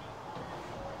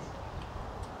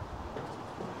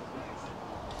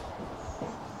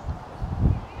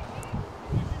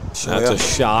 That's a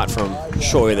shot from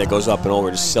Shoya that goes up and over,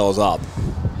 just sails up.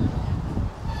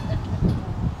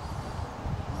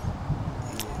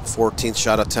 14th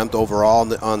shot attempt overall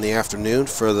on the afternoon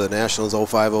for the Nationals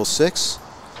 05-06.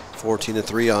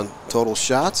 14-3 on total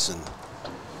shots. And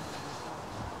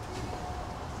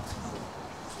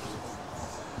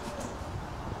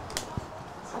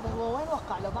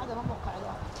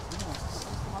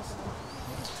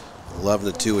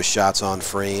 (11-2) with shots on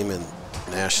frame, and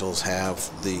Nationals have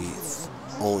the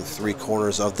only 3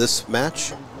 corners of this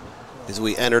match. As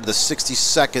we enter the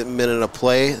 62nd minute of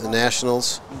play, the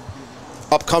Nationals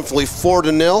up comfortably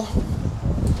 4-0.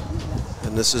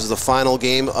 And this is the final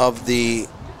game of the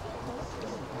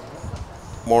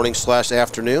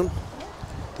morning/afternoon.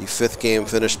 The 5th game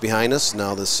finished behind us.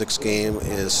 Now the 6th game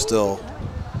is still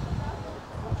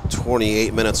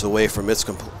 28 minutes away from its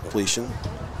completion.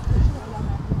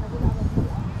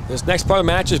 This next part of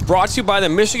the match is brought to you by the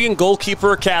Michigan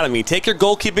Goalkeeper Academy. Take your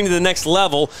goalkeeping to the next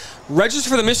level. Register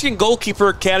for the Michigan Goalkeeper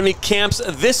Academy camps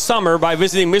this summer by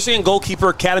visiting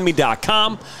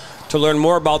MichiganGoalkeeperAcademy.com to learn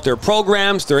more about their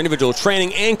programs, their individual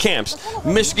training, and camps.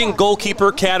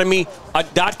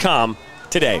 MichiganGoalkeeperAcademy.com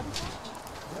today.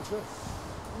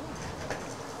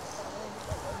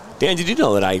 Dan, did you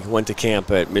know that I went to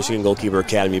camp at Michigan Goalkeeper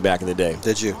Academy back in the day?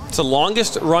 Did you? It's the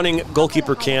longest running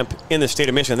goalkeeper camp in the state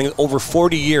of Michigan. I think it's over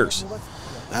 40 years.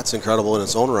 That's incredible in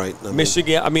its own right.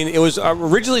 Michigan, I mean, it was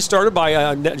originally started by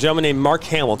a gentleman named Mark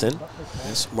Hamilton.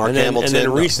 Yes, Mark Hamilton. And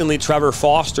then recently Trevor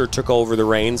Foster took over the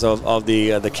reins of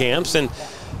the camps and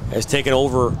has taken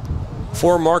over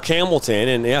for Mark Hamilton.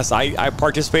 And yes, I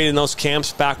participated in those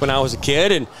camps back when I was a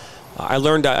kid, and I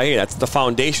learned that, hey, that's the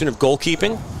foundation of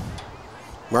goalkeeping.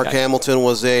 Mark Hamilton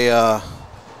was a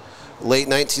late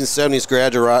 1970s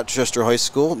graduate of Rochester High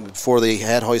School. Before they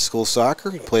had high school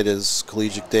soccer, he played his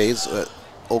collegiate days at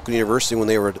Oakland University when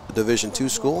they were a Division II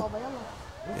school.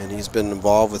 And he's been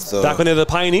involved with back when they're the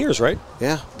Pioneers, right?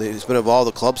 Yeah, he's been involved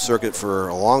with the club circuit for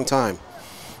a long time.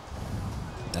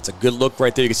 That's a good look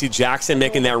right there. You can see Jackson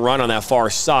making that run on that far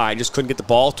side. Just couldn't get the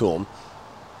ball to him.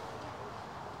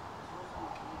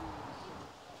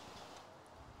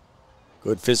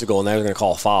 Good physical, and now they're going to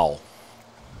call a foul.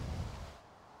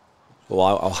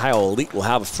 Well, Ohio Elite will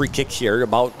have a free kick here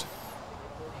about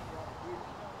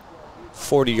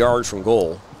 40 yards from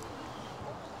goal.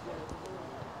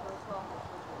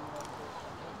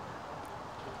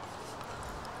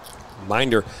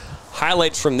 Reminder,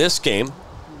 highlights from this game,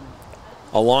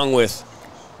 along with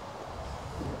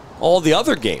all the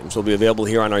other games, will be available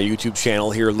here on our YouTube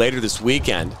channel here later this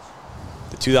weekend.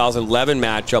 The 2011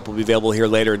 matchup will be available here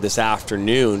later this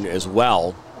afternoon as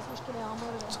well.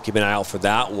 So keep an eye out for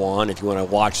that one if you want to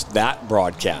watch that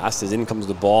broadcast. As in comes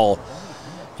the ball,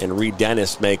 and Reed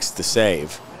Dennis makes the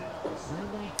save.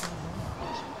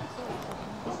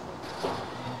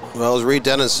 Well, it was Reed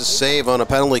Dennis' save on a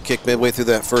penalty kick midway through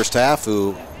that first half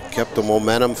who kept the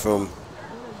momentum from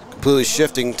completely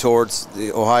shifting towards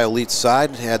the Ohio Elite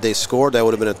side. Had they scored, that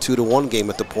would have been a 2-1 game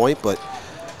at the point, but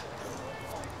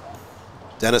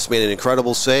Dennis made an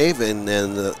incredible save, and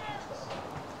then the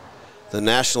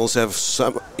Nationals have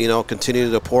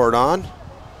continued to pour it on.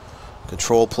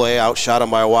 Control play, outshot them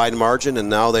by a wide margin, and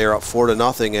now they are up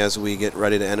 4-0 as we get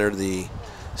ready to enter the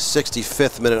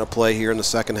 65th minute of play here in the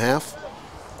second half.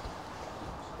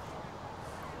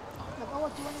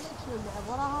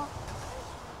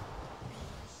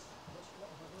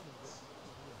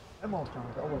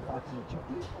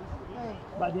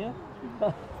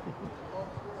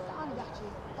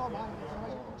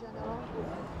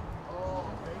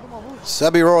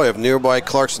 Sebi Roy of nearby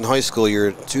Clarkson High School,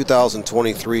 your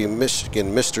 2023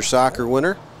 Michigan Mr. Soccer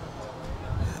winner,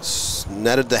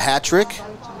 netted the hat trick.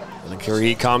 And here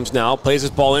he comes now, plays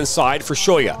his ball inside for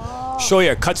Shoya.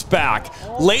 Shoya cuts back,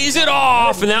 lays it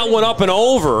off, and that went up and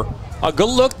over. A good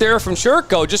look there from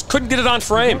Shurko, just couldn't get it on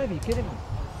frame.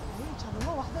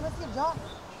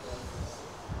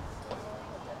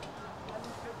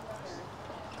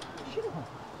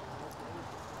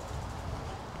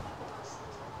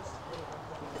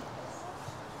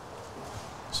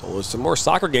 So there's some more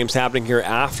soccer games happening here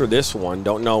after this one.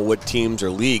 Don't know what teams or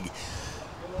league,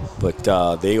 but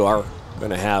they are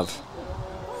going to have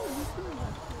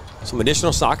some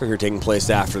additional soccer here taking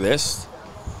place after this.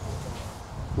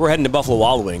 We're heading to Buffalo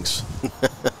Wild Wings.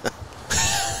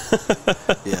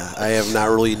 Yeah, I have not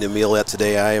really eaten a meal yet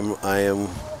today. I am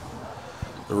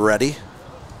ready.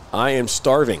 I am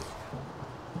starving.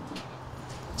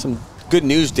 Some good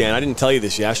news, Dan. I didn't tell you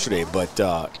this yesterday, but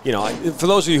for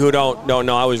those of you who don't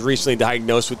know, I was recently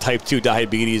diagnosed with type 2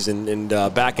 diabetes, and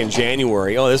back in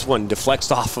January. Oh, this one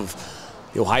deflects off of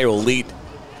the Ohio Elite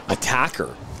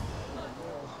attacker.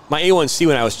 My A1C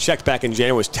when I was checked back in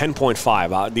January was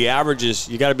 10.5. The average is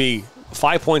you got to be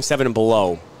 5.7 and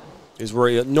below. Is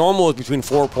where normal is between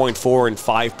 4.4 and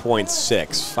 5.6,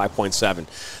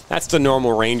 5.7. That's the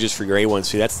normal ranges for your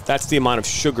A1C. That's the amount of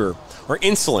sugar or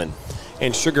insulin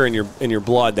and sugar in your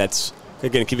blood. That's,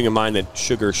 again, keeping in mind that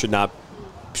sugar shouldn't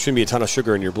be a ton of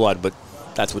sugar in your blood, but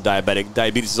that's what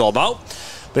diabetes is all about.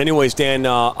 But anyways, Dan,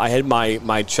 I had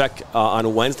my check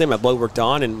on Wednesday. My blood worked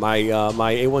on, and my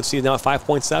A1C is now at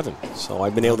 5.7. So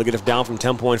I've been able to get it down from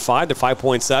 10.5 to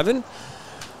 5.7.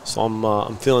 So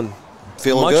I'm feeling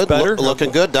much good, better.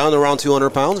 Looking good, down to around 200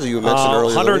 pounds, as you mentioned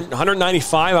earlier.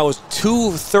 195. I was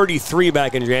 233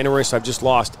 back in January, so I've just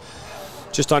lost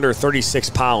just under 36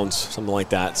 pounds, something like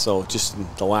that. So just in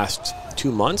the last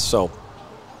 2 months. So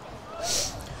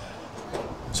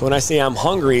when I say I'm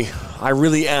hungry, I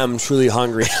really am truly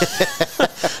hungry.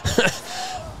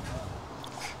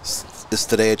 Is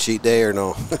today a cheat day or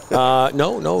no?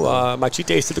 No. My cheat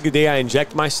day is typically the day I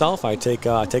inject myself. I take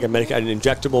an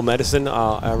injectable medicine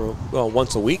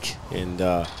once a week, and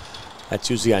that's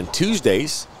usually on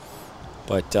Tuesdays.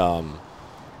 But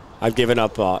I've given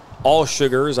up all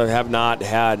sugars. I have not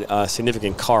had a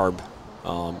significant carb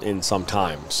in some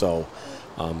time. So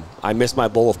I miss my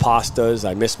bowl of pastas.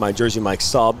 I miss my Jersey Mike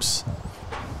subs.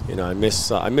 I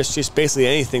miss just basically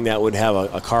anything that would have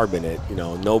a carb in it.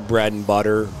 No bread and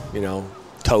butter.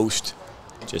 Toast.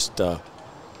 Just you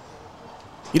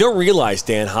don't realize,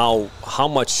 Dan, how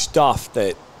much stuff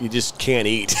that you just can't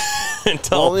eat.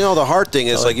 Well, the hard thing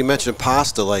is, like you mentioned,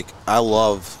 pasta. Like I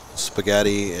love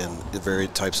spaghetti and the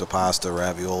various types of pasta,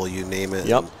 ravioli, you name it.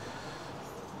 Yep.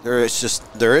 There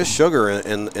is sugar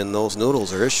in those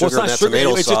noodles. There is sugar in that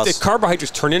tomato sauce. Just the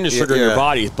carbohydrates turn into sugar in your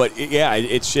body, but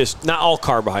it's just not all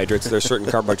carbohydrates. There's certain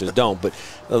carbohydrates that don't, but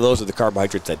those are the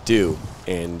carbohydrates that do.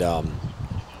 And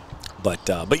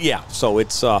but yeah, so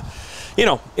it's you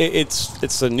know,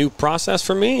 it's a new process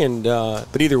for me, and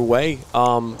but either way,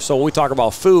 so when we talk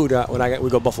about food, when we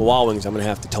go Buffalo Wild Wings, I'm going to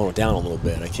have to tone it down a little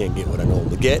bit. I can't get what I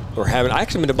normally get or haven't. I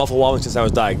actually been to Buffalo Wild Wings since I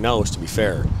was diagnosed, to be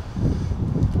fair.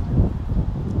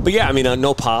 But yeah, I mean,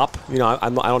 no pop. You know, I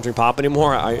don't drink pop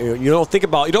anymore. You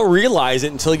don't realize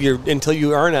it until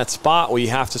you are in that spot where you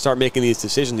have to start making these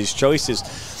decisions, these choices.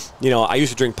 You know, I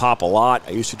used to drink pop a lot.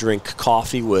 I used to drink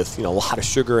coffee with, you know, a lot of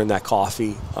sugar in that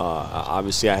coffee.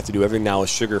 Obviously, I have to do everything now with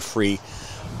sugar-free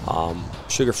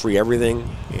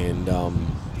everything, and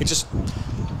it's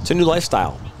a new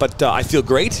lifestyle. But I feel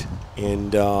great,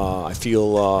 and I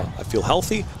feel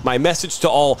healthy. My message to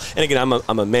all, and again,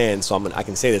 I'm a man, so I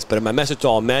can say this, but my message to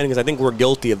all men, because I think we're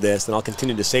guilty of this, and I'll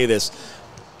continue to say this.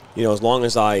 You know, as long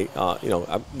as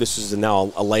this is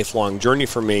now a lifelong journey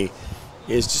for me.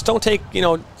 Is just don't take, you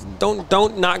know,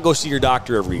 don't not go see your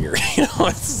doctor every year. You know,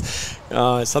 it's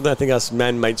something I think us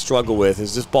men might struggle with.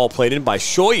 Is this ball played in by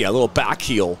Shoya, a little back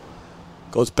heel,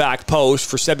 goes back post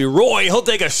for Sebi Roy. He'll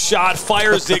take a shot,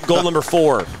 fires it, goal number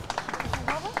 4.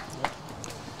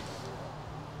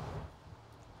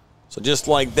 So just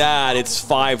like that, it's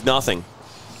 5-0.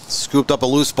 Scooped up a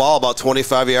loose ball about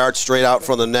 25 yards straight out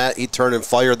from the net. He turned and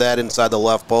fired that inside the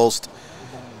left post.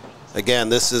 Again,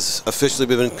 this has officially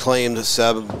been claimed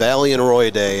Seb Roy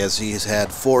Day, as he's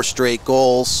had 4 straight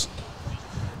goals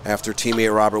after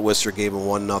teammate Robert Wisser gave him a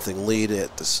 1-0 lead.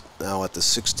 Now at the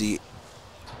 69th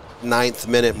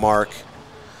minute mark,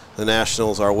 the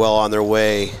Nationals are well on their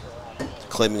way to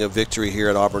claiming a victory here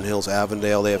at Auburn Hills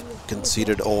Avondale. They have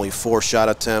conceded only 4 shot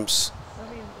attempts,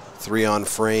 3 on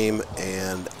frame,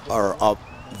 and are up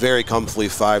very comfortably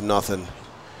 5-0.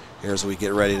 Here as we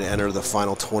get ready to enter the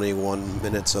final 21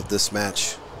 minutes of this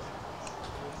match.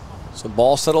 So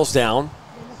ball settles down.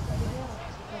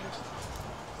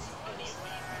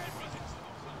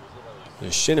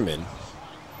 There's Shinneman.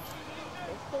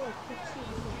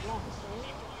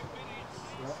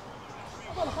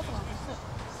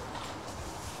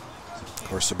 Of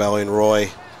course, Sabellian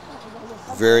Roy,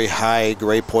 very high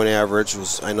grade point average.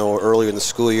 I know earlier in the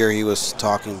school year he was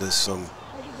talking to some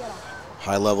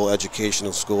high-level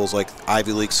educational schools like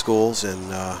Ivy League schools, and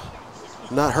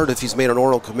not heard if he's made an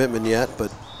oral commitment yet,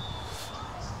 but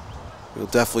we'll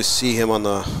definitely see him on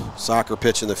the soccer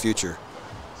pitch in the future.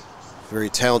 Very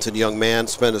talented young man,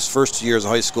 spent his first 2 years of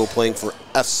high school playing for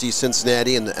FC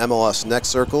Cincinnati in the MLS Next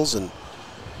Circles, and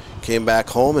came back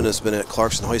home and has been at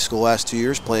Clarkson High School the last 2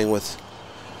 years playing with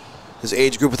his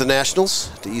age group with the Nationals,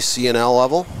 the Ecnl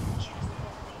level.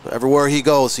 But everywhere he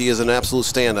goes, he is an absolute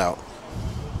standout.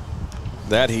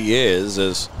 That he is.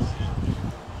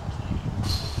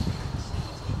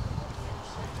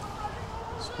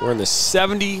 We're in the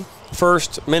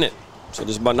 71st minute. So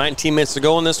there's about 19 minutes to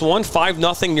go in this one.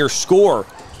 5-0 your score.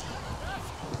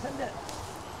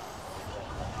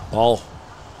 Ball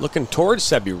looking towards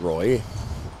Sebi Roy. A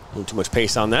little too much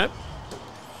pace on that.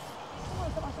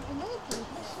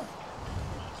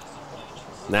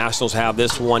 Nationals have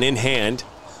this one in hand.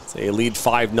 They lead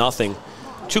 5-0.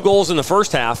 2 goals in the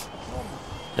first half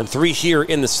and 3 here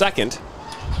in the second.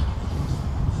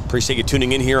 Appreciate you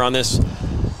tuning in here on this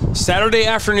Saturday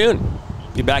afternoon.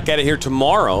 Be back at it here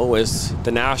tomorrow as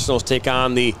the Nationals take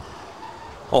on the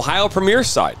Ohio Premier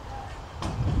side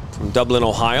from Dublin,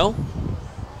 Ohio.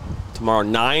 Tomorrow,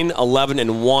 9, 11,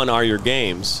 and 1 are your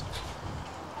games.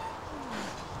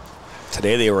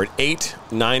 Today they were at 8,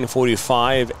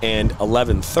 9:45, and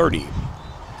 11:30.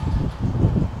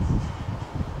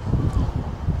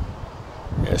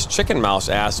 As Chicken Mouse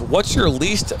asks, what's your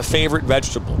least favorite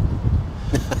vegetable?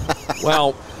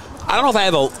 Well, I don't know if I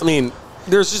have I mean,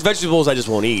 there's just vegetables I just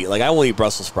won't eat. Like, I won't eat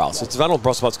Brussels sprouts. I don't know if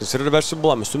Brussels sprouts considered a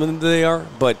vegetable. I'm assuming that they are.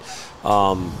 But,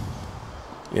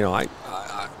 you know,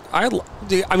 I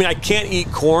mean, I can't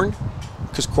eat corn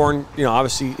because corn, you know,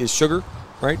 obviously is sugar,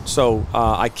 right? So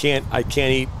I can't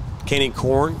eat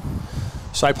corn.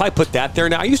 So I probably put that there.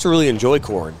 Now, I used to really enjoy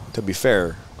corn, to be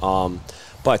fair.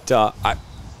 But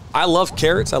I love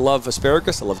carrots. I love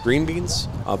asparagus. I love green beans,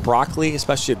 broccoli,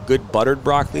 especially a good buttered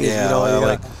broccoli. Yeah, you know,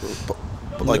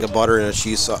 I like a butter in a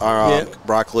cheese sauce,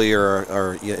 broccoli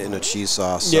or in a cheese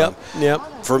sauce. Yep.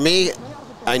 For me,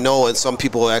 I know, and some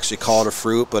people actually call it a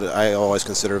fruit, but I always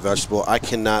consider it a vegetable. I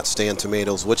cannot stand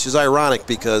tomatoes, which is ironic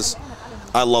because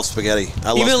I love spaghetti.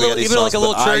 I love spaghetti even sauce, like a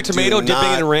little cherry tomato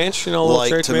dipping in ranch. You know, a little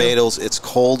cherry tomatoes. It's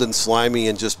cold and slimy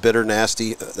and just bitter,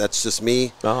 nasty. That's just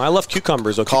me. I love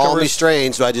cucumbers. Call me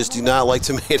strange, but I just do not like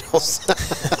tomatoes.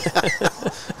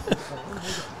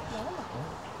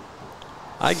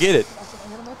 I get it.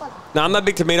 No, I'm not a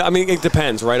big tomato. I mean, it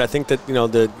depends, right? I think that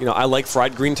I like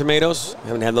fried green tomatoes. I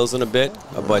haven't had those in a bit,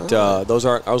 but those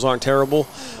aren't terrible.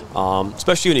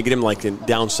 Especially when you get them like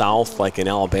down south, like in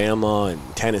Alabama and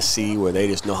Tennessee, where they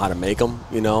just know how to make them.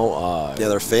 Yeah,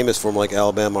 they're famous for them, like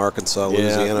Alabama, Arkansas,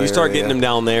 Louisiana. Yeah, you start getting them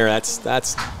down there.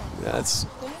 That's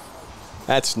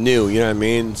new. You know what I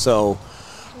mean? So.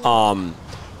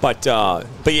 But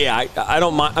yeah, I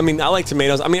don't mind. I mean, I like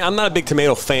tomatoes. I mean, I'm not a big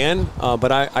tomato fan,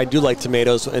 but I do like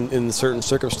tomatoes in certain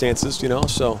circumstances,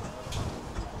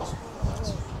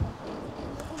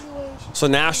 So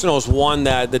Nationals won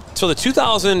that. So the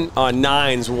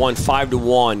 2009s won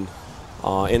 5-1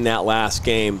 in that last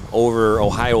game over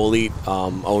Ohio Elite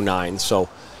 09. So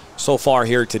far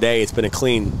here today, it's been a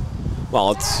clean.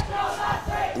 Well, it's.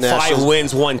 Nationals. 5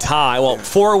 wins, 1 tie. Well,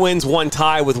 4 wins, 1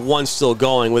 tie with 1 still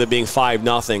going, with it being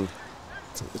 5-0.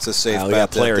 It's a safe bet. We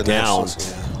got a player down.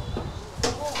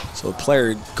 So the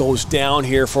player goes down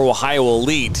here for Ohio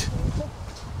Elite.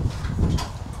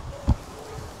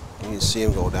 You see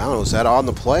him go down. Was that on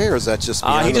the play, or is that just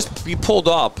he pulled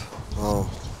up. Oh.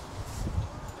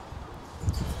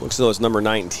 Looks as though it's number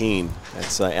 19.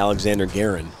 That's Alexander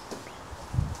Guerin.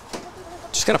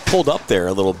 Just kind of pulled up there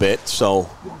a little bit, so.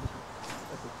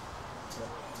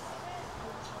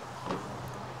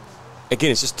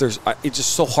 Again, it's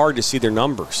just so hard to see their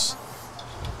numbers.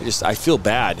 I feel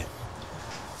bad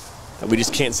that we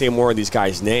just can't say more of these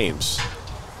guys' names.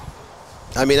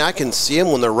 I mean, I can see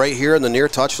them when they're right here in the near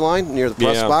touch line, near the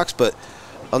press box, but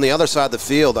on the other side of the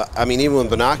field, I mean, even with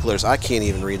binoculars, I can't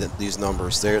even read these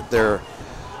numbers. They're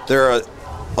a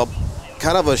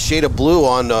kind of a shade of blue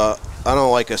on I don't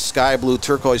know, like a sky blue,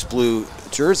 turquoise blue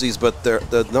jerseys, but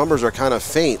the numbers are kind of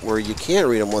faint where you can't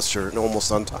read them unless you're almost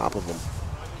on top of them.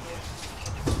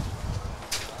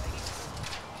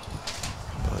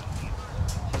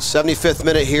 75th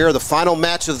minute here, the final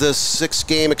match of this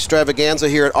 6-game extravaganza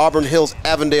here at Auburn Hills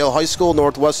Avondale High School,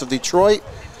 northwest of Detroit.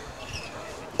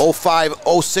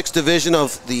 05-06 division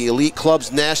of the Elite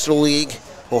Clubs National League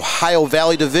Ohio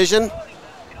Valley Division.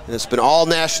 And it's been all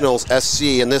Nationals SC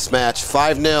in this match,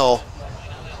 5-0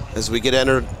 as we get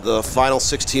entered the final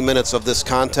 16 minutes of this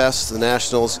contest. The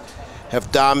Nationals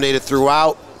have dominated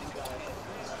throughout.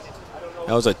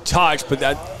 That was a touch, but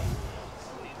that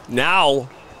now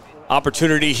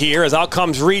opportunity here as out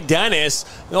comes Reed Dennis.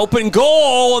 An open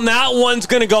goal, and that one's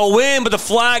going to go in, but the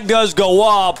flag does go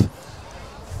up.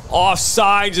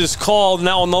 Offsides is called, and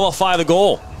that will nullify the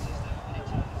goal.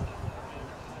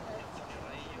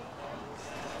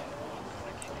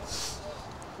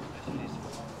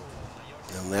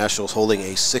 The Nationals holding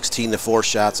a 16-4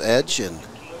 shots edge and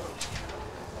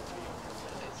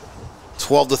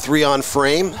 12-3 on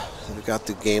frame. They've got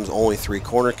the game's only 3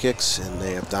 corner kicks, and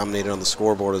they have dominated on the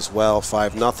scoreboard as well,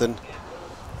 5-0.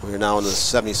 We are now in the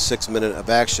 76th minute of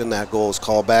action. That goal was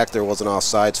called back. There was an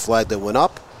offsides flag that went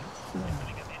up.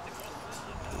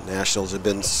 The Nationals have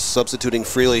been substituting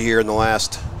freely here in the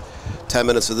last 10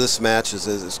 minutes of this match as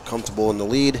is comfortable in the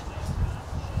lead.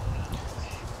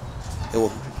 The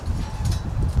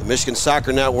Michigan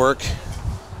Soccer Network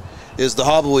is the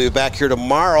hub. We'll be back here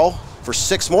tomorrow for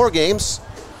 6 more games,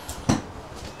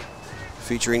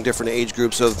 featuring different age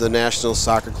groups of the National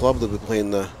Soccer Club. They'll be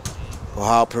playing the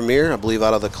Ohio Premier, I believe,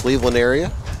 out of the Cleveland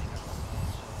area.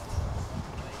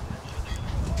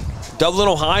 Dublin,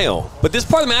 Ohio. But this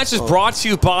part of the match is brought to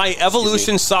you by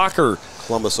Evolution Soccer.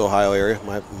 Columbus, Ohio area.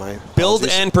 My Build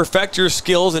and perfect your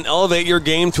skills and elevate your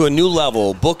game to a new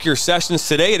level. Book your sessions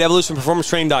today at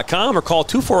evolutionperformancetraining.com or call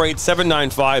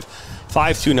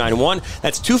 248-795-5291.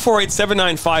 That's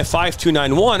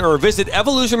 248-795-5291 or visit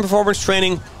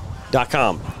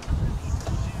evolutionperformancetraining.com.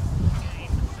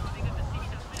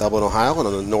 Dublin, Ohio, and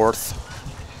on the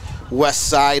northwest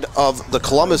side of the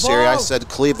Columbus area. I said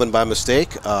Cleveland by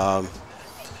mistake.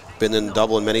 Been in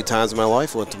Dublin many times in my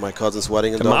life. Went to my cousin's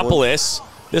wedding in Dublin.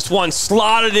 This one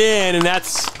slotted in, and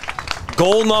that's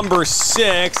goal number 6.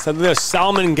 I think there's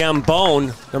Salman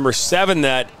Gambone, number 7,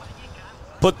 that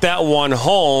put that one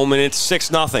home, and it's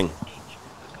 6-0.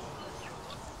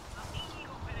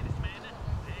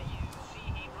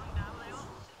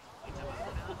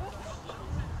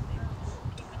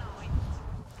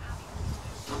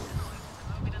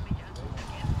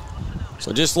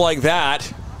 So just like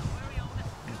that,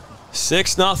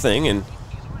 6-0, and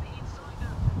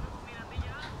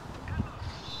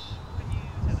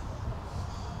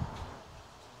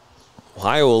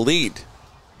Ohio Elite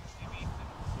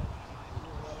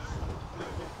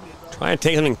trying to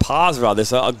take something positive out of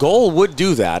this. A goal would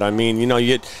do that. I mean, you know,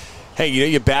 you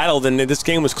battled, and this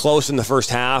game was close in the first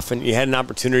half, and you had an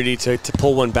opportunity to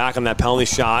pull one back on that penalty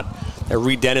shot that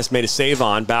Reed Dennis made a save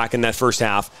on back in that first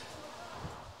half.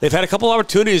 they've had a couple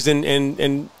opportunities, and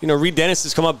you know, Reed Dennis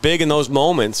has come up big in those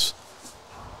moments.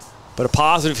 But a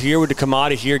positive here would to come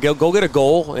out of here, go get a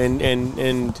goal,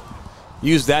 and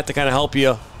use that to kind of help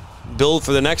you build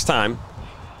for the next time.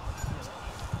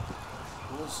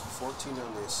 Who was 14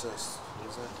 on the assist? What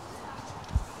was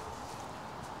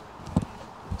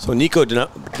that? So Nico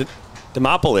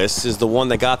Demopoulos is the one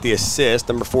that got the assist,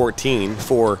 number 14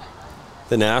 for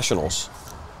the Nationals.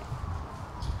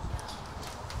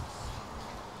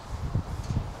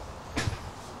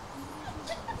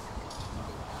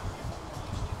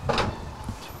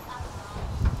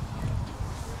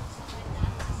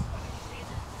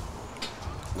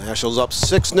 Nationals up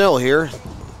 6-0 here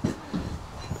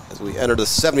as we enter the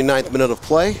 79th minute of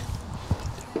play.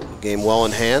 Game well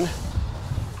in hand.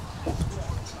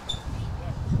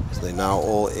 As they now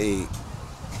owe a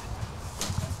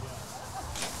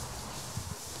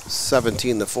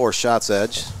 17-4 shots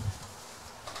edge.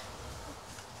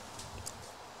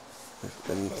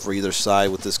 And for either side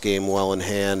with this game well in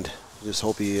hand, just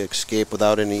hope you escape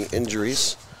without any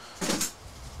injuries.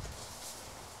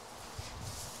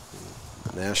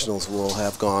 Nationals will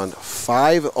have gone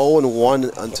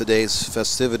 5-0-1 on today's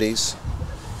festivities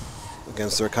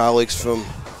against their colleagues from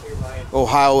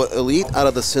Ohio Elite out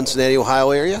of the Cincinnati,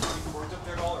 Ohio area.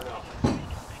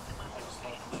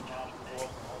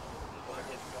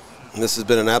 And this has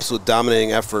been an absolute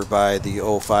dominating effort by the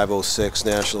 05-06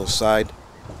 Nationals side.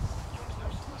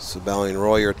 Sabellian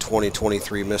Royer,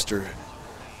 2023 Mr.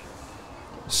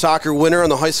 Soccer winner on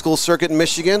the high school circuit in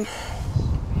Michigan.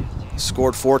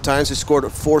 Scored 4 times. He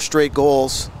scored 4 straight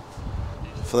goals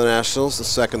for the Nationals, the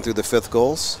 2nd through the 5th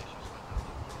goals.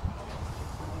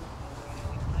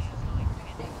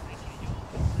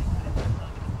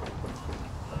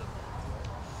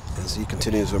 As he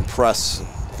continues to impress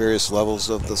various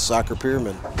levels of the soccer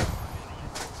pyramid.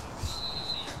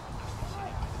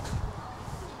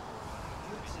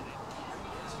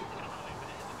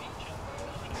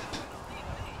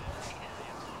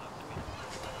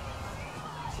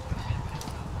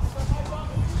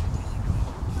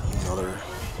 Another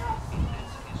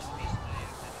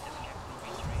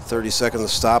 30 seconds of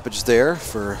stoppage there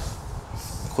for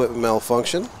equipment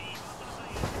malfunction.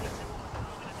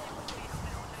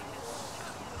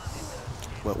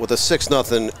 But with a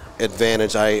 6-0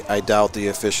 advantage, I doubt the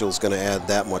official's going to add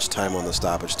that much time on the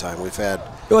stoppage time. We've had.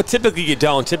 Well, typically you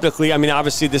don't. Typically, I mean,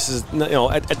 obviously this is, you know,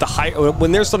 at the height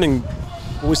when there's something.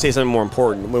 When we say something more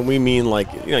important, when we mean,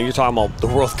 like, you know, you're talking about the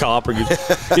World Cup, or you're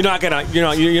not gonna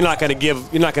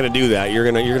do that.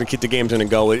 You're gonna keep the games in and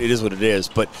go. It is what it is.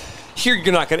 But here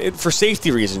you're not gonna, for safety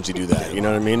reasons, you do that. You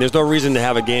know what I mean? There's no reason to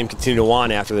have a game continue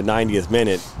on after the 90th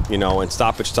minute, you know, and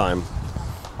stoppage time.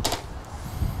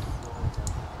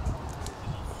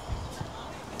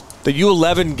 The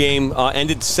U11 game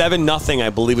ended 7-0,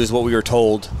 I believe, is what we were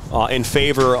told, in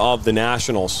favor of the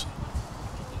Nationals,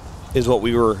 is what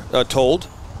we were told.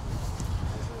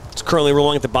 It's currently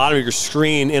rolling at the bottom of your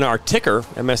screen in our ticker,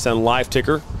 MSN Live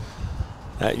ticker,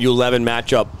 that U11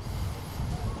 matchup.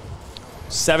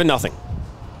 7-0.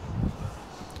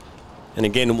 And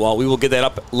again, while we will get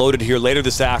that uploaded here later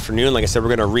this afternoon, like I said,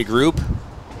 we're going to regroup.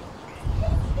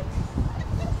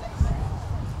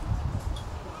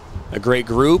 A great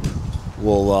group.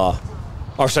 We'll,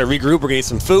 regroup. We're going to eat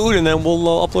some food, and then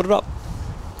we'll upload it up.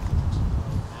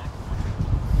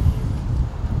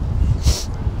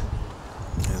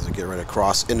 As we get ready to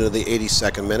cross into the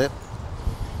 82nd minute,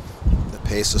 the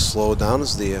pace has slowed down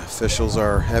as the officials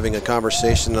are having a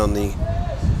conversation on the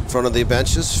front of the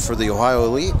benches for the Ohio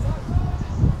Elite.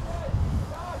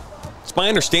 It's my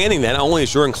understanding that not only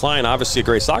is Jordan Klein obviously a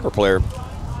great soccer player,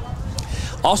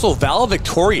 also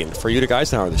valedictorian for Utica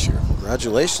Eisenhower this year.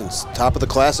 Congratulations. Top of the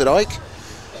class at Ike.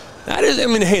 That is, I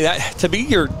mean, hey, that to be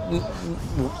your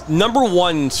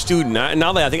 #1 student.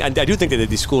 Now that I do think that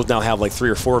these schools now have like 3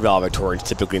 or 4 valedictorians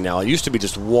typically now. It used to be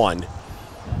just 1.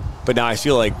 But now I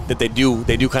feel like that they do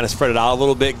kind of spread it out a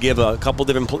little bit, give a couple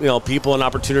different people an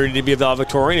opportunity to be a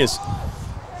valedictorian.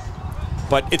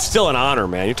 But it's still an honor,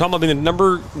 man. You're talking about being the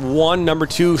 #1,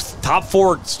 #2, top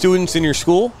 4 students in your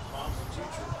school.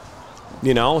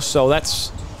 You know, so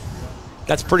that's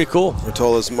pretty cool. We're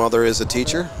told his mother is a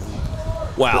teacher.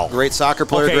 Wow. Great soccer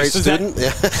player, okay, great so student.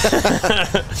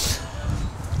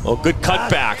 Well, good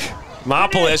cutback.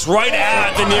 Demopoulos right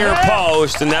at the near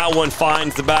post, and that one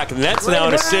finds the back of the net. So now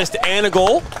an assist and a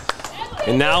goal.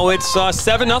 And now it's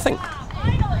 7-0.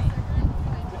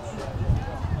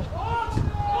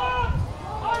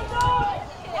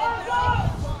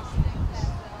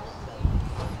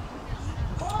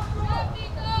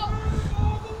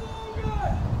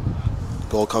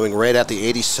 Goal coming right at the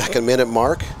 82nd minute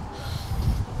mark.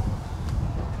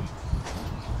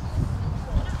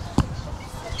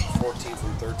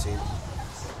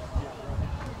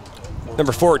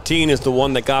 Number 14 is the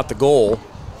one that got the goal.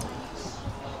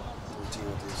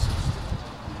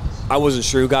 I wasn't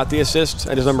sure who got the assist.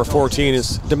 I just number 14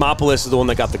 is Demopoulos is the one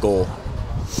that got the goal.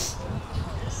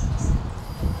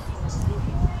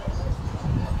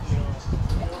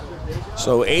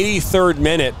 So 83rd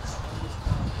minute.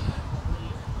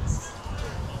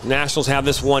 Nationals have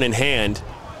this one in hand.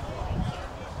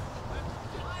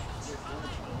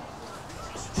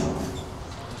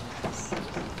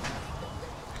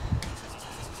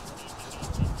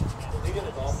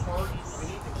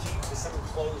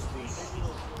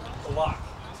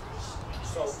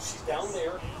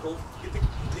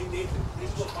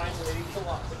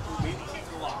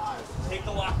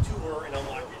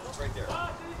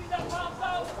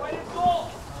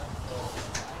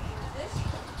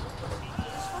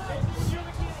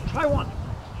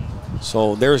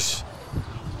 So there's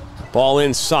ball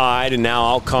inside, and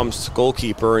now out comes the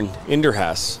goalkeeper and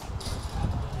Inderhess.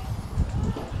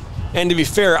 And to be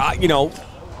fair, you know,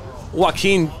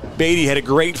 Joaquin Beatty had a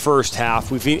great first half.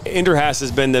 Inderhess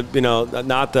has been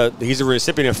he's a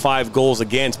recipient of 5 goals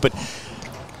against, but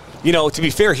you know, to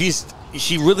be fair, he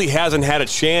really hasn't had a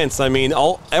chance. I mean,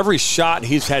 every shot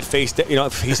he's had he's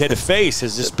had to face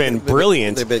has just been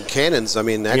brilliant. They've been cannons. I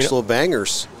mean, actual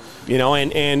bangers. You know,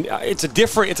 and it's a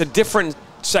different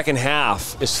second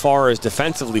half as far as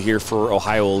defensively here for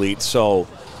Ohio Elite. So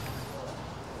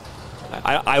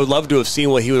I would love to have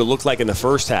seen what he would have looked like in the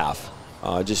first half.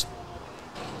 Just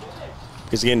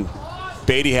because, again,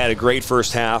 Beatty had a great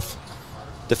first half.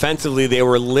 Defensively, they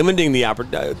were limiting the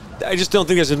opportunity. I just don't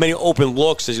think there's as many open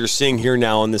looks as you're seeing here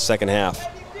now in the second half.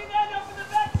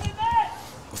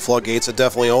 The floodgates have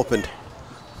definitely opened.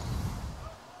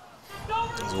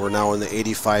 We're now in the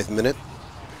 85th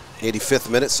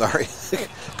minute, sorry.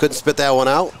 Couldn't spit that one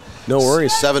out. No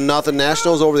worries. 7-0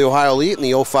 Nationals over the Ohio Elite in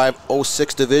the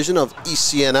 05-06 division of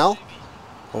Ecnl,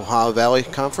 Ohio Valley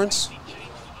Conference.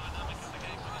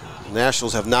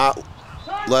 Nationals have not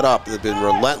let up. They've been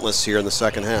relentless here in the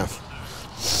second half.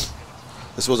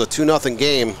 This was a 2-0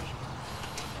 game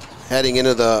heading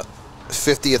into the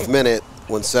 50th minute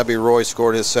when Sebi Roy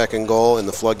scored his second goal and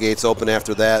the floodgates opened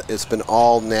after that. It's been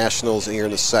all Nationals here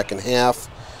in the second half.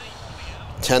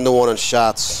 10-1 in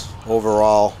shots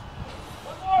overall.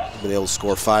 Been able to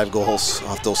score 5 goals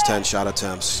off those 10 shot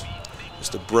attempts.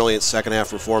 Just a brilliant second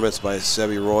half performance by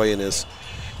Sebi Roy and his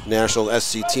National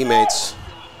SC teammates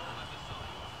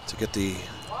to get the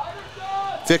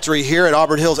victory here at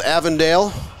Auburn Hills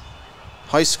Avondale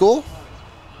High School.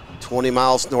 20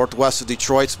 miles northwest of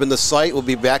Detroit's been the site. We'll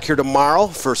be back here tomorrow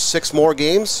for 6 more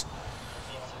games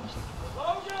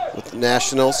with the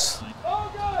Nationals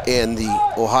and the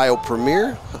Ohio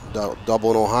Premier,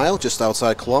 Dublin, Ohio, just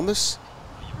outside Columbus.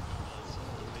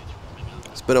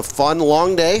 It's been a fun,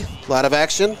 long day. A lot of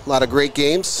action, a lot of great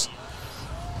games.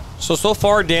 So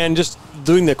far, Dan, just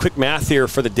doing the quick math here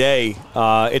for the day,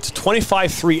 it's a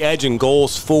 25-3 edge in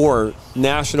goals for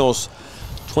Nationals.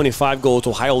 25 goals,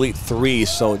 Ohio Elite 3.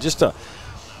 So just an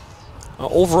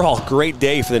overall great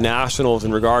day for the Nationals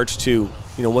in regards to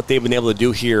what they've been able to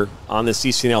do here on this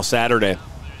Ecnl Saturday.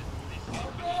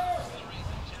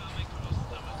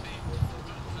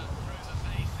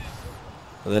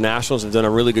 The Nationals have done a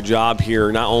really good job here,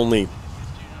 not only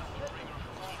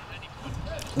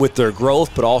with their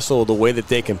growth, but also the way that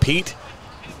they compete.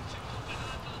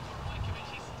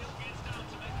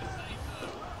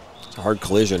 It's a hard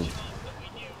collision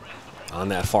on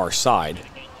that far side.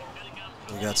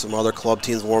 We got some other club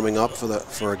teams warming up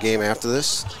for a game after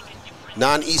this.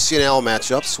 Non-ECNL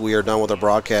matchups. We are done with our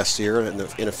broadcast here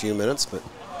in a few minutes, but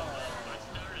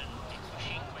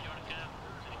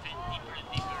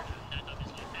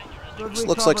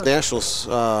looks like Nationals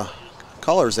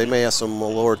colors. They may have some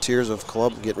lower tiers of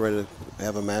club getting ready to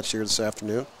have a match here this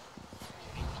afternoon.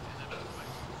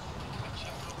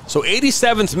 So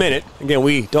 87th minute. Again,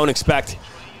 we don't expect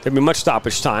there'll be much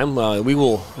stoppage time. We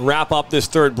will wrap up this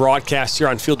third broadcast here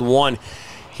on Field 1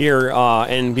 here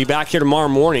and be back here tomorrow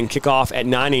morning, kickoff at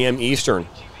 9 a.m. Eastern.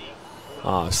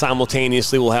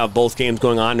 Simultaneously, we'll have both games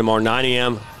going on tomorrow, 9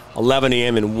 a.m., 11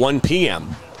 a.m., and 1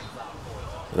 p.m.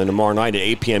 And then tomorrow night at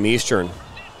 8 p.m. Eastern,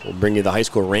 we'll bring you the high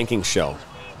school ranking show.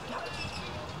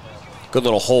 Good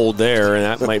little hold there, and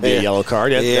that might be a yellow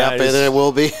card. Yep, and it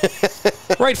will be.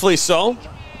 Rightfully so.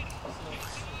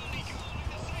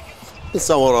 It's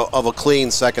somewhat of a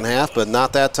clean second half, but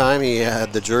not that time. He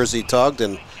had the jersey tugged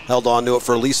and held on to it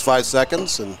for at least 5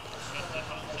 seconds. And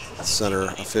the center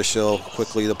official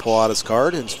quickly to pull out his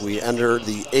card as we enter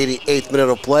the 88th minute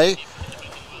of play.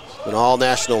 And all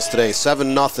Nationals today,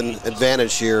 7-0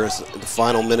 advantage here as the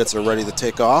final minutes are ready to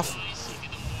take off.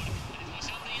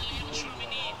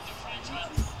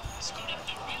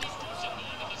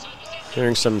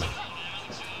 Hearing some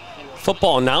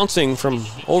football announcing from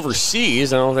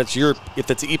overseas. I don't know if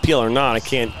that's EPL or not. I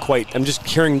can't quite. I'm just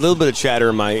hearing a little bit of chatter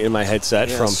in my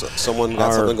headset from someone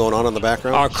got something going on in the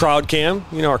background. Our crowd cam,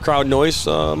 our crowd noise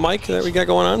mic that we got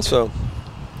going on. So.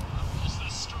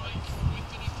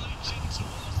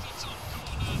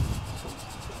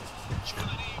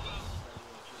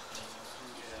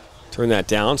 Turn that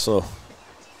down. So.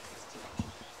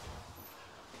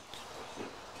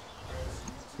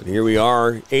 But here we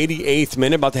are, 88th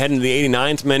minute, about to head into the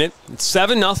 89th minute. It's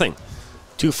 7-0.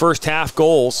 2 first-half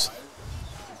goals,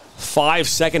 5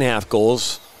 second-half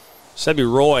goals.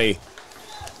 Sebi Roy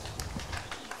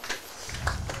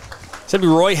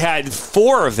had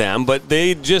 4 of them, but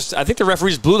I think the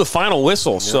referees blew the final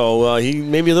whistle. Yep. So he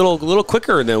may be a little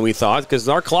quicker than we thought, because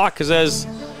our clock says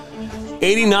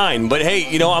 89. But hey,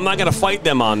 I'm not going to fight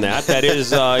them on that. That is,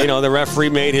 the referee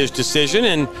made his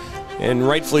decision, and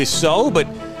rightfully so. But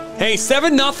hey,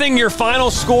 7-0 your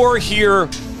final score here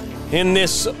in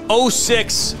this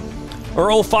 06 or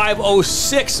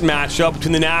 05-06 matchup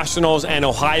between the Nationals and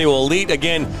Ohio Elite.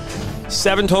 Again,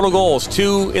 7 total goals,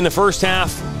 2 in the first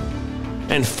half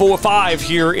and 5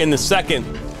 here in the second.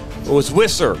 It was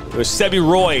Wisser, it was Sebi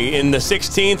Roy in the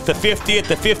 16th, the 50th,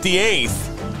 the 58th.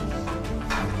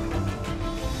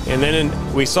 And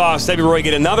then we saw Sebi Roy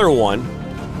get another one.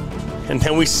 And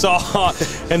then we saw who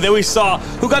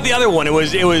got the other one. It was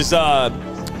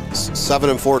 7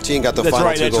 and 14 got the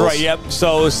final 2 goals. That's right. Yep.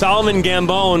 So Solomon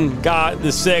Gambone got the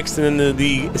 6th, and then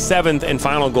the 7th and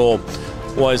final goal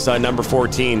was number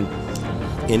 14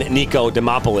 in Nico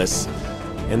Demopoulos.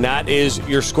 And that is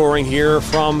your scoring here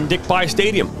from Dick Pye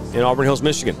Stadium in Auburn Hills,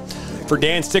 Michigan. For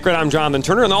Dan Stickert, I'm Jonathan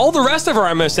Turner, and all the rest of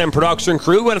our MSN production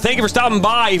crew, we want to thank you for stopping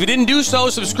by. If you didn't do so,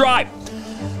 subscribe.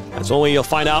 That's the only way you'll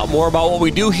find out more about what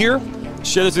we do here.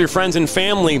 Share this with your friends and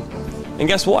family. And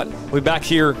guess what? We'll be back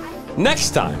here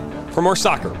next time for more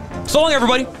soccer. So long,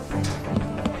 everybody.